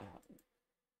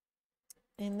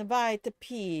 Invite the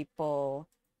people.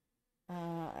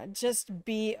 Just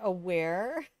be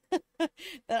aware that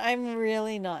I'm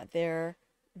really not there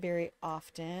very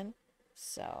often.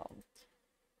 So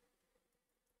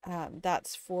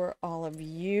that's for all of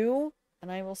you.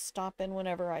 And I will stop in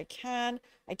whenever I can.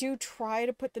 I do try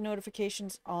to put the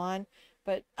notifications on,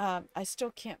 but I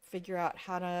still can't figure out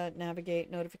how to navigate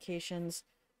notifications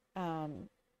from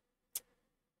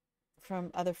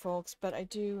other folks. But I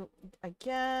do,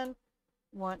 again,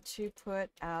 want to put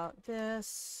out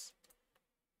this.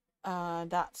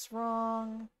 That's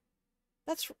wrong.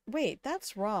 Wait,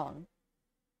 that's wrong.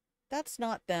 That's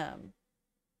not them.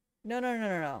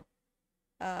 No.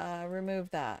 Remove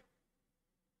that.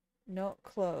 No,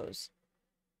 close.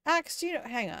 Axe,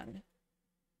 hang on.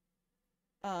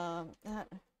 That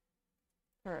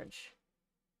purge.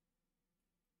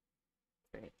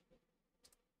 Great.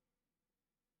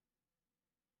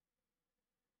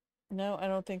 No, I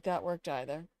don't think that worked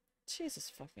either. Jesus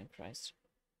fucking Christ.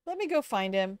 Let me go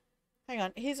find him. Hang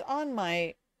on. He's on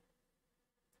my...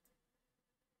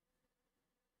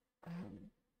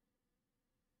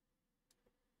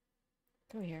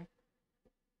 go here.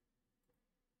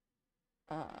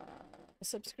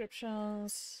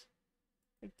 Subscriptions.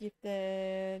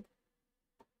 Gifted.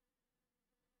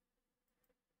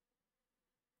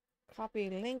 Copy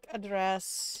link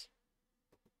address.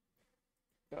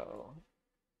 Go.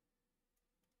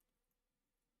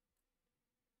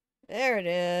 There it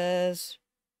is.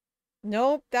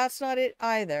 Nope, that's not it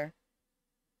either.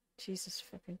 Jesus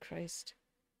fucking Christ.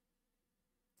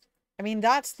 I mean,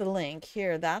 that's the link.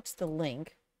 Here, that's the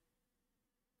link.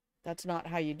 That's not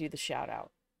how you do the shout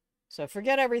out. So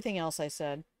forget everything else I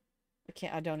said.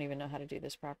 I don't even know how to do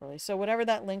this properly. So whatever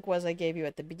that link was I gave you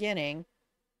at the beginning,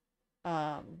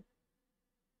 that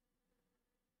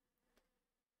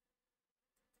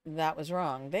was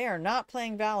wrong. They are not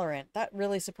playing Valorant. That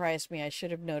really surprised me. I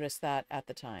should have noticed that at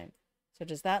the time. So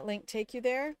does that link take you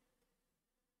there?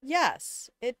 Yes,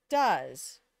 it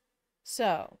does.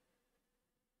 So,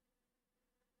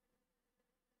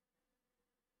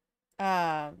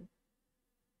 how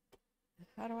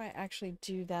do I actually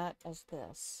do that as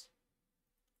this?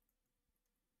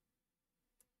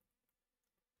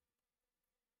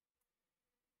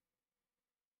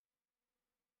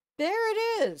 There it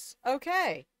is.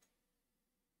 Okay.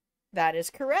 That is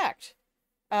correct.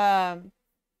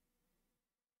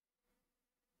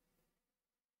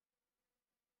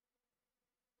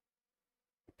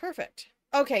 Perfect.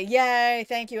 Okay, yay.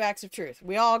 Thank you, Acts of Truth.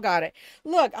 We all got it.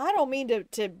 Look, I don't mean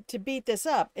to beat this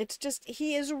up. It's just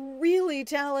he is really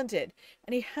talented.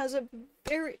 And he has a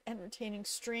very entertaining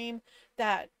stream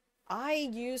that I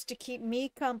use to keep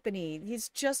me company. He's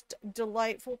just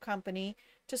delightful company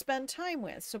to spend time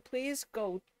with. So please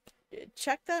go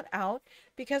check that out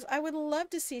because I would love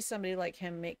to see somebody like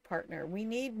him make partner. We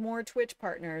need more Twitch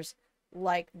partners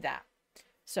like that.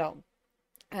 So...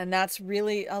 and that's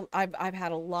really, I've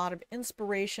had a lot of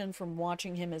inspiration from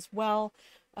watching him as well,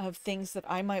 of things that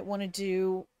I might want to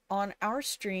do on our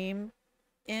stream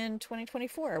in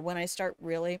 2024 when I start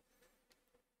really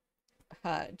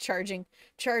charging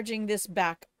this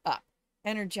back up.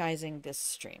 energizing this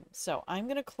stream. So I'm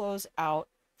going to close out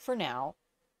for now,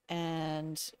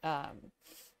 and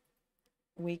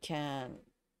we can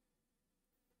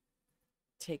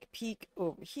take a peek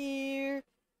over here,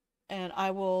 and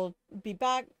I will be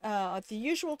back at the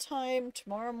usual time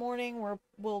tomorrow morning, where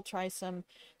we'll try some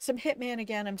Hitman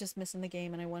again. I'm just missing the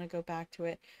game and I want to go back to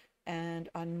it. And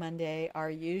on Monday, our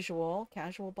usual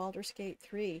casual Baldur's Gate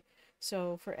 3.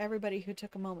 So for everybody who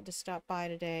took a moment to stop by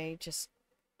today, just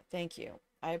thank you.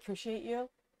 I appreciate you.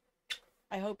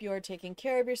 I hope you are taking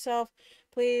care of yourself.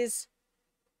 Please,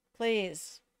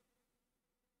 please.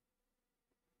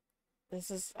 This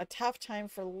is a tough time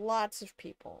for lots of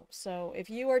people. So if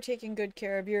you are taking good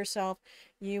care of yourself,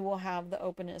 you will have the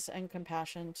openness and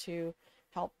compassion to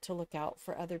help to look out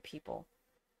for other people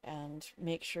and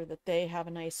make sure that they have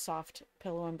a nice soft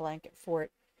pillow and blanket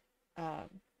fort,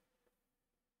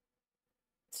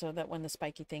 so that when the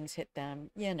spiky things hit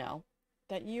them, you know,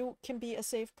 that you can be a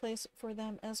safe place for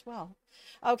them as well.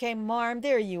 Okay, Marm,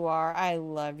 there you are. I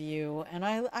love you. And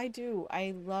I do.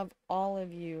 I love all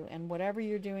of you. And whatever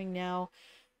you're doing now,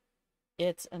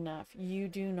 it's enough. You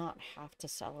do not have to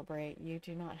celebrate. You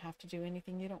do not have to do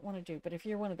anything you don't want to do. But if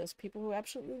you're one of those people who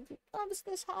absolutely loves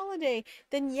this holiday,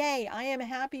 then yay, I am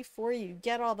happy for you.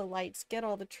 Get all the lights, get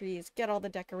all the trees, get all the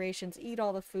decorations, eat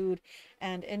all the food,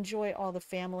 and enjoy all the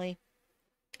family.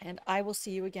 And I will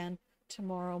see you again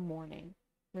tomorrow morning.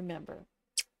 Remember,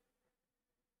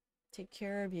 take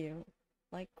care of you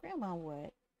like Grandma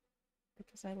would,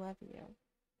 because I love you.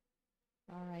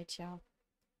 All right, y'all.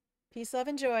 Peace, love,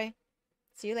 and joy.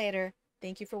 See you later.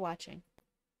 Thank you for watching.